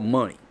transfer the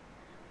money?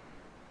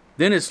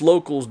 Then it's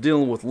locals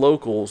dealing with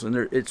locals, and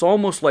it's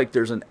almost like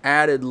there's an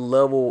added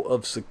level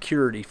of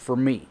security for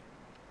me.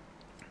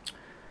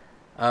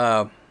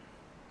 But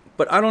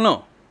I don't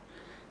know.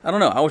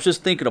 I was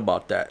just thinking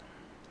about that.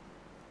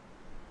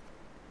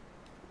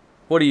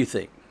 What do you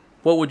think?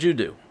 What would you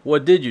do?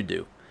 What did you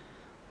do?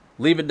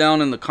 Leave it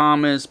down in the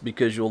comments,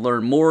 because you'll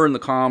learn more in the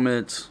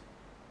comments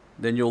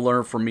than you'll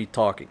learn from me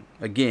talking.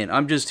 Again,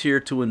 I'm just here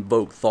to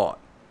invoke thought.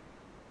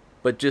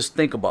 But just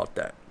think about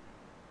that.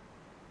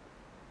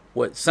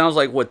 What sounds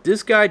like what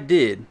this guy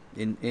did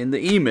in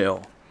the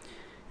email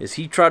is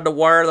he tried to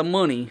wire the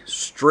money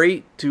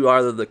straight to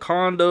either the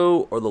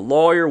condo or the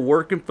lawyer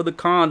working for the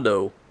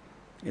condo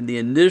And the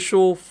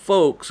initial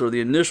folks or the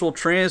initial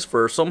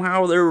transfer,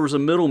 somehow there was a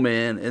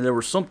middleman and there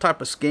was some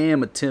type of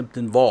scam attempt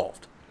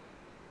involved.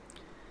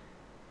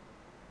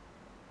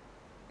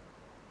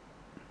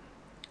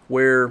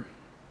 Where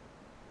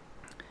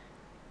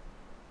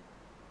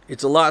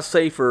it's a lot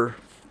safer,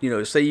 you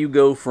know, say you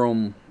go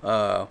from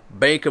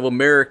Bank of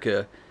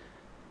America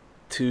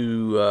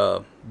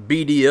to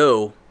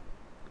BDO,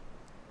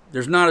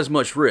 there's not as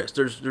much risk.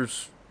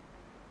 There's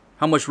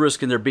how much risk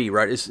can there be,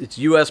 right? It's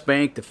U.S.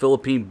 Bank to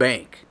Philippine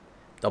Bank.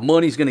 The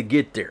money's going to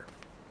get there.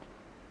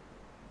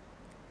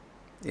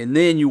 And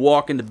then you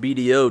walk into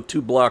BDO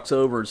 2 blocks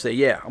over and say,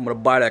 yeah, I'm going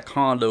to buy that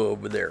condo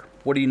over there.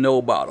 What do you know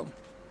about them?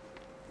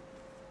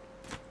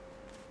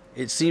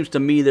 It seems to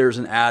me there's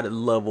an added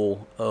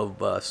level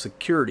of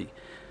security.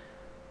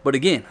 But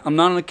again, I'm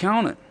not an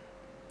accountant.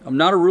 I'm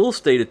not a real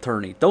estate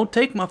attorney. Don't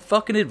take my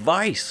fucking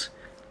advice.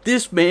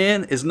 This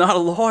man is not a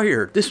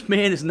lawyer. This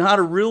man is not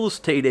a real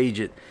estate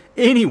agent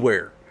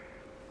anywhere.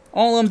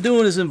 All I'm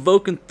doing is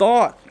invoking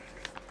thought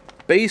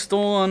based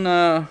on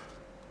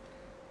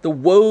the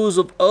woes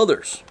of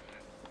others.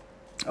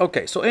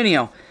 Okay, so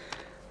anyhow,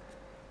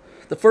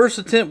 the first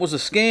attempt was a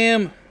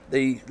scam.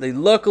 They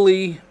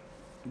luckily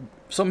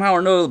somehow or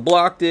another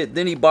blocked it.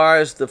 Then he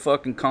buys the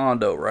fucking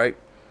condo, right?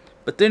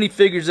 But then he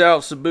figures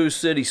out Cebu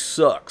City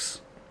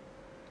sucks.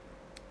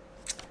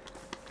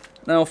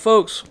 Now,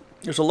 folks,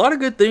 there's a lot of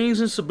good things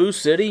in Cebu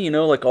City. You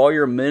know, like all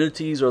your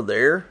amenities are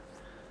there.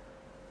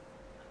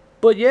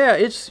 But yeah,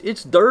 it's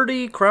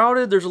dirty,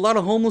 crowded. There's a lot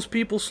of homeless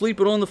people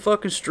sleeping on the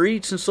fucking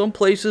streets in some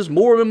places,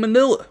 more than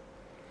Manila.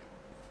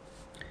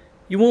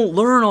 You won't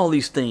learn all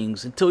these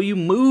things until you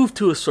move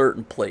to a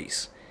certain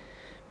place.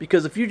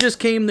 Because if you just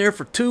came there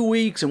for 2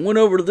 weeks and went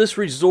over to this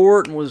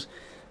resort and was,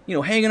 you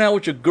know, hanging out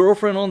with your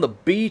girlfriend on the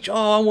beach,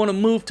 oh, I want to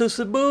move to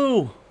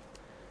Cebu.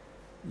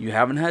 You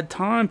haven't had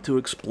time to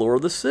explore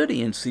the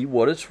city and see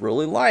what it's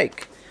really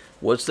like.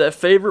 What's that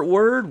favorite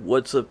word?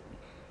 What's a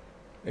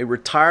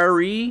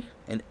retiree?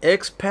 An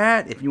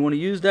expat, if you want to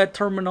use that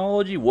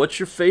terminology. What's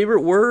your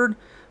favorite word?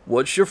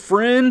 What's your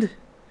friend?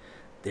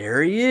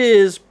 There he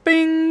is.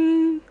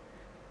 Bing!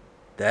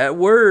 That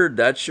word,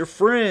 that's your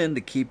friend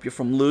to keep you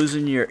from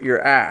losing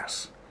your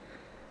ass.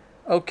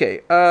 Okay,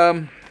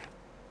 alright,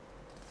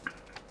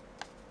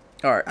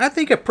 I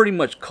think I pretty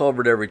much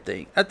covered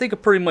everything.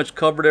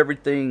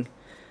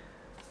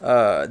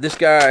 This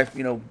guy,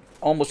 you know,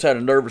 almost had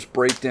a nervous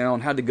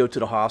breakdown, had to go to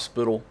the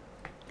hospital.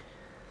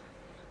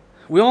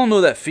 We all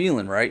know that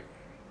feeling, right?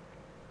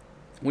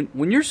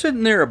 When you're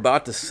sitting there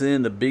about to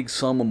send a big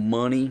sum of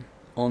money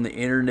on the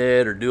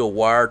internet or do a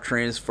wire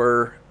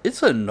transfer,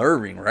 it's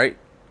unnerving, right?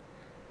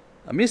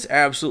 I mean, it's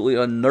absolutely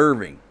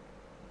unnerving.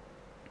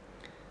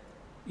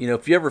 You know,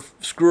 if you ever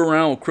screw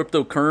around with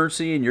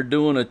cryptocurrency and you're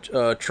doing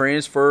a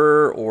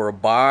transfer or a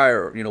buy,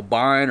 or, you know,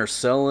 buying or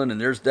selling, and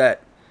there's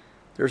that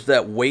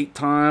wait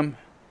time.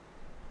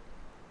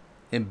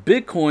 And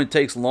Bitcoin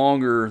takes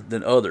longer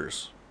than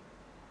others.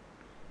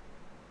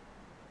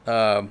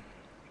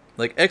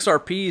 Like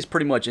XRP is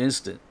pretty much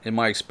instant in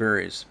my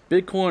experience.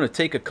 Bitcoin will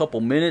take a couple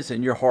minutes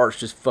and your heart's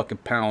just fucking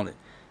pounding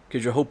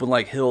because you're hoping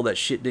like hell that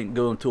shit didn't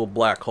go into a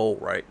black hole,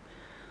 right?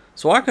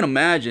 So I can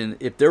imagine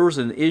if there was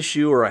an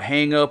issue or a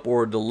hang up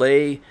or a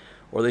delay,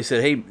 or they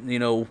said, hey, you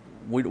know,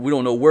 we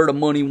don't know where the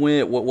money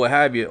went, what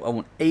have you. I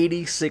want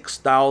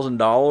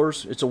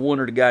 $86,000. It's a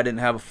wonder the guy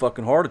didn't have a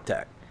fucking heart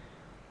attack.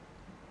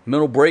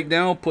 Mental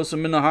breakdown puts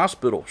him in the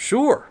hospital.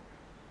 Sure.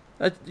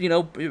 That, you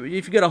know,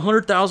 if you got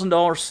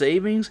 $100,000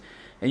 savings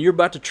and you're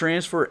about to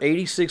transfer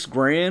 86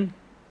 grand,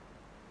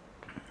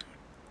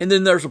 and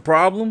then there's a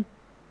problem,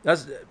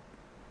 that's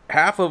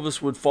half of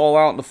us would fall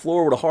out on the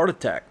floor with a heart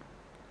attack.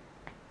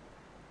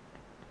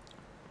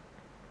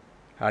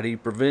 How do you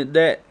prevent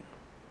that?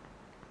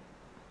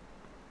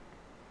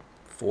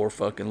 4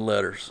 fucking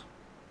letters.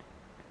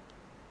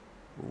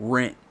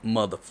 Rent,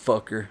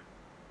 motherfucker.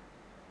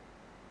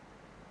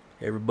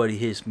 Everybody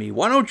hits me.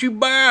 Why don't you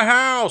buy a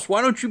house?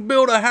 Why don't you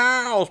build a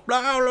house?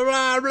 Blah, blah,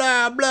 blah,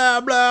 blah,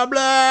 blah, blah,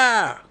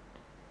 blah.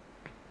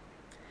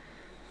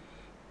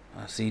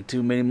 I've seen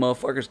too many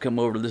motherfuckers come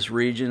over to this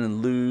region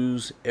and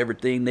lose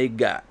everything they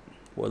got.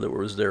 Whether it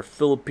was their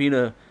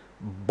Filipina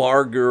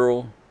bar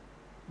girl,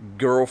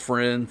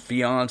 girlfriend,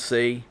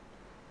 fiancé,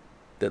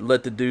 that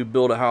let the dude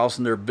build a house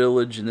in their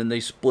village, and then they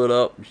split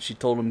up. She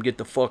told him get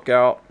the fuck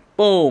out.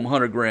 Boom,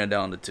 100 grand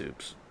down the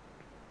tubes.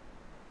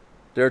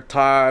 Their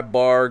Thai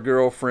bar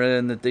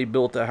girlfriend that they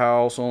built a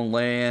house on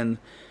land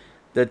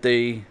that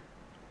they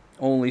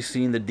only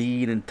seen the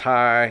deed in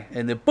Thai,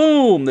 and then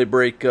boom, they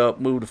break up,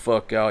 move the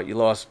fuck out. You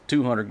lost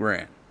 200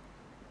 grand.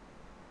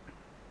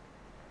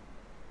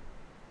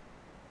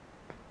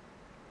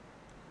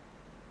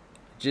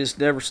 It just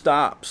never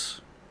stops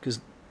because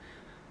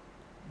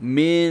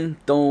men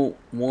don't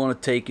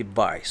want to take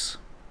advice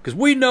because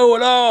we know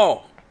it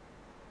all.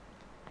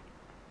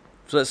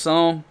 So that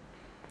song,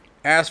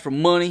 ask for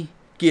money,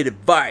 get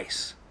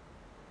advice.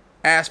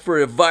 Ask for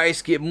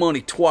advice, get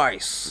money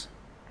twice.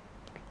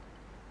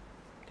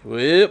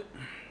 Yep.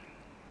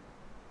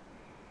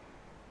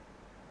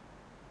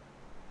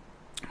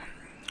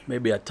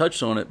 maybe I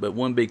touched on it, but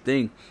one big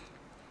thing.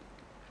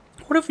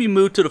 What if you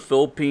move to the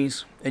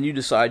Philippines and you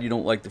decide you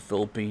don't like the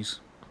Philippines?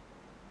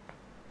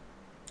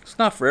 It's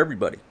not for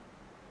everybody.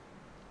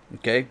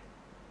 Okay?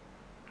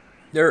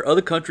 There are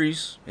other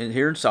countries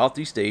here in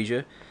Southeast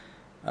Asia.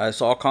 I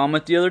saw a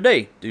comment the other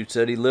day. Dude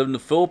said he lived in the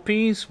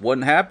Philippines,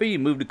 wasn't happy. He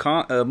moved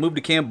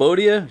to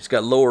Cambodia. He's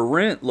got lower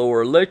rent,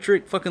 lower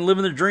electric, fucking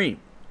living the dream.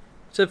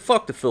 He said,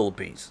 fuck the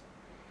Philippines.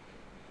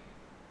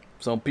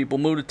 Some people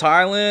move to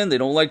Thailand. They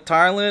don't like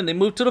Thailand. They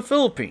move to the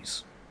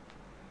Philippines.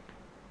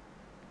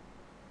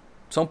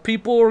 Some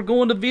people are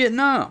going to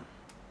Vietnam.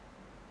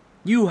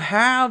 You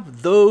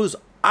have those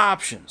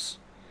options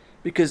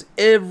because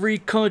every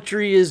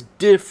country is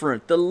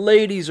different. The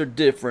ladies are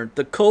different.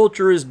 The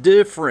culture is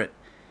different.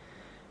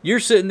 You're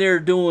sitting there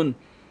doing,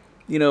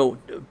 you know,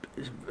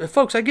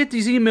 folks, I get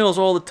these emails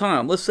all the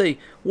time. Let's say,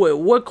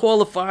 what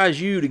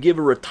qualifies you to give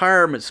a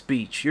retirement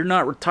speech? You're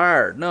not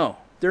retired. No,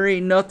 there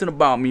ain't nothing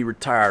about me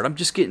retired. I'm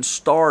just getting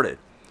started.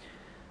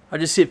 I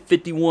just hit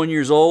 51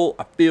 years old.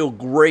 I feel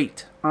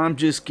great. I'm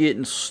just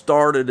getting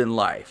started in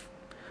life.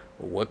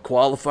 Well, what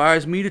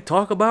qualifies me to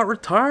talk about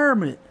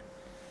retirement?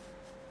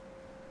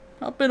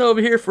 I've been over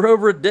here for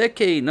over a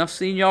decade and I've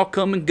seen y'all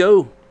come and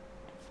go.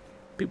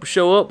 People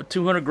show up with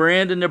 200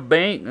 grand in their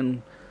bank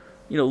and,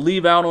 you know,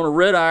 leave out on a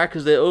red eye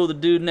because they owe the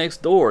dude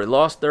next door. They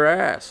lost their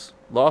ass,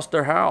 lost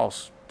their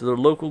house to their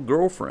local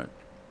girlfriend.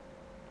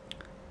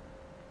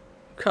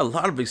 Got a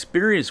lot of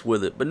experience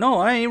with it, but no,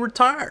 I ain't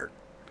retired.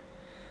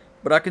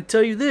 But I can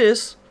tell you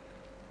this,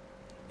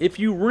 if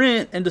you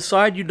rent and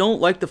decide you don't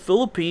like the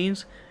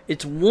Philippines,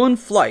 it's one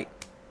flight.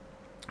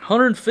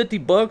 150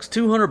 bucks,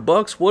 200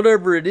 bucks,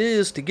 whatever it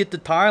is to get to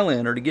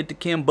Thailand or to get to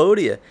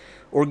Cambodia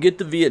or get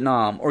to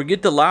Vietnam or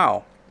get to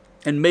Laos.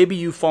 And maybe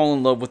you fall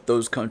in love with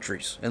those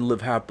countries and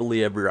live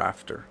happily ever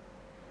after.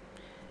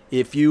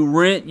 If you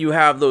rent, you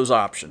have those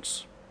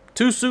options.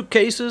 2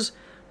 suitcases,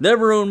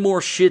 never own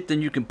more shit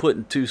than you can put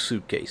in 2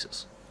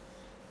 suitcases.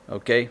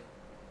 Okay?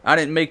 I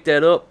didn't make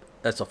that up.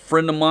 That's a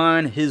friend of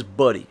mine, his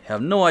buddy.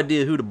 Have no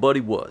idea who the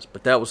buddy was,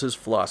 but that was his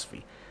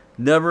philosophy.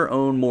 Never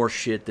own more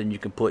shit than you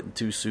can put in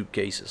 2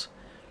 suitcases.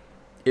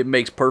 It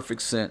makes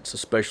perfect sense,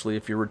 especially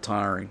if you're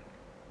retiring.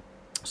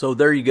 So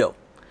there you go.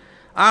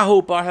 I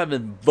hope I have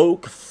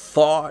invoked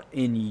thought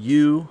in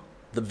you,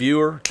 the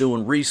viewer,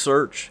 doing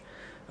research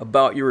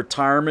about your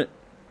retirement.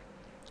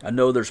 I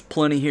know there's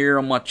plenty here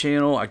on my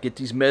channel. I get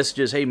these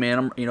messages, hey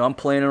man, I'm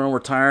planning on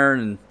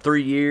retiring in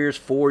 3 years,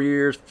 4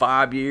 years,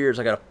 5 years.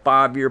 I got a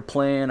 5-year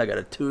plan. I got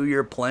a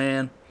 2-year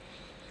plan.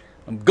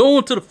 I'm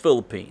going to the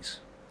Philippines.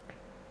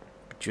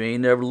 But you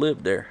ain't never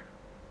lived there.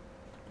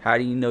 How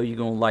do you know you're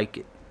going to like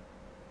it?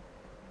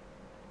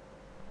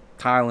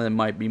 Thailand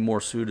might be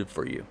more suited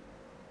for you.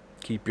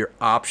 Keep your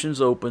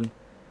options open.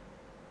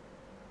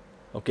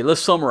 Okay,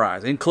 let's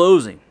summarize. In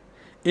closing,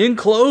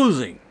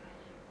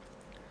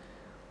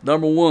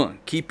 number 1,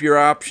 keep your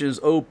options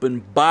open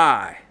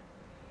by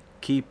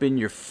keeping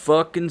your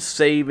fucking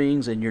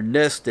savings and your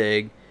nest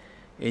egg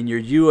in your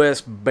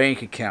U.S.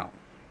 bank account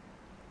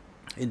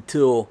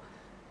until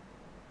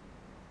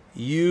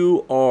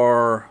you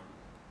are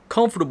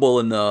comfortable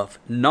enough,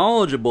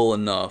 knowledgeable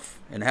enough,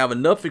 and have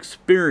enough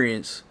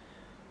experience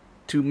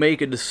to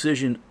make a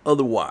decision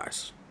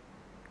otherwise.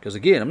 Because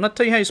again, I'm not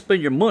telling you how you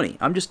spend your money.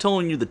 I'm just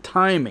telling you the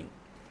timing.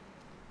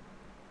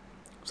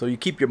 So you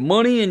keep your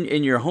money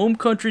in your home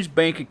country's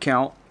bank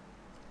account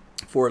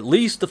for at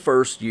least the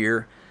first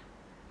year.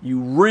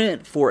 You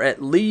rent for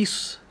at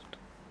least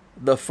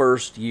the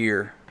first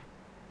year.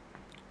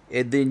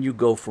 And then you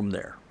go from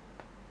there.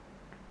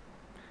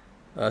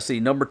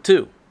 Number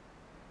 2.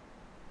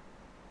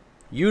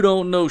 You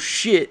don't know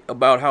shit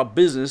about how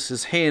business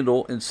is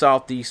handled in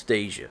Southeast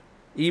Asia.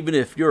 Even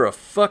if you're a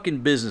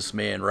fucking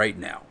businessman right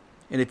now.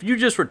 And if you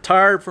just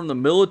retired from the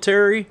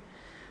military,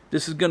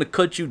 this is going to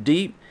cut you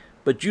deep.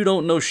 But you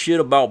don't know shit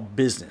about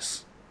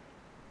business.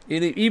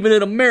 And even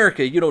in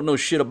America, you don't know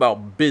shit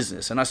about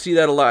business. And I see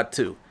that a lot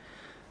too.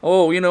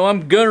 Oh,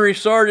 I'm gunnery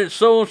sergeant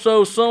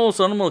so-and-so,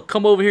 so-and-so. And I'm going to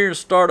come over here and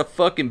start a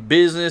fucking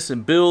business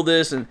and build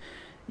this. And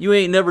you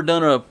ain't never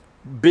done a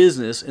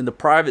business in the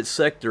private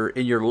sector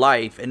in your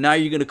life. And now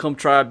you're going to come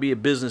try to be a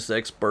business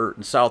expert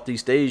in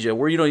Southeast Asia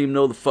where you don't even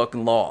know the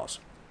fucking laws.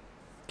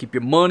 Keep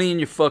your money in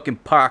your fucking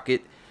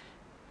pocket.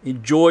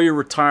 Enjoy your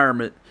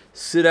retirement.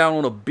 Sit out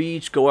on a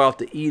beach, go out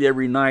to eat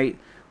every night,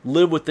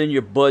 live within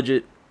your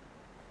budget,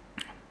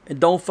 and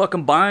don't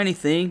fucking buy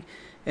anything.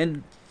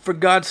 And for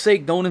God's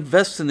sake, don't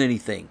invest in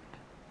anything.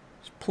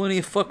 There's plenty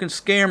of fucking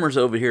scammers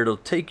over here that'll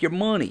take your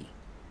money.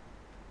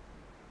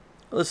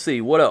 Let's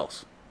see, what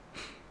else?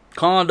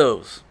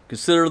 Condos.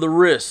 Consider the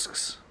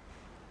risks.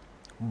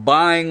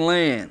 Buying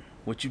land,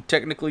 which you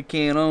technically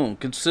can't own.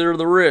 Consider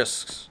the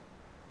risks.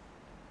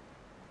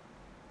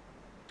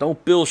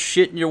 Don't build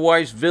shit in your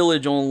wife's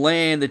village on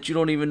land that you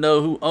don't even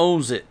know who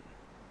owns it.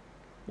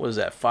 What is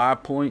that,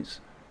 5 points?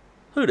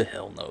 Who the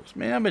hell knows,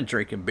 man? I've been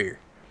drinking beer.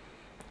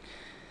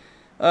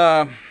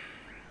 So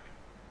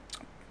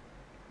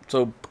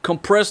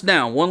compress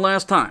down one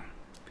last time.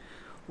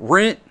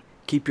 Rent,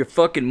 Keep your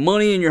fucking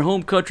money in your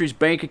home country's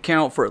bank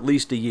account for at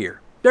least a year.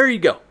 There you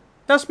go.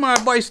 That's my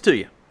advice to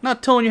you.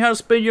 Not telling you how to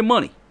spend your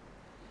money.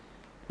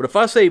 But if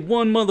I save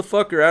one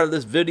motherfucker out of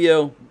this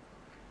video,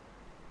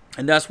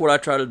 and that's what I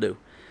try to do.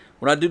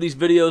 When I do these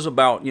videos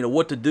about,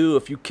 what to do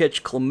if you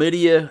catch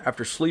chlamydia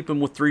after sleeping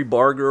with 3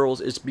 bar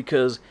girls, it's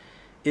because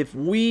if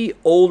we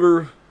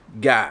older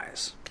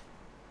guys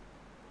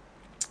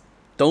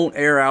don't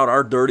air out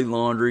our dirty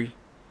laundry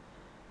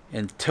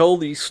and tell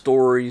these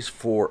stories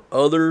for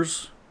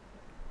others,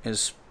 and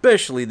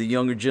especially the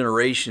younger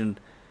generation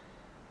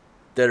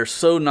that are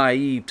so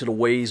naive to the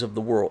ways of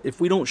the world, if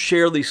we don't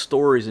share these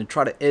stories and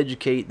try to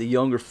educate the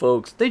younger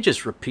folks, they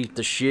just repeat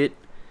the shit.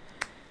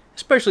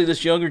 Especially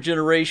this younger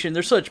generation,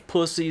 they're such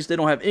pussies. They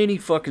don't have any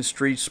fucking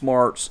street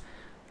smarts.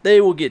 They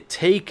will get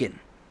taken.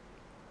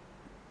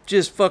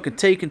 Just fucking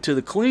taken to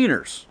the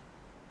cleaners.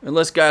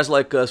 Unless guys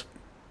like us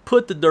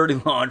put the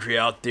dirty laundry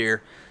out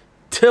there.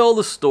 Tell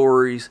the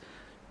stories.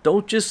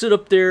 Don't just sit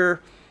up there,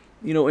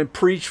 and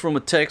preach from a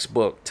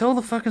textbook. Tell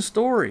the fucking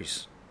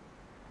stories.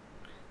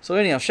 So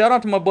anyhow, shout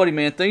out to my buddy,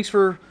 man. Thanks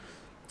for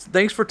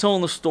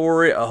telling the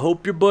story. I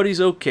hope your buddy's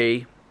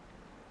okay.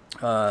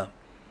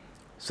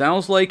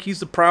 Sounds like he's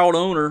the proud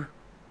owner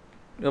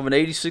of an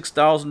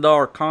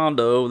 $86,000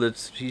 condo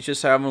he's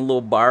just having a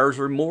little buyer's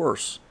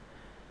remorse.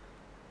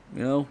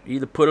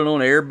 Either put it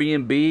on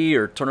Airbnb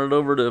or turn it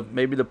over to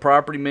maybe the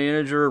property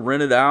manager,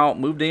 rent it out,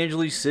 move to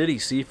Angeles City,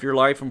 see if your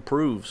life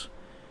improves.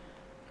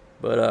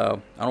 But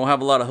I don't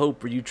have a lot of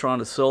hope for you trying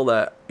to sell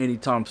that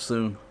anytime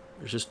soon.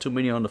 There's just too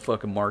many on the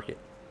fucking market.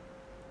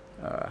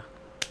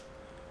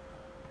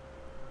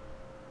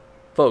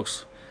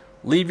 Folks,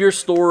 leave your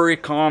story,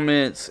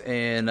 comments,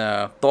 and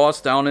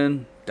thoughts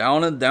down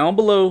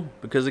below,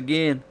 because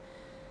again,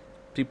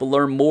 people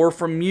learn more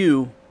from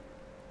you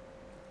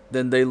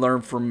than they learn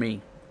from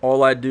me.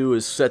 All I do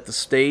is set the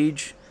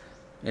stage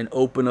and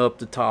open up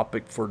the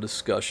topic for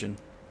discussion,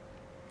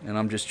 and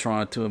I'm just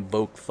trying to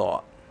invoke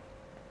thought.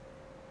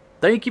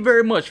 Thank you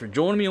very much for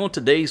joining me on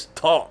today's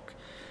talk.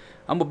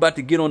 I'm about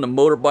to get on the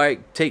motorbike,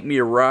 take me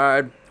a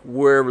ride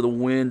wherever the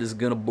wind is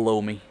gonna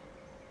blow me.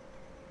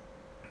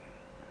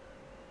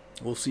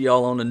 We'll see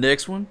y'all on the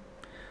next one.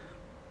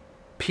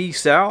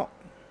 Peace out.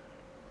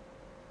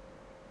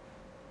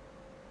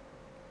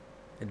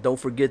 And don't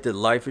forget that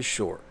life is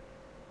short.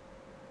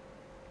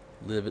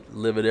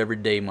 Live it every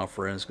day, my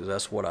friends, because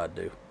that's what I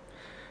do.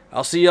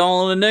 I'll see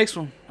y'all on the next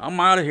one. I'm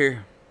out of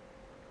here.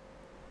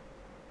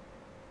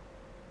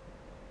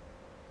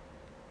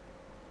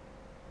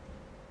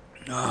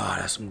 Ah,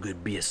 that's some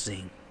good beer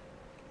sing.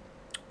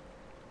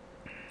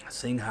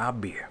 Sing high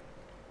beer.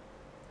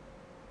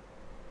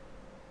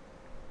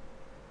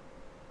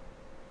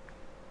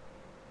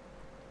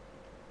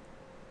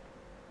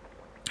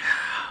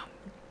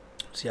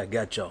 See, I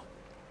got y'all.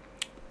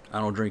 I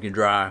don't drink and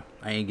drive.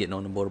 I ain't getting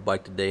on the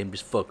motorbike today. I'm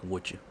just fucking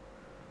with you.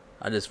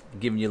 I just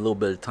giving you a little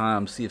bit of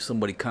time. See if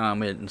somebody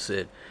commented and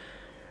said,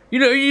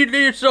 you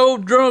this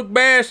old drunk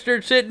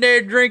bastard sitting there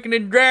drinking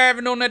and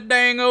driving on that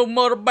dang old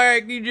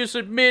motorbike. You just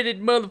admitted,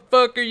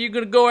 motherfucker, you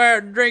gonna go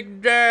out and drink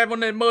and drive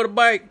on that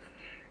motorbike.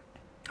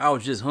 I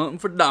was just hunting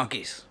for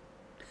donkeys.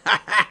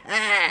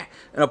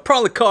 And I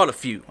probably caught a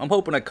few. I'm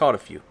hoping I caught a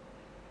few.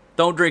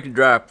 Don't drink and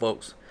drive,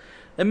 folks.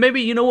 And maybe,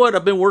 you know what?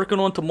 I've been working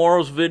on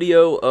tomorrow's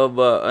video of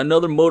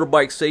another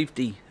motorbike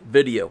safety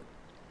video.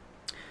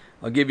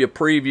 I'll give you a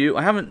preview.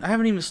 I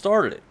haven't even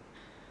started it.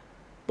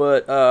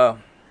 But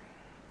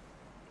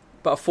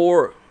about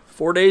four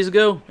days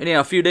ago, anyhow,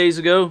 a few days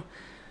ago,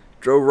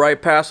 drove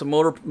right past a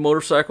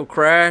motorcycle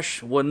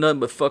crash. Wasn't nothing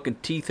but fucking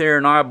teeth, hair,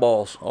 and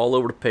eyeballs all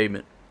over the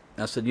pavement.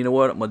 I said, you know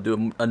what? I'm gonna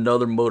do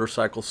another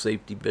motorcycle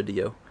safety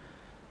video.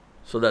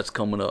 So that's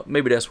coming up.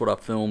 Maybe that's what I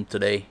filmed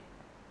today.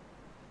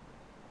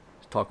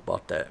 Talk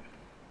about that.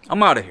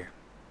 I'm out of here.